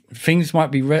 things might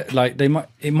be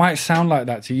it might sound like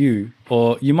that to you,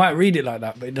 or you might read it like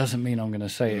that, but it doesn't mean I'm going to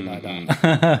say it like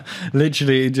that.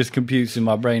 Literally, it just computes in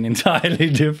my brain entirely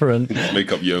different. Just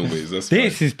make up your own ways.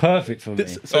 This is perfect for me.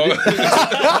 Just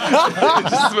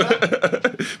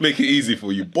make it easy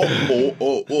for you.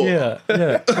 Yeah.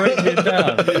 Break it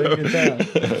down.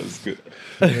 That's good.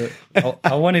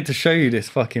 I wanted to show you this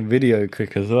fucking video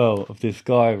quick as well of this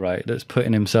guy, right, that's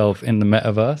putting himself in the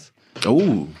metaverse.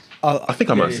 Oh. I think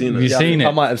I might have seen it. You've seen it?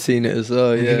 I might have seen it as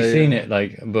well. Yeah, You've seen it,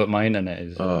 but my internet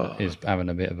is having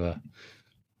a bit of a...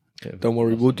 Don't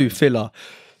worry, we'll do filler.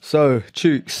 So,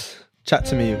 Chooks, chat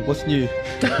to me. What's new?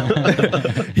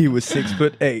 He was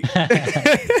 6'8".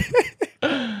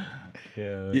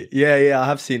 Yeah. I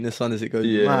have seen this one as it goes.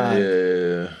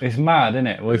 Yeah. It's mad, isn't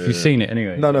it? Well, if you've seen it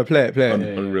anyway. No, play it.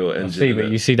 Unreal Engine. See, but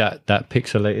you see that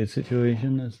pixelated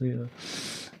situation.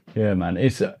 Yeah, man,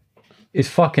 it's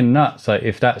fucking nuts. Like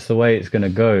if that's the way it's gonna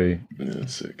go. Yeah,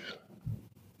 sick.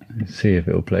 Let's see if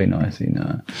it'll play nicely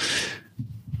now.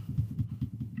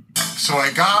 So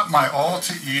I got my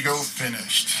alter ego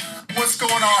finished. What's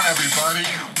going on, everybody?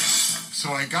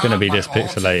 So I got it's gonna be this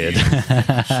pixelated.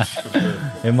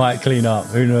 It might clean up.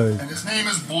 Who knows? And his name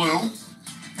is Blue.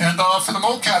 And for the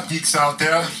mocap geeks out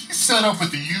there, he's set up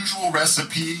with the usual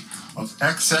recipe of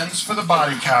XNs for the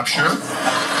body capture,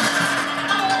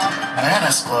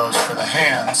 Manus gloves for the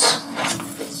hands,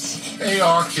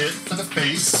 AR kit for the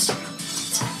face.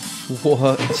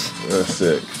 What? That's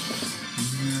sick.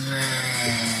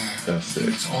 That's sick.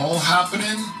 It's all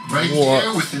happening right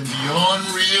here within the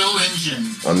Unreal Engine.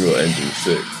 Unreal Engine,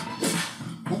 sick.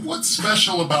 But what's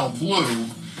special about Blue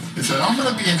is that I'm going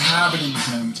to be inhabiting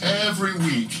him every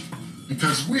week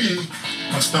because we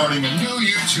of starting a new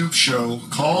YouTube show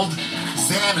called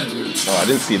Xanadu. Oh, I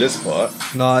didn't see this part.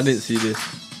 No, I didn't see this.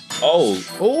 Oh,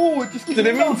 it just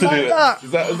didn't mean to do that.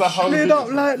 Is that how slid up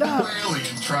like that?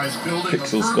 Alien tries building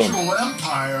Pixel's a virtual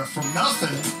empire from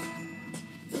nothing.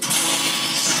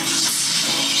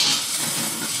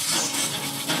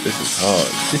 This is hard.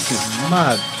 This is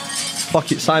mad.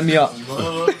 Fuck it, sign me up.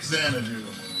 Love Xanadu.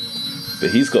 But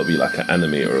he's got to be like an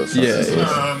animator or something. Yeah.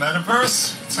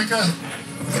 Metaverse. It's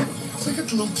like a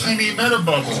little tiny meta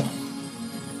bubble.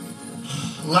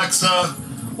 Alexa,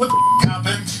 what the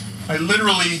happened? I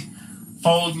literally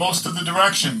followed most of the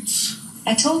directions.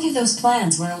 I told you those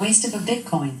plans were a waste of a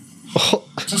Bitcoin.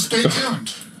 So stay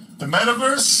tuned. The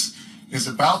metaverse is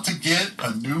about to get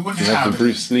a new You have inhabitant.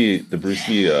 the Bruce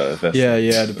Lee vest.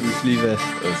 Yeah, the Bruce Lee vest.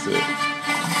 That's it.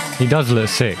 He does look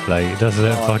sick, like, he does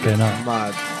look fucking up.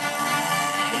 Mad.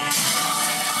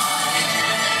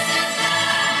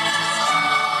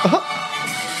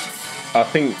 I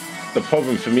think the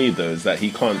problem for me though is that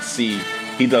he doesn't see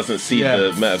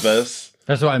the metaverse.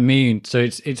 That's what I mean. So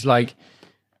it's like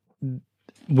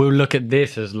we'll look at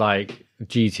this as like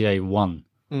GTA 1.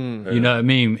 You know what I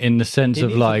mean? In the sense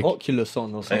of like Oculus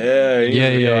on or something. Yeah.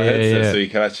 So you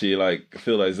can actually like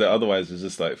feel like that. Otherwise, it's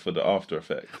just like for the after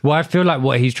effect. Well, I feel like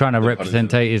what he's trying to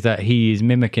represent is that he is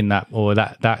mimicking that, or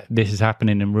that this is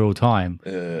happening in real time.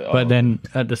 But then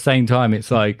at the same time,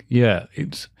 it's like,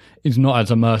 it's not as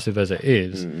immersive as it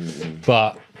is.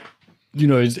 But you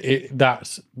know,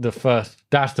 that's the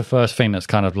first thing that's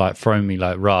kind of like thrown me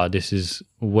like, rah, this is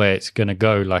where it's gonna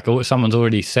go. Like, someone's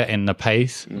already setting the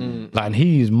pace, like, and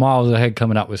he's miles ahead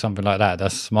coming up with something like that.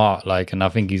 That's smart, like, and I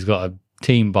think he's got a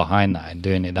team behind that and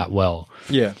doing it that well.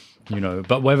 Yeah, you know,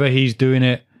 but whether he's doing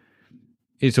it,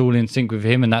 it's all in sync with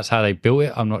him, and that's how they built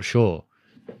it. I'm not sure.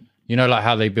 You know, like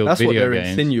how they build that's video what they're games.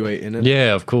 insinuating. Isn't it?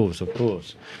 Yeah, of course.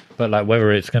 But like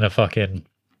whether it's gonna fucking,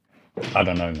 I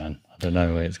don't know, man. I don't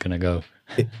know where it's gonna go.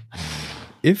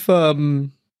 If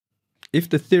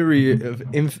the theory of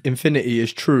infinity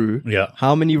is true,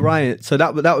 how many Ryans? So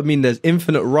that would mean there's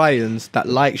infinite Ryans that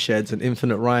like sheds and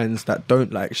infinite Ryans that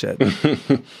don't like sheds.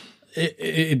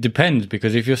 It depends,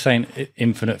 because if you're saying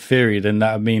infinite theory, then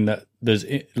that would mean that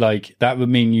that would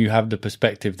mean you have the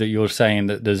perspective that you're saying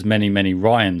that there's many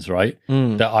Ryans, right?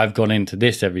 That I've gone into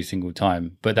this every single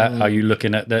time. But are you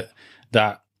looking at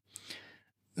that?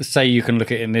 Say you can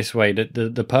look at it in this way, that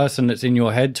the person that's in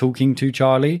your head talking to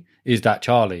Charlie is that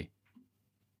Charlie.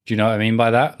 Do you know what I mean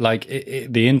by that? Like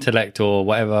the intellect or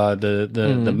whatever,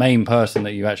 the main person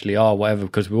that you actually are, whatever,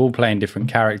 because we're all playing different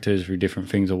characters through different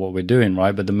things of what we're doing,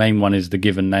 right? But the main one is the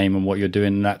given name and what you're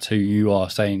doing, and that's who you are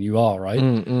saying you are,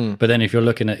 right? But then if you're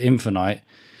looking at infinite,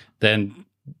 then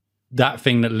that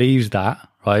thing that leaves that,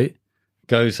 right,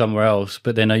 goes somewhere else.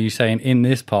 But then are you saying in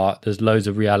this part, there's loads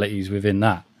of realities within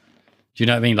that? Do you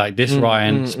know what I mean? Like this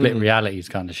Ryan split realities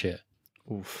kind of shit.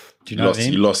 Oof. Do you know what I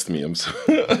mean? You lost me. I'm sorry.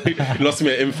 You lost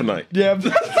me at infinite. Yeah.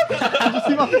 Did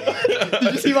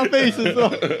you see my face as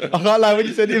well? I can't lie when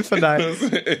you said infinite.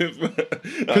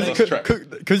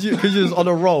 Because you was on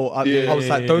a roll. I was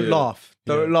like, don't laugh.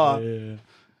 Don't laugh. Yeah.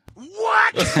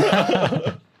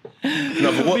 What?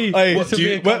 No,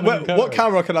 but what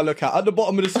camera can I look at? At the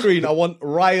bottom of the screen, I want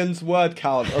Ryan's word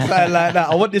count or something like that.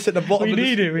 I want this at the bottom. We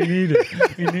need it.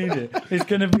 It's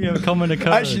going to be a common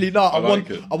occurrence. Actually, no. I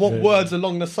want words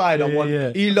along the side. I want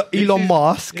Elon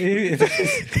Musk.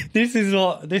 This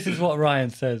is what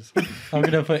Ryan says. I'm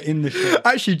going to put in the shit.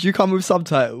 Actually, do you come with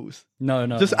subtitles? No.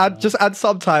 Just add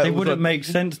subtitles. It wouldn't make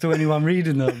sense to anyone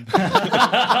reading them.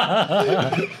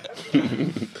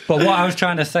 But what I was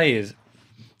trying to say is,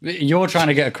 you're trying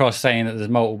to get across saying that there's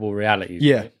multiple realities.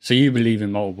 Yeah. Right? So you believe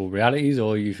in multiple realities,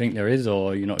 or you think there is,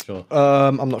 or you're not sure?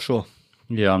 I'm not sure.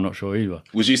 Yeah, I'm not sure either.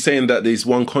 Was you saying that there's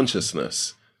one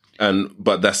consciousness,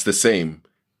 but that's the same?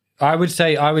 I would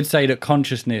say that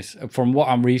consciousness, from what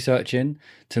I'm researching,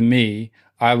 to me,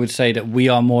 I would say that we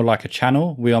are more like a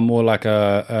channel. We are more like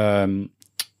a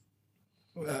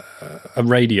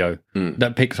radio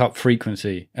that picks up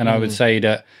frequency, and I would say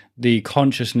that the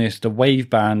consciousness, the wave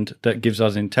band that gives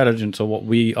us intelligence, or what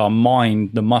our mind,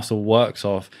 the muscle works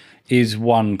off, is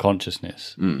one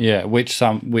consciousness. Yeah, which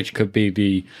could be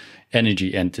the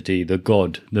energy entity, the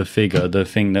God, the figure, the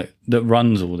thing that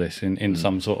runs all this in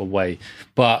some sort of way.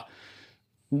 But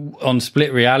on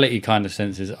split reality kind of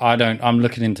senses, I'm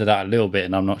looking into that a little bit,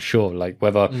 and I'm not sure, like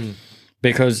whether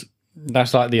because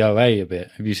that's like the OA a bit.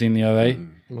 Have you seen the OA?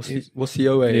 What's the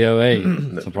OA? The OA.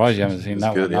 I'm surprised you haven't seen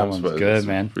that one. That one's good,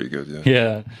 man. Pretty good, yeah.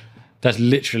 Yeah. That's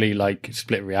literally like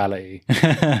split reality.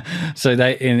 So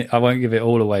I won't give it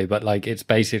all away, but like it's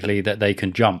basically that they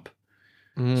can jump.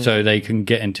 So they can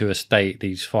get into a state,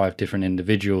 these 5 different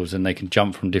individuals, and they can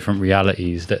jump from different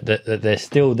realities that they're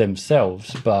still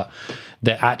themselves, but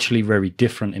they're actually very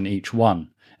different in each one.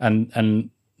 And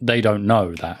they don't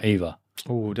know that either.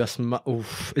 Oh, that's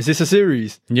is this a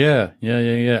series? Yeah.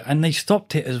 And they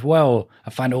stopped it as well.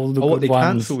 I find all the good they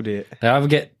ones. cancelled it.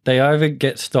 They either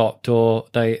get stopped, or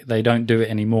they don't do it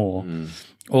anymore,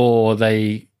 or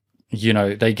they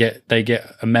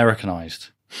get Americanized.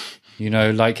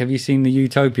 Like, have you seen the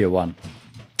Utopia one?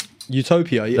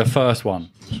 Utopia, yeah. The first one.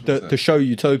 The show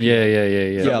Utopia.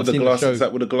 Yeah. With the glass, is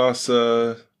that with the glass?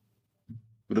 With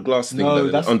the glass thing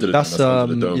under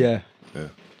the dome. Yeah.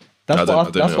 That's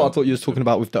what I thought you was talking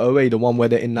about with the OA, the one where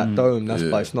they're in that dome. That's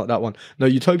why it's not that one. No,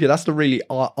 Utopia, that's the really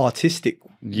artistic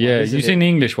one. Yeah, you've seen the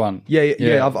English one?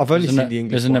 Yeah. I've only seen the English one.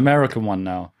 There's an American one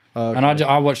now. Okay. And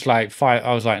I watched like 5.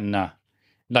 I was like, nah.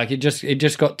 Like, it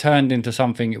just got turned into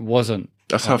something it wasn't.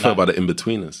 That's how I felt about the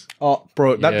In-Betweeners. Oh,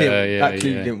 bro, that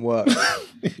clearly didn't work.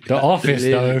 The Office,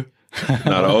 though.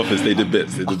 No, The Office, they did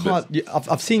bits.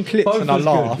 I've seen clips both and I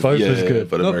laugh. Both was good.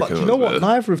 But do you know what?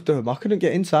 Neither of them. I couldn't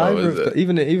get into either of them.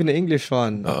 Even the English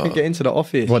one. I couldn't get into The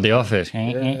Office. What, The Office?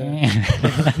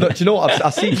 Look, do you know what?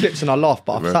 I've seen clips and I laugh,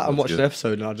 but I've sat and watched the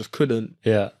episode and I just couldn't.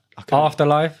 Yeah.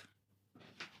 Afterlife?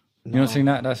 You not seen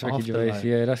that? That's Ricky Gervais.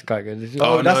 Yeah, that's quite good. That's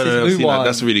his new one.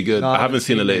 That's really good. I haven't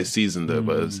seen the latest season though,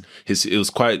 but it was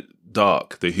quite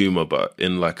dark, the humor, but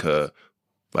in like a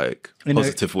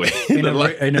positive way. In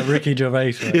a Ricky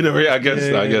Gervais way. I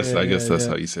guess that's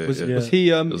how you say it. Was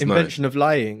he Invention of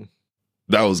Lying?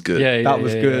 That was good. That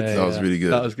was good. That was really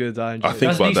good. That was good. I enjoyed.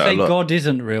 think about that a lot. God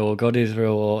isn't real, God is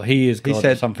real, or he is God. He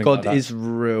said something God like that. is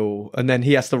real, and then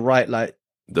he has to write like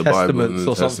The testaments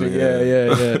Bible or something.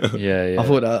 Yeah.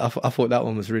 I thought that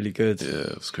one was really good. Yeah,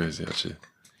 it was crazy actually.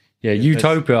 Yeah,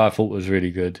 Utopia I thought was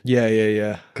really good.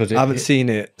 Yeah. Because I haven't seen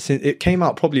it since it came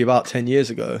out probably about 10 years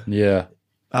ago. Yeah.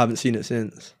 I haven't seen it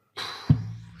since.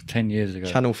 10 years ago.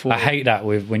 Channel 4. I hate that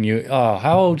with when you,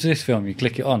 how old's this film? You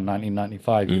click it on,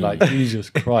 1995. You're like, Jesus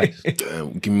Christ.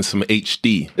 Give me some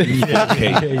HD.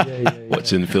 Yeah.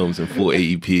 Watching films in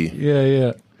 480p.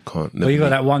 Yeah. Can't. Well, you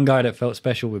got that one guy that felt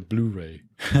special with Blu-ray.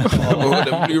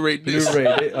 The Blu-ray disc.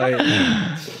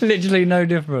 Literally no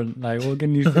different. Like, what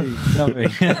can you see?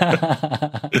 Nothing.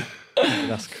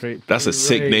 That's great. That's a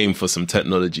sick name for some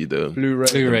technology, though.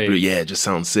 Blu-ray. Yeah, it just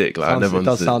sounds sick. Like, It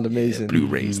does sound amazing.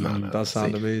 Blu-rays, does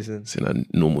sound amazing. It's in a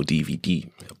normal DVD.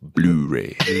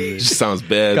 Blu-ray. Just sounds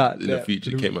bad in the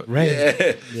future. Came out.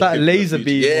 It's like a laser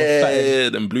beam. Yeah,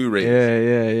 then Blu-rays.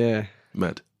 Yeah.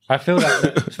 Mad. I feel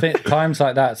that times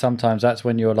like that, sometimes that's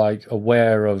when you're like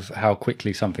aware of how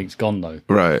quickly something's gone, though.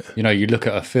 Right. You know, you look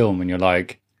at a film and you're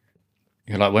like,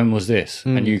 when was this?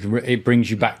 And it brings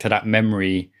you back to that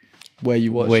memory where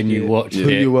you watched who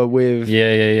you were with.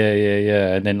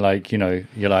 Yeah. And then like, you know,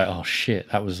 you're like, oh shit,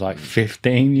 that was like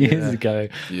 15 years ago.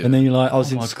 Yeah. And then you're like, I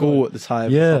was in school at the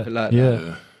time. Yeah.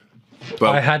 Yeah.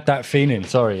 But I had that feeling.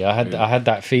 Sorry, I had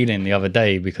that feeling the other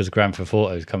day because Grand Theft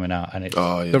Auto is coming out and it's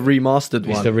the remastered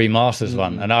one. It's the remastered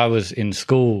one, and I was in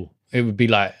school. It would be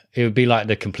like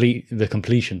the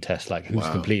completion test, like who's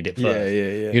completed it first.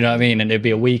 Yeah. You know what I mean? And it'd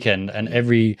be a weekend, and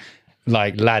every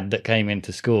like lad that came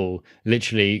into school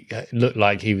literally looked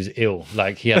like he was ill,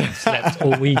 like he hadn't slept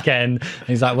all weekend. And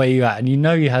he's like, where you at? And you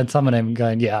know, you had some of them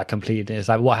going, yeah, I completed it. It's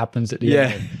like, what happens at the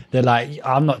end? They're like,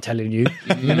 I'm not telling you.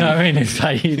 You know what I mean? It's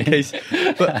like,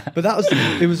 but that was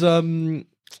it was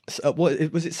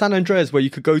what was it, San Andreas, where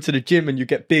you could go to the gym and you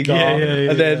get bigger,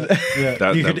 and then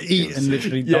you could eat and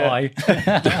literally die,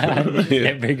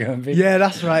 get bigger and bigger. Yeah,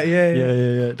 that's right.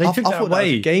 Yeah. They took that away. That was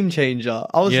a game changer.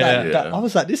 I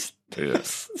was like, this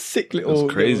sick little.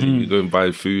 It's crazy. You go and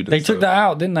buy food. They took that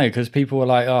out, didn't they? Because people were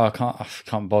like, "Oh, I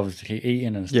can't bother to keep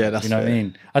eating and stuff." Yeah, that's you know what I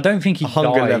mean. I don't think he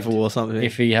hunger died level or something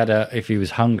if he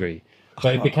was hungry,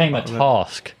 but it became a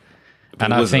task.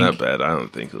 And it wasn't that bad. I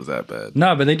don't think it was that bad.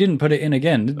 No, but they didn't put it in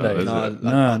again, did they?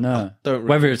 No.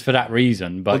 Whether it's for that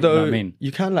reason, but although, you know what I mean.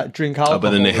 You can like drink alcohol.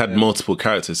 But then they had multiple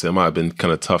characters, so it might have been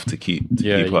kind of tough to keep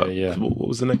up. Yeah. What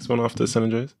was the next one after San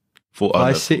Andreas?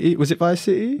 Vice City? Was it Vice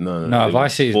City? No,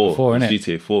 Vice City is before, isn't it?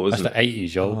 GTA 4, wasn't it? That's the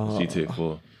 80s, yo. GTA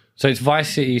 4. So it's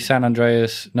Vice City, San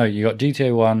Andreas. No, you got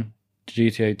GTA 1,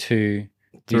 GTA 2,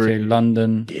 GTA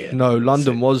London. Yeah, no,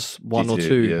 London was 1 or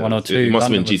 2. Yeah. 1 or 2. It must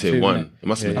have been GTA 1. It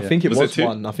must have been. I think it was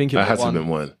 1. I think it had to have been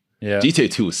 1. Yeah.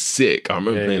 GTA 2 was sick. I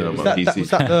remember playing it on my PC. Was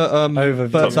that the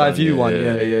bird's eye view one?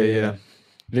 Yeah.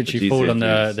 Literally fall on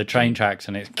the train tracks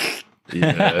and it's...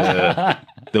 Yeah.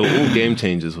 They were all game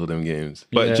changers for them games.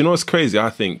 But do you know what's crazy? I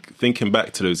think thinking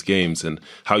back to those games and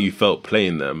how you felt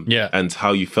playing them and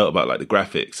how you felt about like the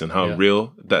graphics and how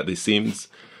real that they seemed.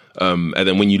 And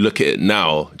then when you look at it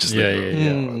now, just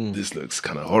this looks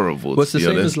kind of horrible. Well, it's the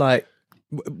same as like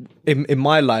in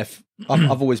my life,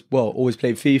 I've always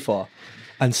played FIFA,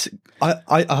 and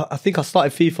I think I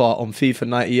started FIFA on FIFA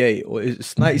 98 or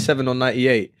it's 97 or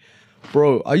 98.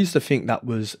 Bro, I used to think that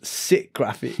was sick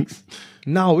graphics.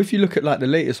 Now, if you look at like the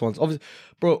latest ones, obviously,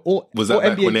 bro, was that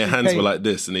back when their hands were like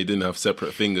this and they didn't have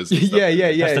separate fingers? Yeah.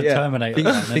 That's the Terminator.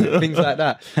 Things like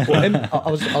that. Well,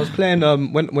 I was playing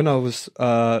when I was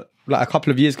like a couple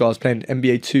of years ago. I was playing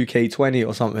NBA 2K20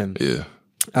 or something. Yeah,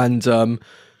 and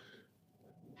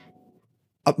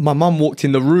my mum walked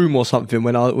in the room or something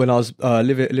when I was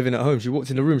living at home. She walked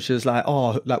in the room. She was like,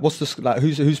 "Oh, like what's this? Like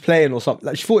who's playing or something?"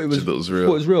 Like she thought it was real.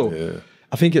 Thought it was real. Yeah.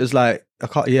 I think it was like a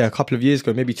couple of years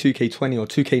ago, maybe 2K20 or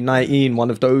 2K19,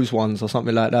 one of those ones or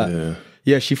something like that.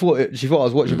 Yeah. She thought I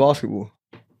was watching basketball.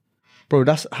 Bro,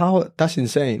 that's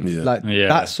insane. Yeah. Like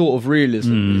that sort of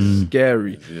realism is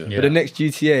scary. Yeah. But the next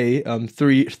GTA,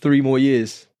 three more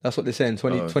years. That's what they're saying.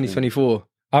 2024.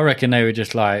 I reckon they were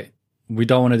just like, we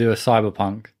don't want to do a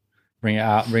Cyberpunk. Bring it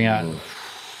out.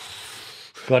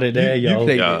 Got it there, yo.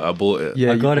 Yeah, I bought it.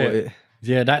 Yeah, I got it.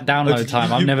 Yeah, that download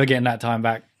time, I'm never getting that time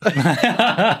back. You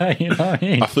know what I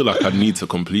mean? I feel like I need to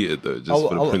complete it though, just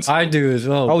for the principle. I do as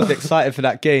well. I was excited for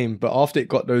that game, but after it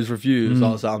got those reviews, I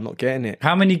was like, I'm not getting it.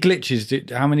 How many glitches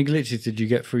did you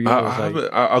get through yours?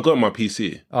 I got my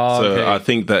PC, so I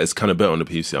think that it's kind of better on the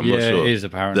PC. I'm not sure. It is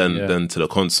apparently than to the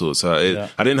console. So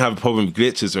I didn't have a problem with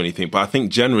glitches or anything, but I think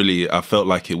generally I felt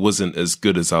like it wasn't as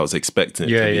good as I was expecting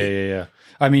it to be. Yeah.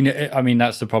 I mean,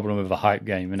 that's the problem with a hype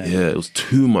game, isn't it? Yeah, it was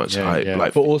too much hype. Yeah.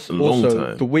 Like, but also, a long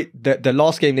time. The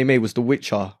last game they made was The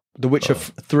Witcher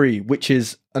 3, which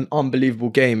is an unbelievable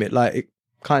game. It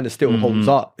kind of still holds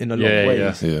up in a lot of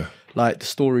ways. Yeah. Like the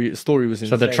story was insane.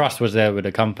 So the trust was there with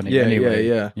the company. Yeah,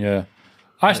 anyway. Yeah.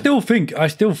 I still think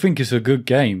it's a good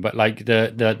game, but like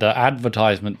the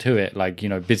advertisement to it, like, you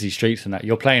know, busy streets and that,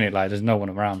 you're playing it like there's no one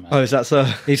around, man. Oh, is that so?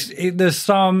 There's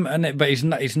some, but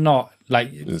it's not like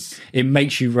it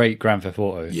makes you rate Grand Theft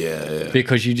Auto. Yeah.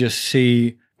 Because you just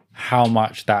see how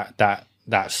much that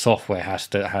software has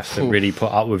to really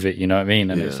put up with it. You know what I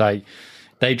mean? And it's like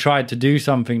they tried to do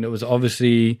something that was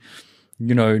obviously,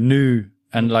 you know, new.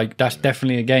 And like that's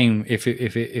definitely a game. If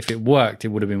it worked, it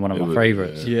would have been one of my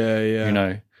favorites. Yeah. You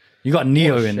know, you got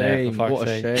Neo in there. For fuck's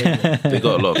sake. Shame. They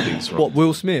got a lot of things wrong. What,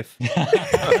 Will Smith?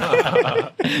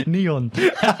 Neon.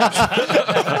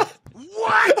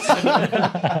 What?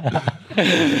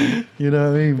 You know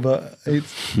what I mean? But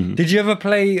it's. Did you ever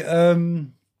play?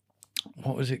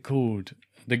 What was it called?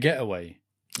 The Getaway.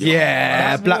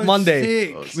 Yeah, Black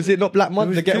Monday. Was it not Black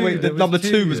Monday? The Getaway. The number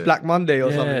 2 was Black Monday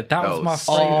or something. That was my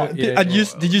favorite. And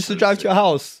did you used to drive to your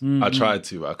house? I tried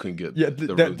to, but I couldn't get.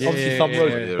 The roads. Obviously some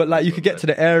roads, but like you could get to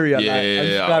the area. And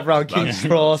just drive around King's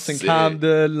Cross and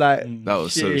Camden. Like that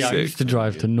was so sick. I used to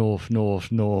drive to north.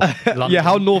 Yeah,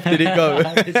 how north did it go?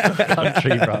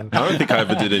 Country, bro. I don't think I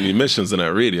ever did any missions in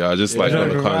that. Really, I just like on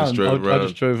the car and drove around. I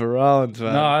just drove around.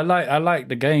 Man. No, I like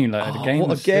the game. Like the game. What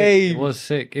was a game! Sick. It was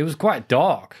sick. It was quite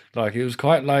dark. Like it was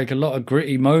quite like a lot of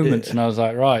gritty moments, and I was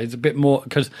like, right, it's a bit more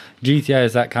because GTA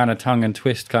is that kind of tongue and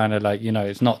twist kind of like, you know,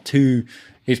 it's not too,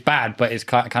 it's bad, but it's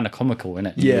kind of comical, isn't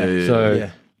it? Yeah. So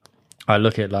I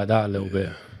look at it like that a little bit.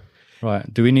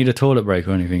 Right? Do we need a toilet break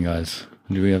or anything, guys?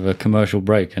 Do we have a commercial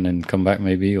break and then come back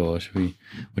maybe, or should we?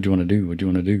 What do you want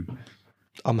to do?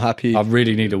 I'm happy. I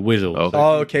really need a whistle.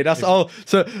 Okay. So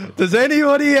does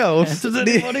anybody else? So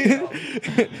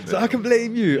I can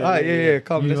blame you. All right, yeah.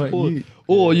 Come, let's pause.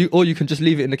 Or you can just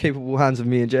leave it in the capable hands of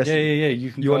me and Jess. Yeah.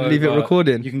 You want to leave it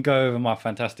recording? You can go over my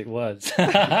fantastic words. No,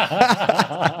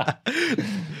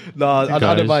 I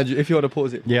don't mind you. If you want to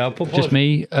pause it. Yeah, I'll pause. Just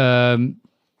me.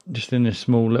 Just in this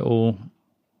small little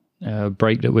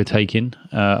break that we're taking,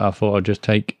 I thought I'd just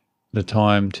take the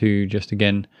time to just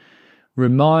again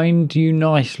remind you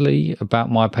nicely about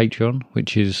my Patreon,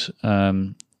 which is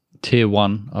tier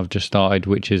 1 I've just started,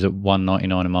 which is at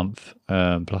 $1.99 a month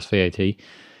plus VAT.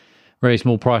 Very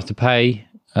small price to pay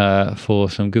for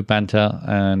some good banter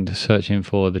and searching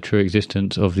for the true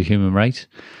existence of the human race.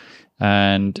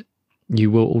 And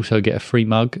you will also get a free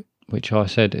mug, which I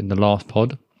said in the last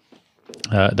pod.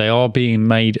 They are being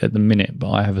made at the minute,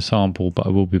 but I have a sample, but I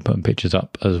will be putting pictures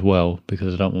up as well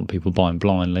because I don't want people buying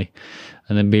blindly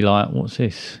and then be like, what's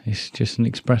this? It's just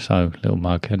an espresso little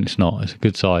mug, and it's not. It's a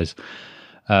good size.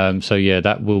 So yeah,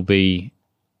 that will be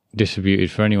distributed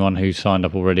for anyone who's signed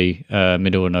up already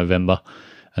middle of November,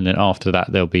 and then after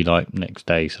that they'll be like next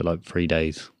day, so like 3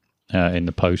 days in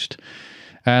the post.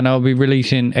 And I'll be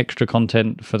releasing extra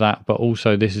content for that, but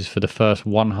also this is for the first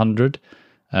 100.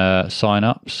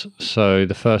 sign-ups. So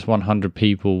the first 100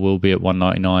 people will be at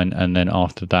 $1.99, and then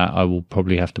after that, I will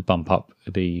probably have to bump up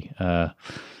the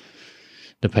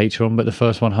Patreon. But the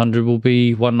first 100 will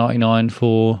be $1.99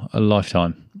 for a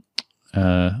lifetime,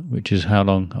 which is how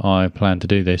long I plan to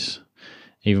do this,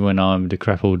 even when I'm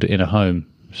decrepit in a home.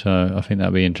 So I think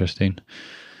that'll be interesting.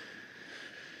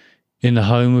 In the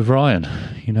home with Ryan,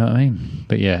 you know what I mean?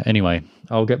 But yeah, anyway,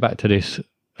 I'll get back to this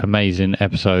amazing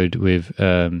episode with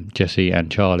Jesse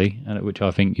and Charlie, which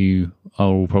I think you are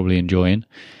all probably enjoying.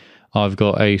 I've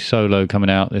got a solo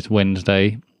coming out this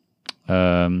Wednesday,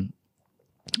 and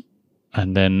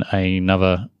then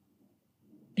another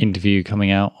interview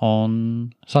coming out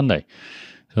on Sunday.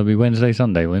 So it'll be Wednesday,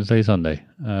 Sunday.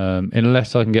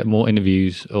 Unless I can get more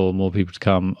interviews or more people to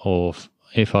come, or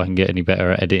if I can get any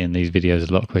better at editing these videos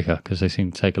a lot quicker, because they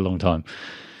seem to take a long time.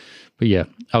 But yeah,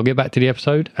 I'll get back to the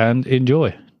episode and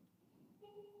enjoy.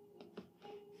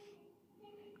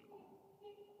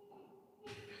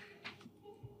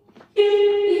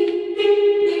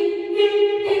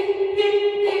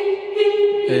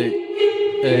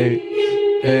 Hey.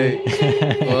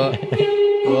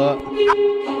 What?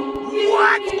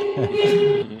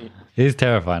 It's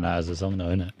terrifying that as a song, though,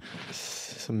 isn't it?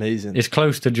 It's amazing. It's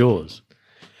close to Jaws.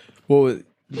 Well,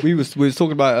 we was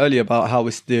talking about earlier about how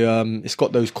it's it's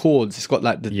got those chords. It's got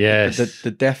like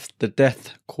the death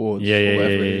chords.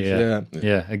 Yeah.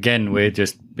 Again, we're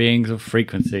just beings of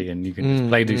frequency, and you can just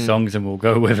play these songs, and we'll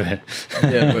go with it.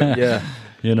 Yeah.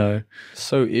 You know,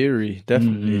 so eerie,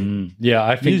 definitely. Yeah,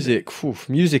 I think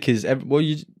music is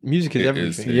music is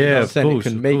everything. Yeah, of course, it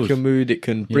can make your mood. It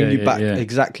can bring you back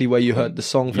exactly where you heard the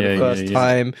song for the first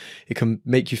time. It can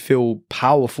make you feel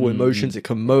powerful emotions. It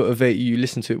can motivate you. You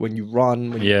listen to it when you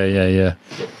run. Yeah.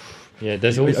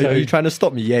 There's also. Are you trying to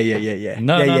stop me? Yeah.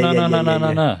 No.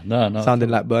 Sounding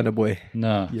like Burna Boy.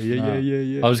 No.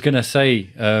 Yeah. I was gonna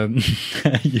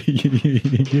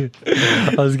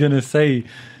say.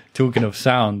 Talking of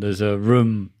sound, there's a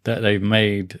room that they've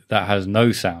made that has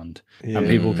no sound, and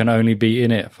people can only be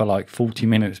in it for like 40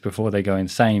 minutes before they go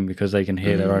insane because they can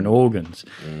hear their own organs.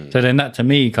 So then that to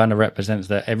me kind of represents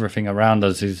that everything around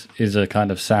us is a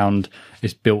kind of sound.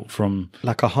 It's built from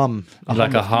like a hum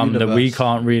that we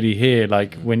can't really hear.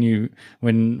 Like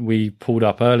when we pulled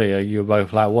up earlier, you were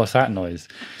both like, "What's that noise?"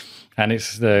 And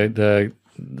it's the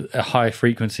high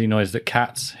frequency noise that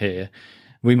cats hear.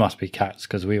 We must be cats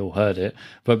because we all heard it,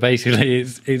 but basically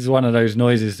it's one of those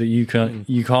noises that you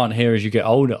can't hear as you get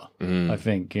older. I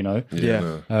think, you know.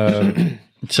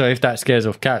 So if that scares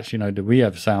off cats, you know, do we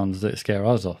have sounds that scare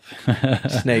us off?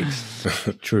 Snakes.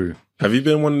 True. Have you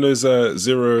been one of those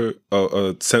zero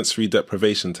sensory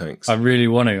deprivation tanks? I really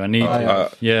want to. I need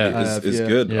to. It's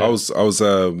good. Yeah. I was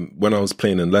when I was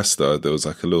playing in Leicester, there was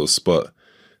like a little spot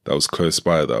that was close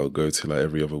by that I would go to like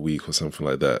every other week or something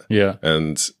like that. Yeah.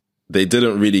 And they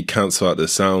didn't really cancel out the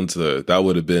sound though. That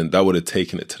would have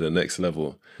taken it to the next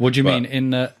level. What do you mean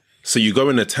in the? So you go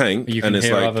in a tank, you can and it's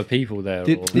hear like other people there.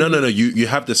 No. You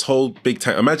have this whole big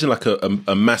tank. Imagine like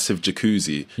a massive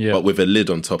jacuzzi, but with a lid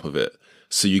on top of it.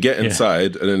 So you get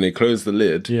inside, and then they close the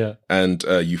lid, and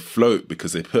you float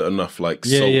because they put enough like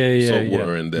salt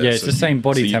water in there. Yeah, it's the same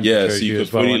body temperature. So you can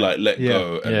fully like let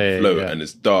go and float, and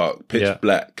it's dark, pitch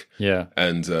black. Yeah,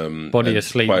 and body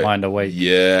asleep, mind awake.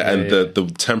 And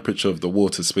the temperature of the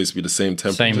water is supposed to be the same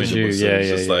temperature. Same as you.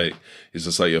 It's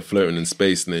just like you're floating in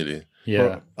space nearly.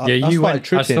 Yeah, you went.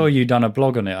 Tripping. I saw you done a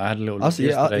blog on it. I had a little look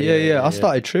yesterday. I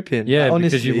started tripping. Yeah,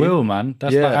 honestly, because you will, man.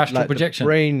 That's like astral projection. The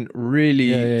brain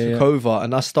really took over,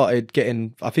 and I stared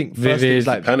getting. I think first it was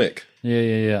like panic.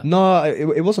 Yeah. No,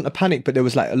 it wasn't a panic, but there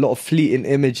was like a lot of fleeting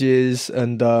images,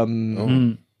 and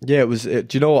it was. Do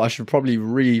you know what? I should probably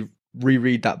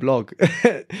reread that blog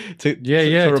to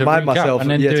remind myself and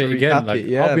then do it again. Like,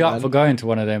 I'll be up for going to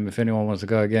one of them if anyone wants to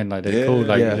go again. Like they're cool.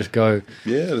 Like you just go.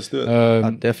 Yeah, let's do it.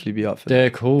 I'd definitely be up for. They're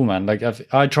cool, man. Like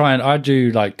I try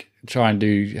and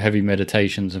do heavy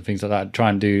meditations and things like that.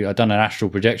 I've done an astral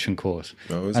projection course,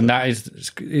 and that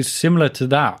is similar to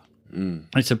that.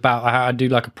 It's about how I do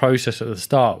like a process at the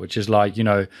start, which is like, you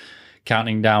know,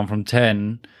 counting down from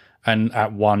 10. And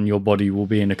at 1, your body will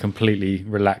be in a completely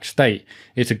relaxed state.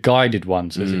 It's a guided one.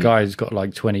 So there's a guy who's got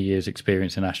like 20 years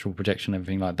experience in astral projection,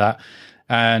 everything like that.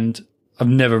 And I've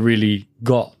never really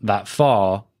got that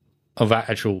far of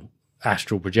actual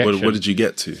astral projection. What did you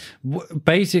get to?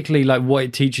 Basically, like what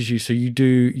it teaches you. So you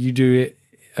do it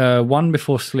one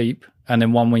before sleep, and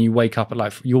then one when you wake up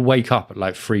at you'll wake up at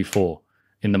like 3-4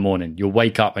 in the morning. You'll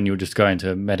wake up and you'll just go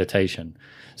into meditation.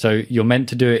 So you're meant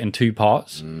to do it in 2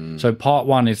 parts. So part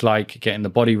 1 is like getting the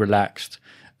body relaxed,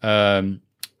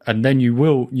 and then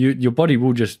your body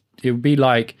will just, it would be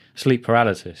like sleep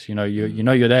paralysis. You know,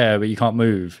 you're there, but you can't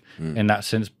move in that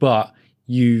sense. But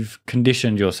you've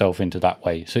conditioned yourself into that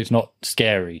way, so it's not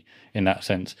scary in that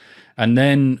sense. And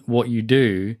then what you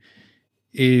do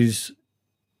is,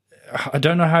 I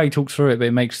don't know how he talks through it, but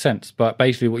it makes sense. But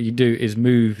basically what you do is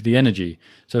move the energy.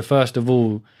 So first of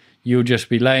all, you'll just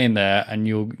be laying there and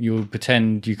you'll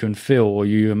pretend you can feel, or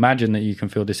you imagine that you can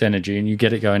feel this energy, and you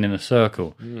get it going in a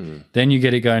circle. Then you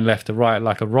get it going left to right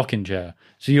like a rocking chair.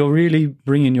 So you're really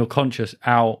bringing your conscious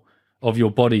out of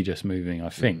your body just moving, I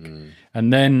think.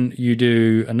 And then you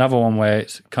do another one where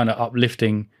it's kind of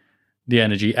uplifting the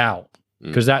energy out,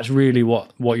 because that's really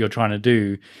what you're trying to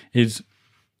do, is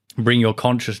bring your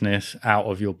consciousness out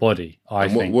of your body. I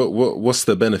think. What's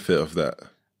the benefit of that?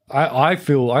 I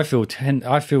feel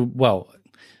well.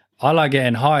 I like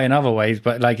getting high in other ways,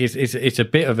 but like it's a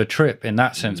bit of a trip in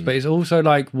that sense. But it's also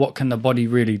like, what can the body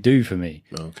really do for me?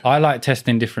 Okay. I like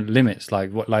testing different limits.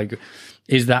 Like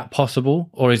is that possible,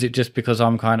 or is it just because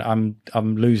I'm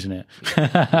losing it?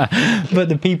 But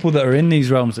the people that are in these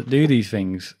realms that do these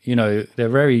things, you know, they're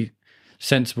very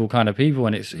sensible kind of people,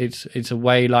 and it's a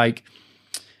way, like,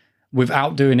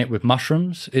 without doing it with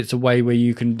mushrooms, it's a way where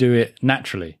you can do it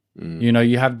naturally. You know,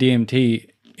 you have DMT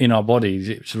in our bodies,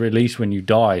 it's released when you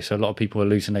die, so a lot of people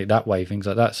hallucinate that way, things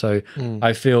like that. So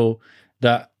I feel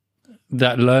that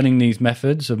learning these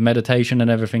methods of meditation and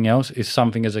everything else is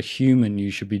something as a human you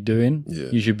should be doing.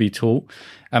 You should be taught.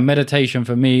 And meditation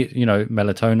for me, you know,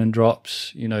 melatonin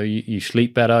drops, you know, you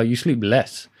sleep better, you sleep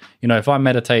less. You know, if I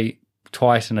meditate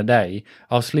twice in a day,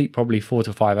 I'll sleep probably 4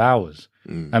 to 5 hours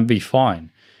and be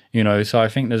fine. You know, so I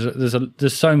think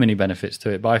there's so many benefits to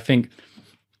it. But I think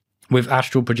with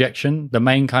astral projection, the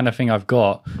main kind of thing I've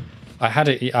got, I had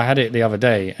it the other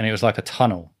day, and it was like a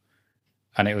tunnel,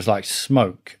 and it was like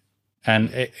smoke, and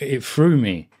it threw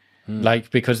me,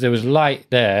 like, because there was light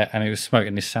there and it was smoke,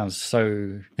 and this sounds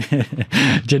so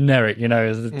generic, you know, it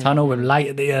was a tunnel with light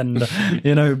at the end,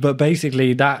 you know. But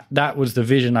basically that was the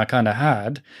vision I kind of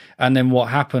had. And then what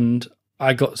happened,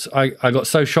 I got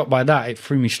so shocked by that, it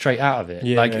threw me straight out of it,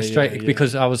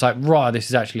 because I was like, "Raw, this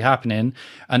is actually happening,"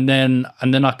 and then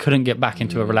I couldn't get back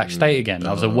into a relaxed state again.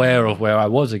 I was aware of where I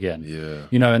was again,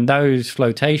 you know. And those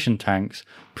flotation tanks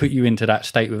put you into that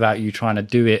state without you trying to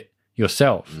do it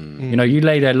yourself. You know, you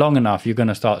lay there long enough, you're going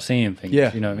to start seeing things.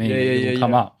 You know what I mean? It'll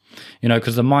come up. You know,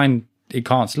 because the mind, it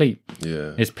can't sleep.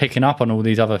 It's picking up on all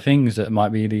these other things that might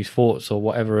be these thoughts or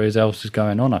whatever else is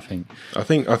going on. I think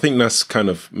that's kind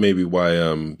of maybe why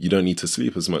you don't need to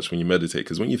sleep as much when you meditate,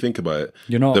 because when you think about it,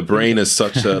 the brain is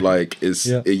such a like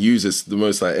it uses the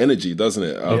most like energy, doesn't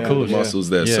it? Of course, the muscles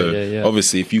there. So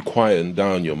obviously, if you quieten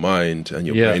down your mind and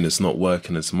your brain is not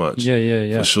working as much,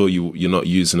 for sure you're not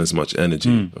using as much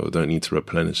energy or don't need to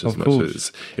replenish as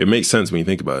much. It makes sense when you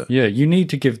think about it. You need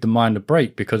to give the mind a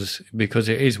break because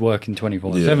it is working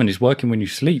 24/7. It's working when you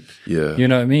sleep. You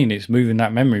know what I mean? It's moving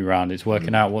that memory around. It's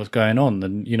working out what's going on,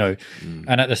 and you know,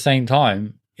 and at the same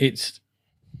time,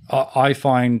 I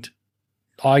find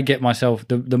I get myself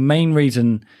the main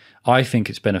reason I think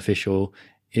it's beneficial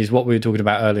is what we were talking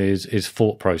about earlier, is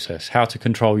thought process, how to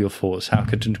control your thoughts, how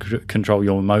to control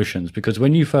your emotions. Because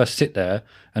when you first sit there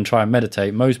and try and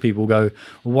meditate, most people go,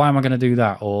 well, why am I going to do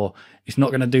that? Or it's not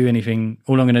going to do anything.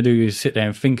 All I'm going to do is sit there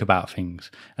and think about things.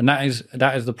 And that is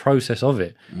the process of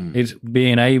it. It's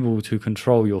being able to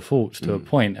control your thoughts to a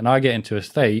point. And I get into a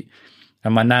state,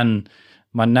 and my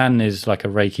nan is like a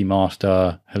Reiki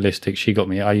master, holistic. She got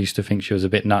me. I used to think she was a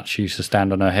bit nuts. She used to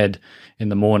stand on her head in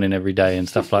the morning every day and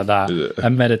stuff like that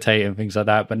and meditate and things like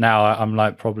that. But now I'm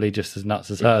like probably just as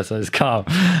nuts as her, so it's calm.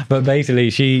 But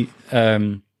basically she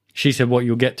said what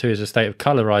you'll get to is a state of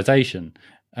colorization,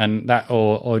 and that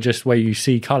or just where you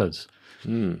see colors.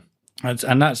 And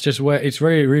that's just where it's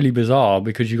really, really bizarre,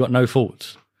 because you've got no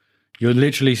thoughts. You're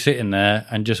literally sitting there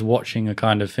and just watching a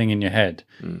kind of thing in your head.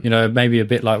 You know, maybe a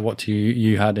bit like what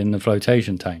you had in the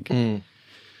flotation tank.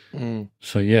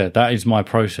 So yeah, that is my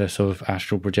process of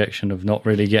astral projection, of not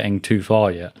really getting too far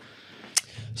yet.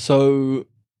 So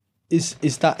is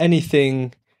that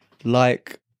anything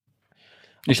like...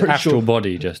 It's astral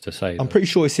body, just to say. I'm pretty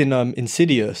sure it's in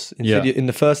Insidious. In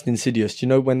the first Insidious. Do you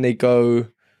know when they go...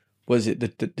 Was it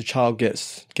the child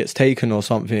gets taken or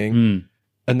something?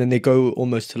 And then they go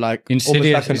almost to like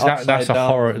Insidious. Almost like that's a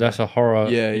horror. That's a horror.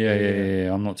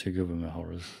 Yeah. I'm not too good with my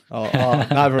horrors.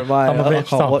 Neither am I. I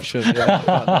can't watch them.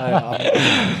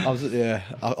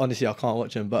 Honestly, I can't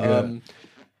watch them. But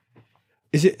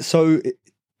is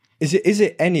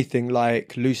it anything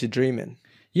like lucid dreaming?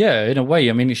 Yeah, in a way.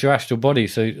 I mean, it's your astral body.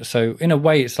 So in a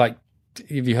way, it's like,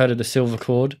 have you heard of the silver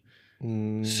cord?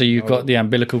 So you've got the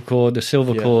umbilical cord. The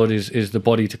silver cord is the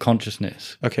body to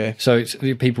consciousness. Okay. So it's,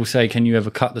 people say, can you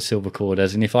ever cut the silver cord?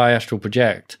 As in, if I astral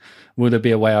project, will there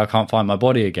be a way I can't find my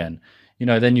body again? You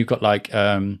know, then you've got like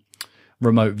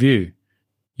remote view.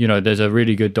 You know, there's a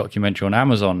really good documentary on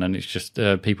Amazon, and it's just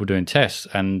people doing tests.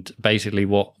 And basically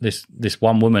what this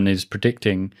one woman is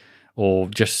predicting, or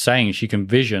just saying, she can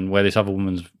vision where this other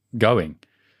woman's going.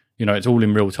 You know, it's all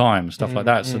in real time, stuff like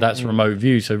that. So that's remote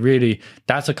view. So really,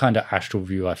 that's a kind of astral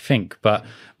view, I think. But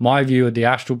my view of the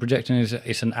astral projection is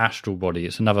it's an astral body.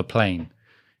 It's another plane,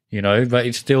 you know, but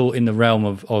it's still in the realm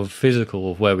of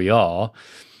physical, of where we are.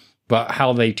 But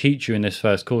how they teach you in this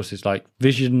first course is like,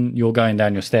 vision you're going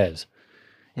down your stairs.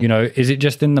 You know, is it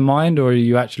just in the mind, or are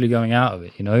you actually going out of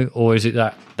it, you know? Or is it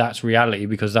that's reality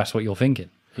because that's what you're thinking?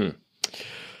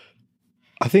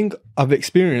 I think I've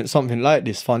experienced something like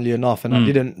this, funnily enough, and I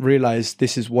didn't realize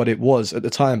this is what it was at the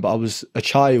time, but I was a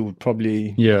child,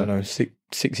 probably, I don't know,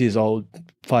 6 years old,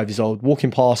 5 years old,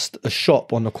 walking past a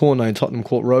shop on the corner in Tottenham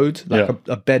Court Road, like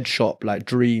a bed shop, like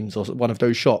Dreams or one of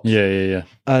those shops. Yeah.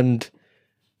 And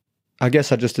I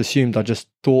guess I just assumed, I just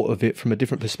thought of it from a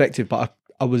different perspective, but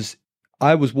I was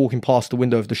walking past the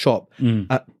window of the shop,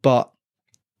 but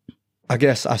I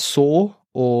guess I saw,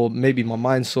 or maybe my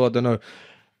mind saw, I don't know,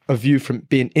 a view from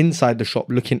being inside the shop,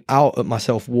 looking out at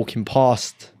myself walking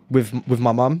past with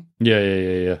my mum.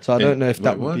 Yeah. So I don't know if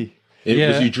that would be...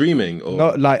 Was you dreaming? Or? No,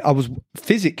 like I was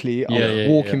physically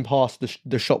walking past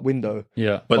the shop window.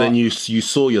 Yeah. But then you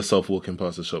saw yourself walking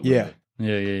past the shop window.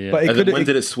 Yeah. But when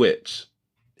did it switch?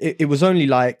 It was only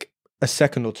like a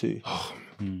second or two.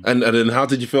 And then how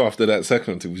did you feel after that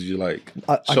second or two? Was you like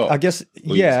shocked? I guess,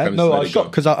 I was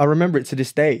shocked because I remember it to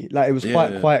this day. Like it was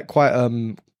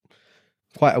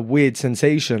quite a weird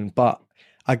sensation, but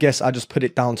I guess I just put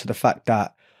it down to the fact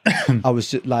that I was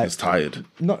just like... I was tired.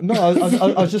 No,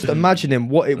 I was just imagining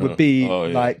what it would be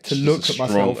like to look at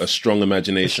myself. A strong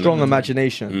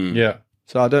imagination. Yeah.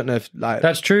 So I don't know if like...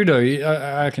 That's true though.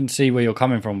 I can see where you're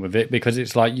coming from with it, because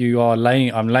it's like I'm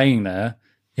laying there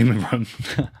in my room.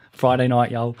 Friday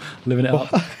night, y'all, living it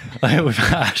up with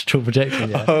astral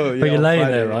projection. But you're laying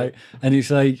there, right? And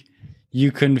it's like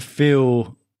you can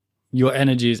feel your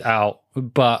energy is out,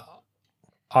 but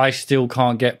I still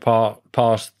can't get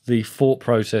past the thought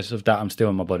process of that I'm still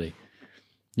in my body.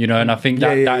 You know, and I think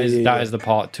that is the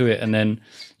part to it. And then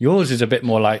yours is a bit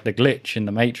more like the glitch in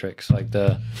the Matrix, like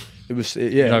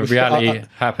reality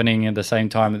happening at the same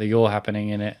time that you're happening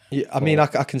in it. Yeah, I mean, I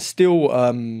can still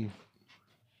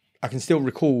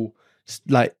recall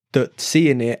like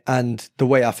seeing it and the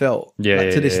way I felt. To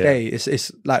this day,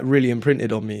 it's like really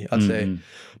imprinted on me, I'd say.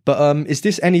 But is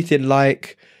this anything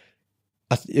like?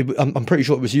 I'm pretty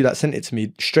sure it was you that sent it to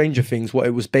me. Stranger Things, what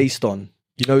it was based on.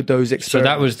 You know, those experiments.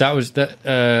 So that was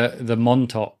the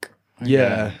Montauk.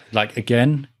 Yeah. Like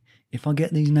again, if I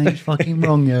get these names fucking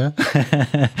wrong,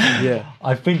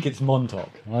 I think it's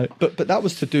Montauk, right? But that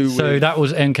was to do with... So that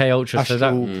was MK Ultra. So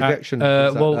that projection.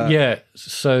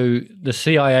 So the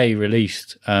CIA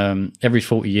released every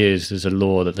 40 years. There's a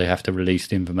law that they have to release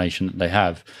the information that they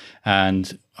have,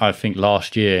 and I think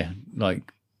last year, like,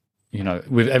 you know,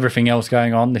 with everything else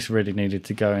going on, this really needed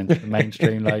to go into the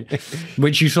mainstream, like,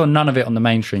 which you saw none of it on the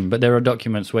mainstream. But there are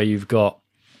documents where you've got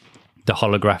the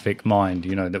holographic mind,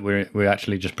 you know, that we're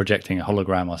actually just projecting a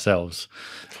hologram ourselves.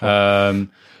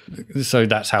 So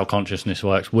that's how consciousness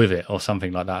works with it, or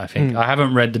something like that, I think. I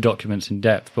haven't read the documents in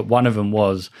depth, but one of them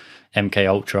was MK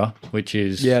Ultra, which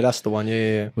is that's the one,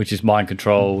 which is mind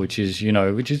control, which is, you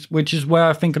know, which is where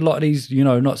I think a lot of these, you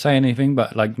know, not saying anything,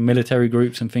 but like military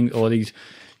groups and things, or these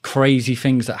crazy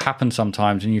things that happen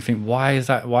sometimes, and you think, why is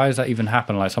that even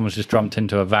happen? Like someone's just jumped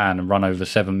into a van and run over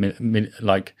seven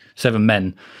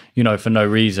men, you know, for no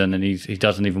reason, and he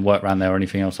doesn't even work around there or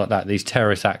anything else like that. These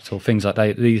terrorist acts or things like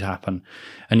that, these happen,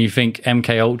 and you think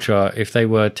MK Ultra, if they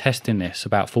were testing this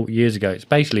about 40 years ago, it's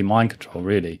basically mind control,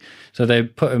 really. So they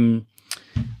put them.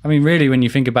 I mean, really, when you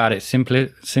think about it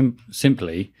simply,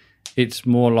 it's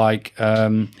more like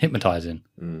hypnotizing.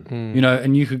 You know,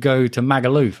 and you could go to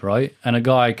Magaluf, right? And a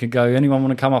guy could go, anyone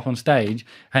want to come up on stage?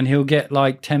 And he'll get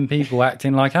like 10 people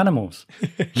acting like animals.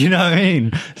 You know what I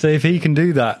mean? So if he can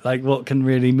do that, like what can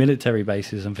really military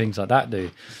bases and things like that do?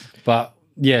 But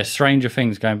yeah, Stranger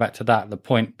Things, going back to that, the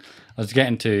point I was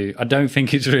getting to, I don't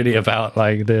think it's really about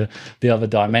like the other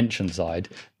dimension side,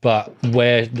 but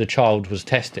where the child was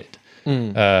tested.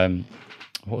 What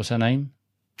was her name?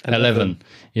 11.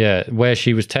 Yeah, where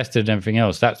she was tested and everything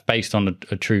else. That's based on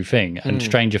a true thing. And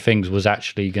Stranger Things was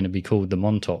actually going to be called the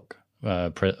Montauk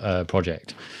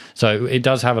project. So it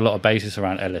does have a lot of basis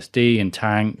around LSD and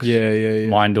tanks,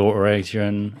 mind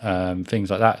alteration,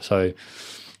 things like that. So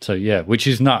So yeah, which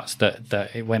is nuts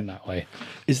that it went that way.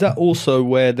 Is that also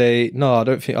where they? No, I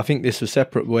don't think. I think this was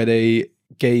separate. Where they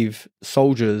gave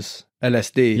soldiers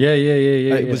LSD.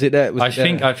 Yeah. Was it there? I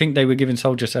think they were giving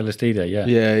soldiers LSD there.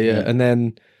 Yeah. And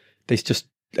then they just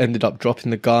ended up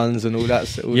dropping the guns and all that.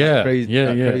 That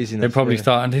craziness. They probably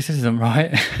started. This isn't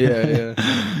right. Yeah.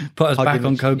 Put us back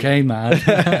on cocaine, man.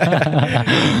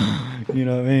 You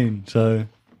know what I mean? So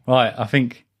right, I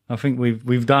think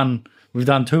we've done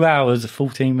 2 hours,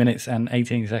 14 minutes and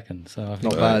 18 seconds. So I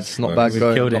think not bad. We've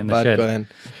killed it in the shed.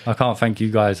 I can't thank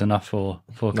you guys enough for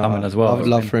coming as well. I'd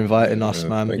love for inviting us,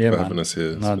 man. Thank you for having us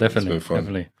here. No,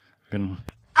 definitely. Good.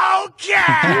 Okay!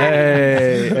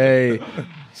 Hey.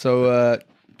 So,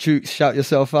 Chooks, shout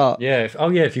yourself out. Yeah.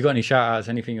 If you got any shout outs,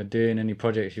 anything you're doing, any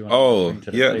projects you want to bring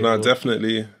to the table.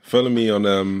 Definitely. Follow me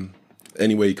on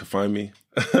any way you can find me.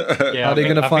 Yeah, how are they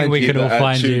going to find you? We can all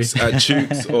find you. At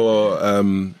Chooks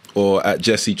or at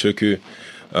Jesse Chuku.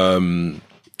 And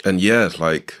yeah,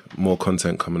 like more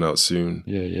content coming out soon.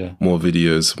 Yeah. More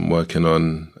videos. I'm working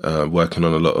on a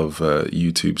lot of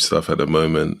YouTube stuff at the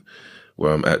moment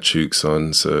where I'm at Chooks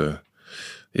on. So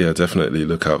yeah, definitely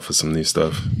look out for some new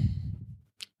stuff.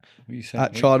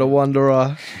 At Try the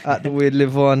Wanderer, at The Weird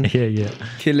Live On. Yeah.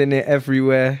 Killing it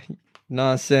everywhere. Know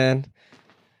what I'm saying?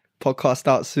 Podcast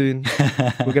out soon.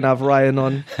 We're going to have Ryan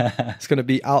on. It's going to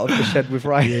be Out of the Shed with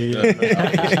Ryan.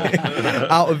 Yeah.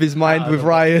 Out of his mind with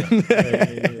Ryan.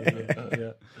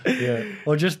 Yeah.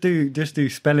 Or just do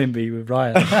spelling bee with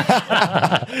Ryan.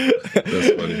 That's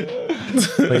funny.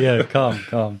 But yeah,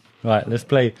 calm. Right, let's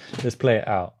play it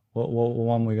out. What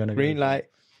one we're gonna Green go? light,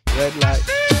 red light.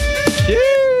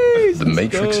 Jeez, The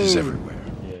Matrix is everywhere.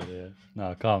 Yeah.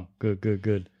 No, calm.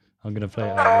 Good. I'm gonna play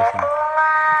it out. Listen.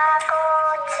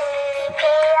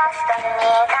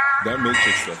 That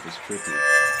Matrix stuff is tricky.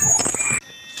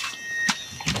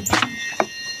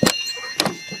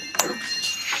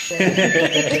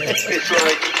 It's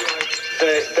like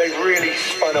they've really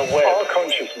spun a web. Our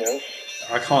consciousness,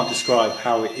 I can't describe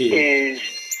how it is.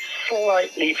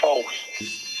 Slightly false.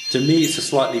 To me, it's a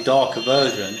slightly darker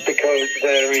version. Because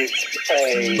there is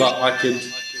a... But I could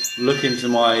look into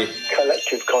my...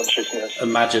 collective consciousness.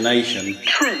 Imagination.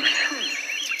 Truth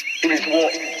is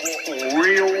what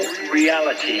real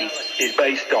reality is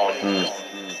based on.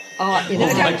 Art, you know,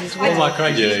 as well. All my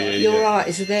crazy. Yeah. Your art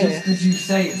is there. Just because you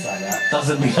say it's like that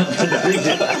doesn't mean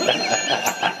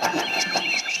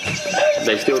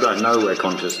They still don't know where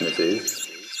consciousness is.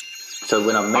 So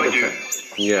when I'm meditating...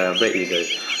 Yeah, I bet you do.